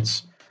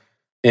points.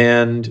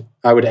 And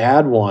I would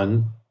add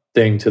one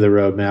thing to the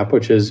roadmap,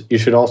 which is you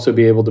should also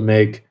be able to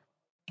make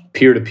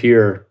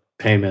peer-to-peer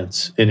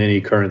payments in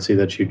any currency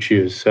that you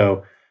choose.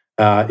 So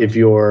if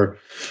you're,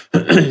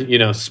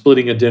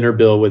 splitting a dinner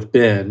bill with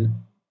Ben,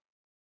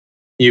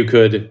 you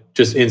could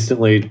just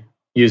instantly,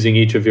 using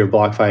each of your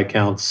BlockFi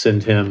accounts,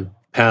 send him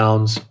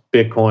pounds,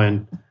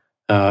 Bitcoin,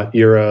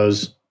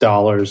 euros,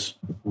 dollars,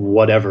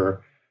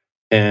 whatever,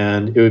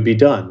 and it would be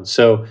done.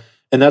 So,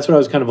 and that's what I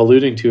was kind of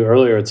alluding to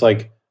earlier. It's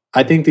like,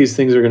 I think these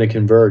things are going to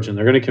converge, and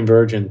they're going to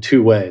converge in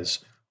two ways.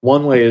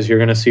 One way is you're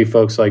going to see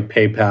folks like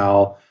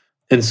PayPal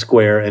and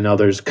Square and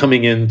others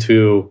coming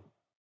into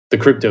the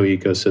crypto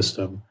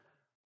ecosystem.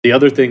 The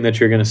other thing that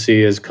you're going to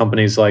see is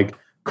companies like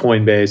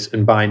Coinbase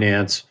and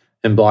Binance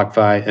and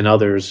BlockFi and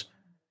others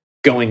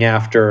going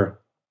after,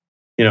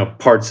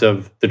 parts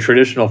of the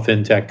traditional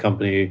fintech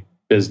company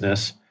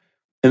business.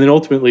 And then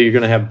ultimately you're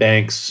going to have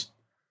banks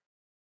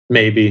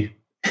maybe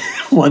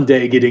one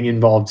day getting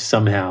involved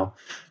somehow.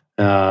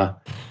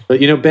 But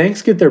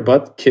banks get their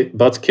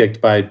butts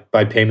kicked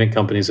by payment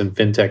companies and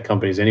fintech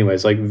companies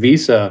anyways. Like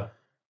Visa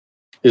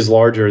is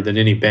larger than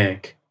any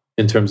bank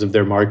in terms of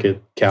their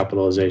market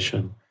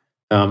capitalization.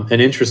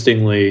 And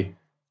interestingly,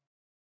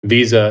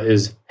 Visa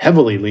is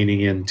heavily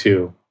leaning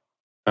into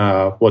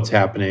what's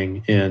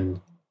happening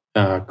in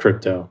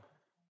crypto.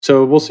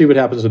 So we'll see what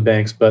happens with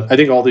banks, but I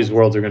think all these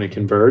worlds are going to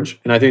converge,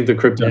 and I think the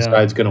crypto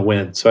side is going to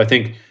win. So I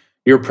think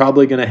you're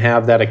probably going to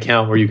have that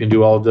account where you can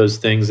do all of those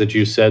things that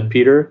you said,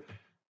 Peter.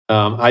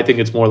 I think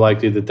it's more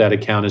likely that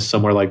account is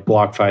somewhere like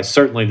BlockFi,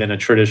 certainly than a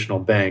traditional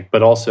bank,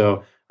 but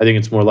also I think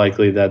it's more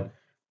likely that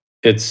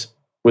it's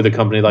with a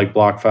company like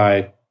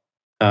BlockFi,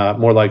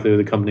 more likely with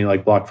a company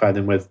like BlockFi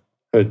than with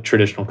a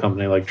traditional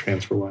company like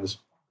TransferWise.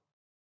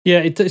 Yeah,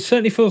 it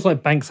certainly feels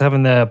like banks are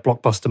having their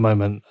blockbuster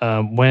moment.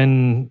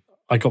 When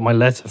I got my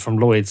letter from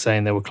Lloyd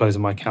saying they were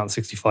closing my account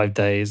 65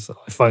 days,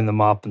 I phoned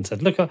them up and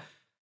said, look, I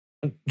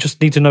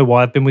just need to know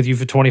why. I've been with you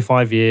for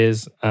 25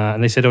 years.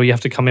 And they said, you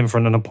have to come in for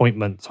an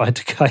appointment. So I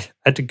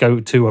had to go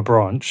to a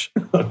branch.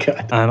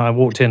 Okay. And I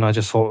walked in, I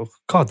just thought,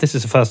 God, this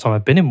is the first time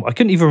I've been in. I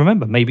couldn't even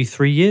remember, maybe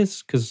 3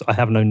 years because I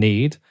have no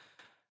need.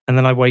 And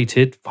then I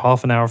waited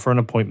half an hour for an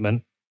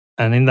appointment.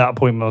 And in that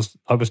appointment,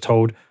 I was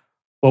told,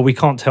 well, we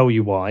can't tell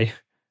you why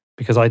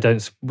because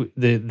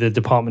the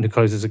department who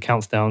closes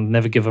accounts down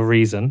never give a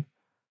reason.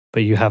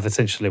 But you have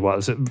essentially,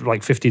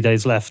 like 50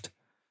 days left.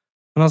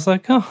 And I was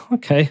like, oh,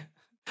 okay.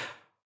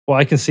 Well,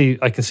 I can see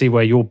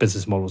where your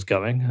business model is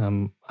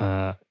going.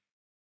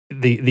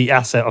 The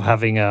asset of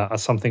having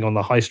something on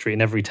the high street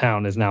in every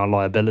town is now a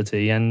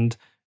liability, and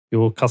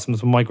your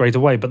customers will migrate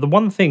away. But the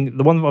one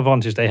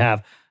advantage they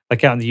have,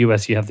 like out in the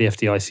US, you have the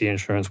FDIC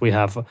insurance. We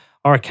have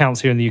our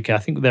accounts here in the UK. I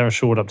think they're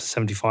insured up to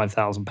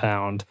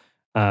 £75,000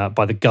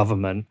 by the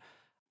government.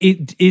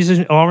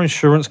 Are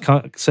insurance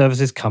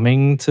services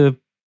coming to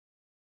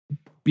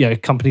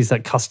companies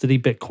that custody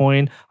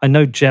Bitcoin? I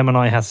know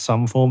Gemini has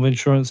some form of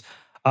insurance.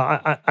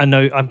 I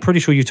know. I'm pretty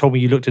sure you told me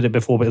you looked at it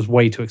before, but it was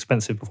way too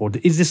expensive before.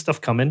 Is this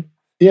stuff coming?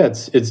 Yeah,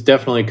 it's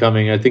definitely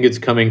coming. I think it's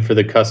coming for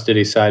the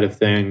custody side of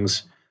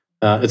things.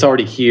 It's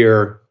already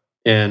here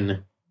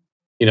in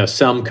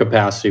some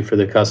capacity for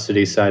the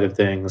custody side of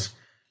things.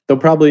 There'll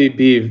probably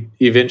be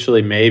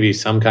eventually maybe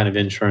some kind of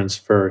insurance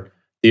for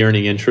the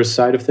earning interest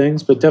side of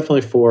things, but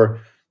definitely for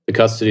the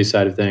custody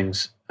side of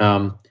things.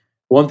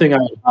 One thing I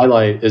would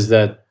highlight is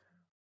that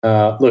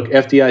look,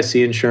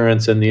 FDIC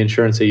insurance and the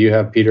insurance that you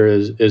have, Peter,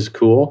 is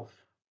cool.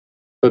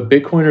 But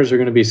Bitcoiners are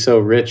going to be so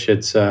rich,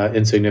 it's an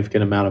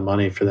insignificant amount of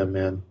money for them,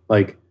 man.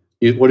 Like,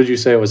 what did you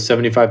say? It was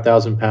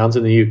 £75,000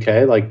 in the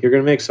UK? Like, you're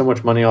going to make so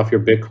much money off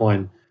your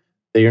Bitcoin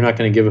that you're not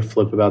going to give a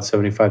flip about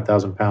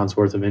 £75,000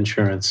 worth of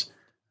insurance.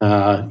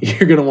 You're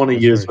going to want to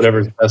use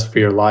whatever's best for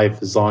your life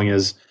as long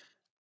as,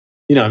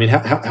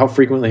 how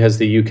frequently has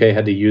the UK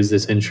had to use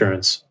this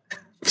insurance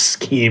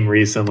scheme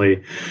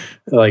recently?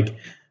 Like,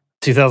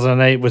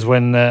 2008 was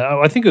when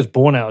I think it was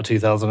born out of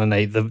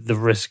 2008. The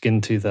risk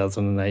in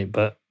 2008,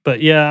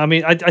 but yeah, I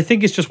mean, I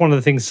think it's just one of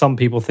the things some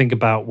people think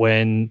about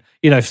when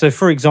So,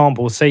 for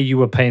example, say you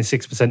were paying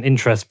 6%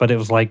 interest, but it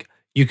was like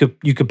you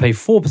could pay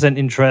 4%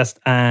 interest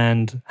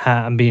and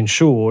be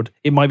insured.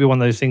 It might be one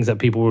of those things that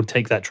people will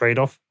take that trade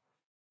off.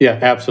 Yeah,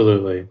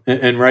 absolutely.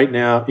 And right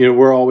now,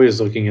 we're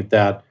always looking at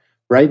that.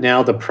 Right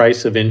now, the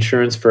price of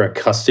insurance for a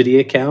custody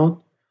account,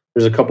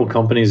 there's a couple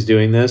companies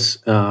doing this.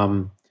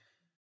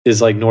 Is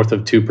like north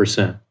of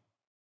 2%.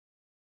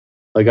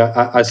 Like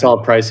I saw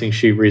a pricing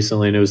sheet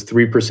recently, and it was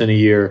 3% a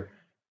year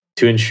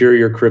to insure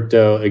your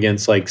crypto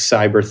against like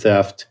cyber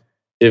theft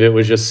if it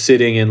was just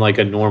sitting in like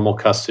a normal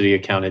custody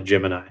account at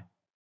Gemini.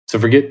 So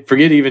forget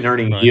even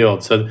earning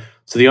yield. So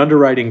the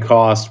underwriting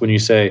cost, when you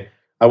say,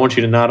 I want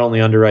you to not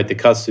only underwrite the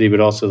custody but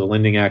also the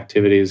lending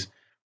activities,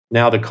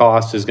 now the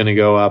cost is going to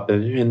go up.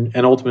 And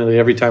ultimately,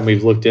 every time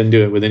we've looked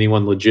into it with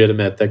anyone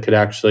legitimate that could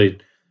actually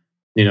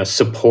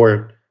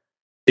support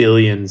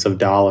billions of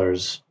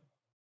dollars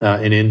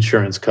in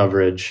insurance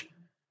coverage,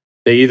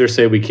 they either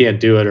say we can't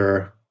do it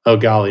or, oh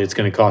golly, it's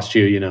going to cost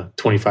you,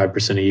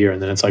 25% a year.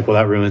 And then it's like, well,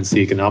 that ruins the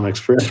economics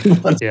for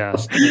everyone. Yeah.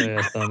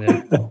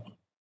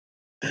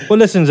 Well,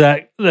 listen,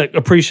 Zach, look,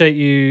 appreciate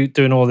you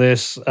doing all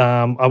this.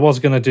 I was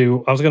going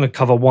to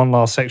cover one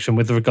last section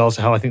with regards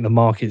to how I think the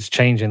market's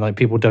changing. Like,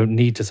 people don't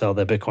need to sell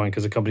their Bitcoin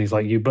because of companies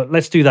like you, but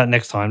let's do that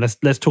next time.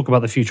 Let's talk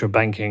about the future of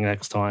banking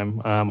next time.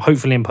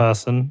 Hopefully in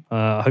person,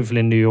 hopefully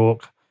in New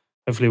York.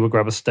 Hopefully we'll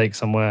grab a steak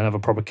somewhere and have a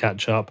proper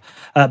catch up.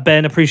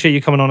 Ben, appreciate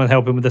you coming on and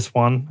helping with this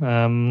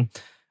one.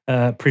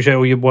 Appreciate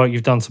all your work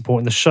you've done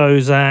supporting the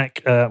show,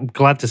 Zach. I'm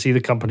glad to see the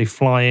company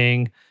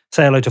flying.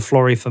 Say hello to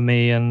Flory for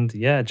me, and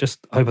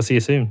just hope I see you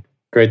soon.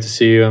 Great to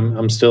see you.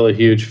 I'm still a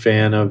huge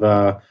fan of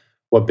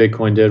what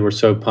Bitcoin did. We're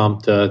so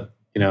pumped to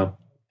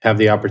have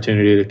the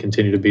opportunity to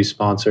continue to be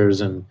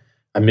sponsors, and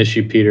I miss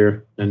you,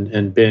 Peter,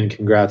 and Ben.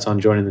 Congrats on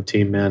joining the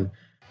team, man.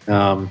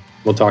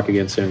 We'll talk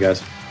again soon,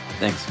 guys.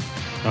 Thanks.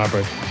 All right,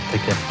 bro.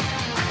 Take care.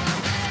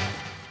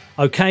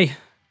 Okay,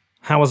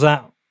 how was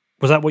that?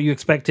 Was that what you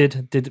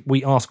expected? Did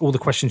we ask all the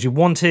questions you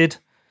wanted?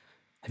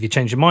 Have you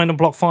changed your mind on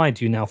BlockFi?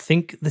 Do you now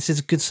think this is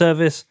a good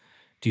service?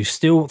 Do you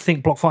still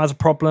think BlockFi has a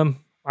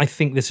problem? I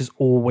think this is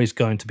always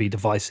going to be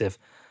divisive.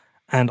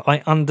 And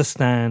I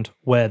understand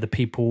where the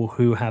people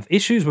who have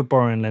issues with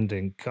borrowing and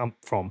lending come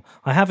from.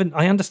 I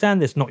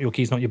understand this, not your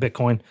keys, not your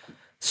Bitcoin.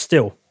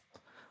 Still,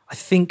 I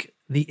think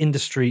the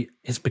industry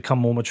has become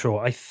more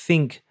mature. I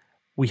think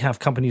we have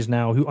companies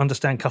now who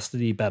understand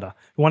custody better,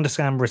 who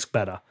understand risk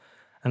better.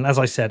 And as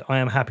I said, I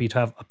am happy to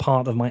have a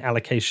part of my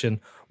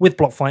allocation with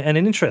BlockFi and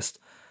an interest.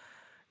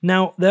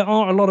 Now, there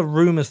are a lot of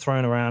rumors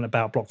thrown around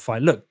about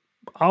BlockFi. Look,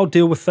 I'll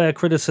deal with fair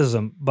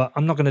criticism, but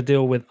I'm not going to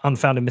deal with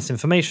unfounded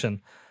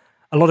misinformation.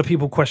 A lot of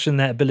people question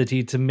their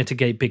ability to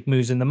mitigate big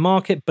moves in the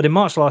market, but in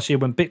March last year,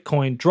 when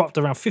Bitcoin dropped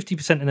around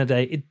 50% in a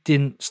day, it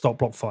didn't stop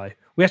BlockFi.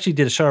 We actually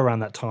did a show around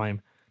that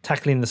time,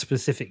 tackling the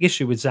specific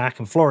issue with Zach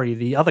and Flory,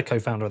 the other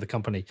co-founder of the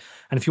company.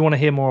 And if you want to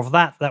hear more of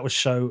that, that was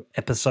show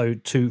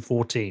episode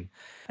 214.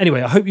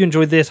 Anyway, I hope you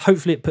enjoyed this.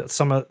 Hopefully it put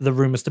some of the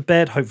rumors to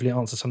bed. Hopefully it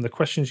answered some of the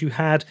questions you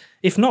had.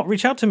 If not,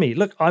 reach out to me.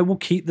 Look, I will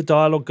keep the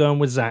dialogue going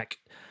with Zach.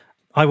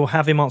 I will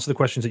have him answer the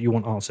questions that you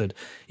want answered.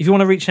 If you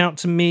want to reach out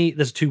to me,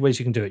 there's two ways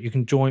you can do it. You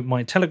can join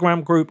my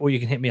Telegram group, or you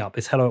can hit me up.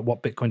 It's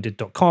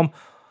hello@whatbitcoindid.com.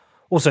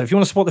 Also, if you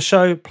want to support the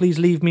show, please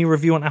leave me a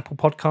review on Apple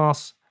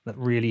Podcasts. That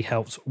really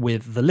helps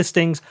with the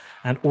listings.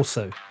 And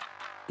also,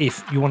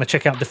 if you want to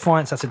check out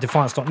Defiance, that's at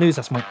defiance.news.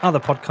 That's my other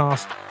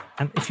podcast.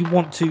 And if you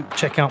want to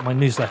check out my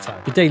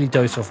newsletter, the daily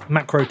dose of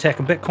macro, tech,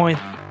 and Bitcoin,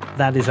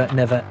 that is at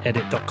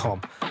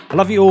neveredit.com. I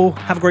love you all.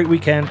 Have a great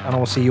weekend, and I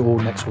will see you all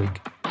next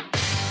week.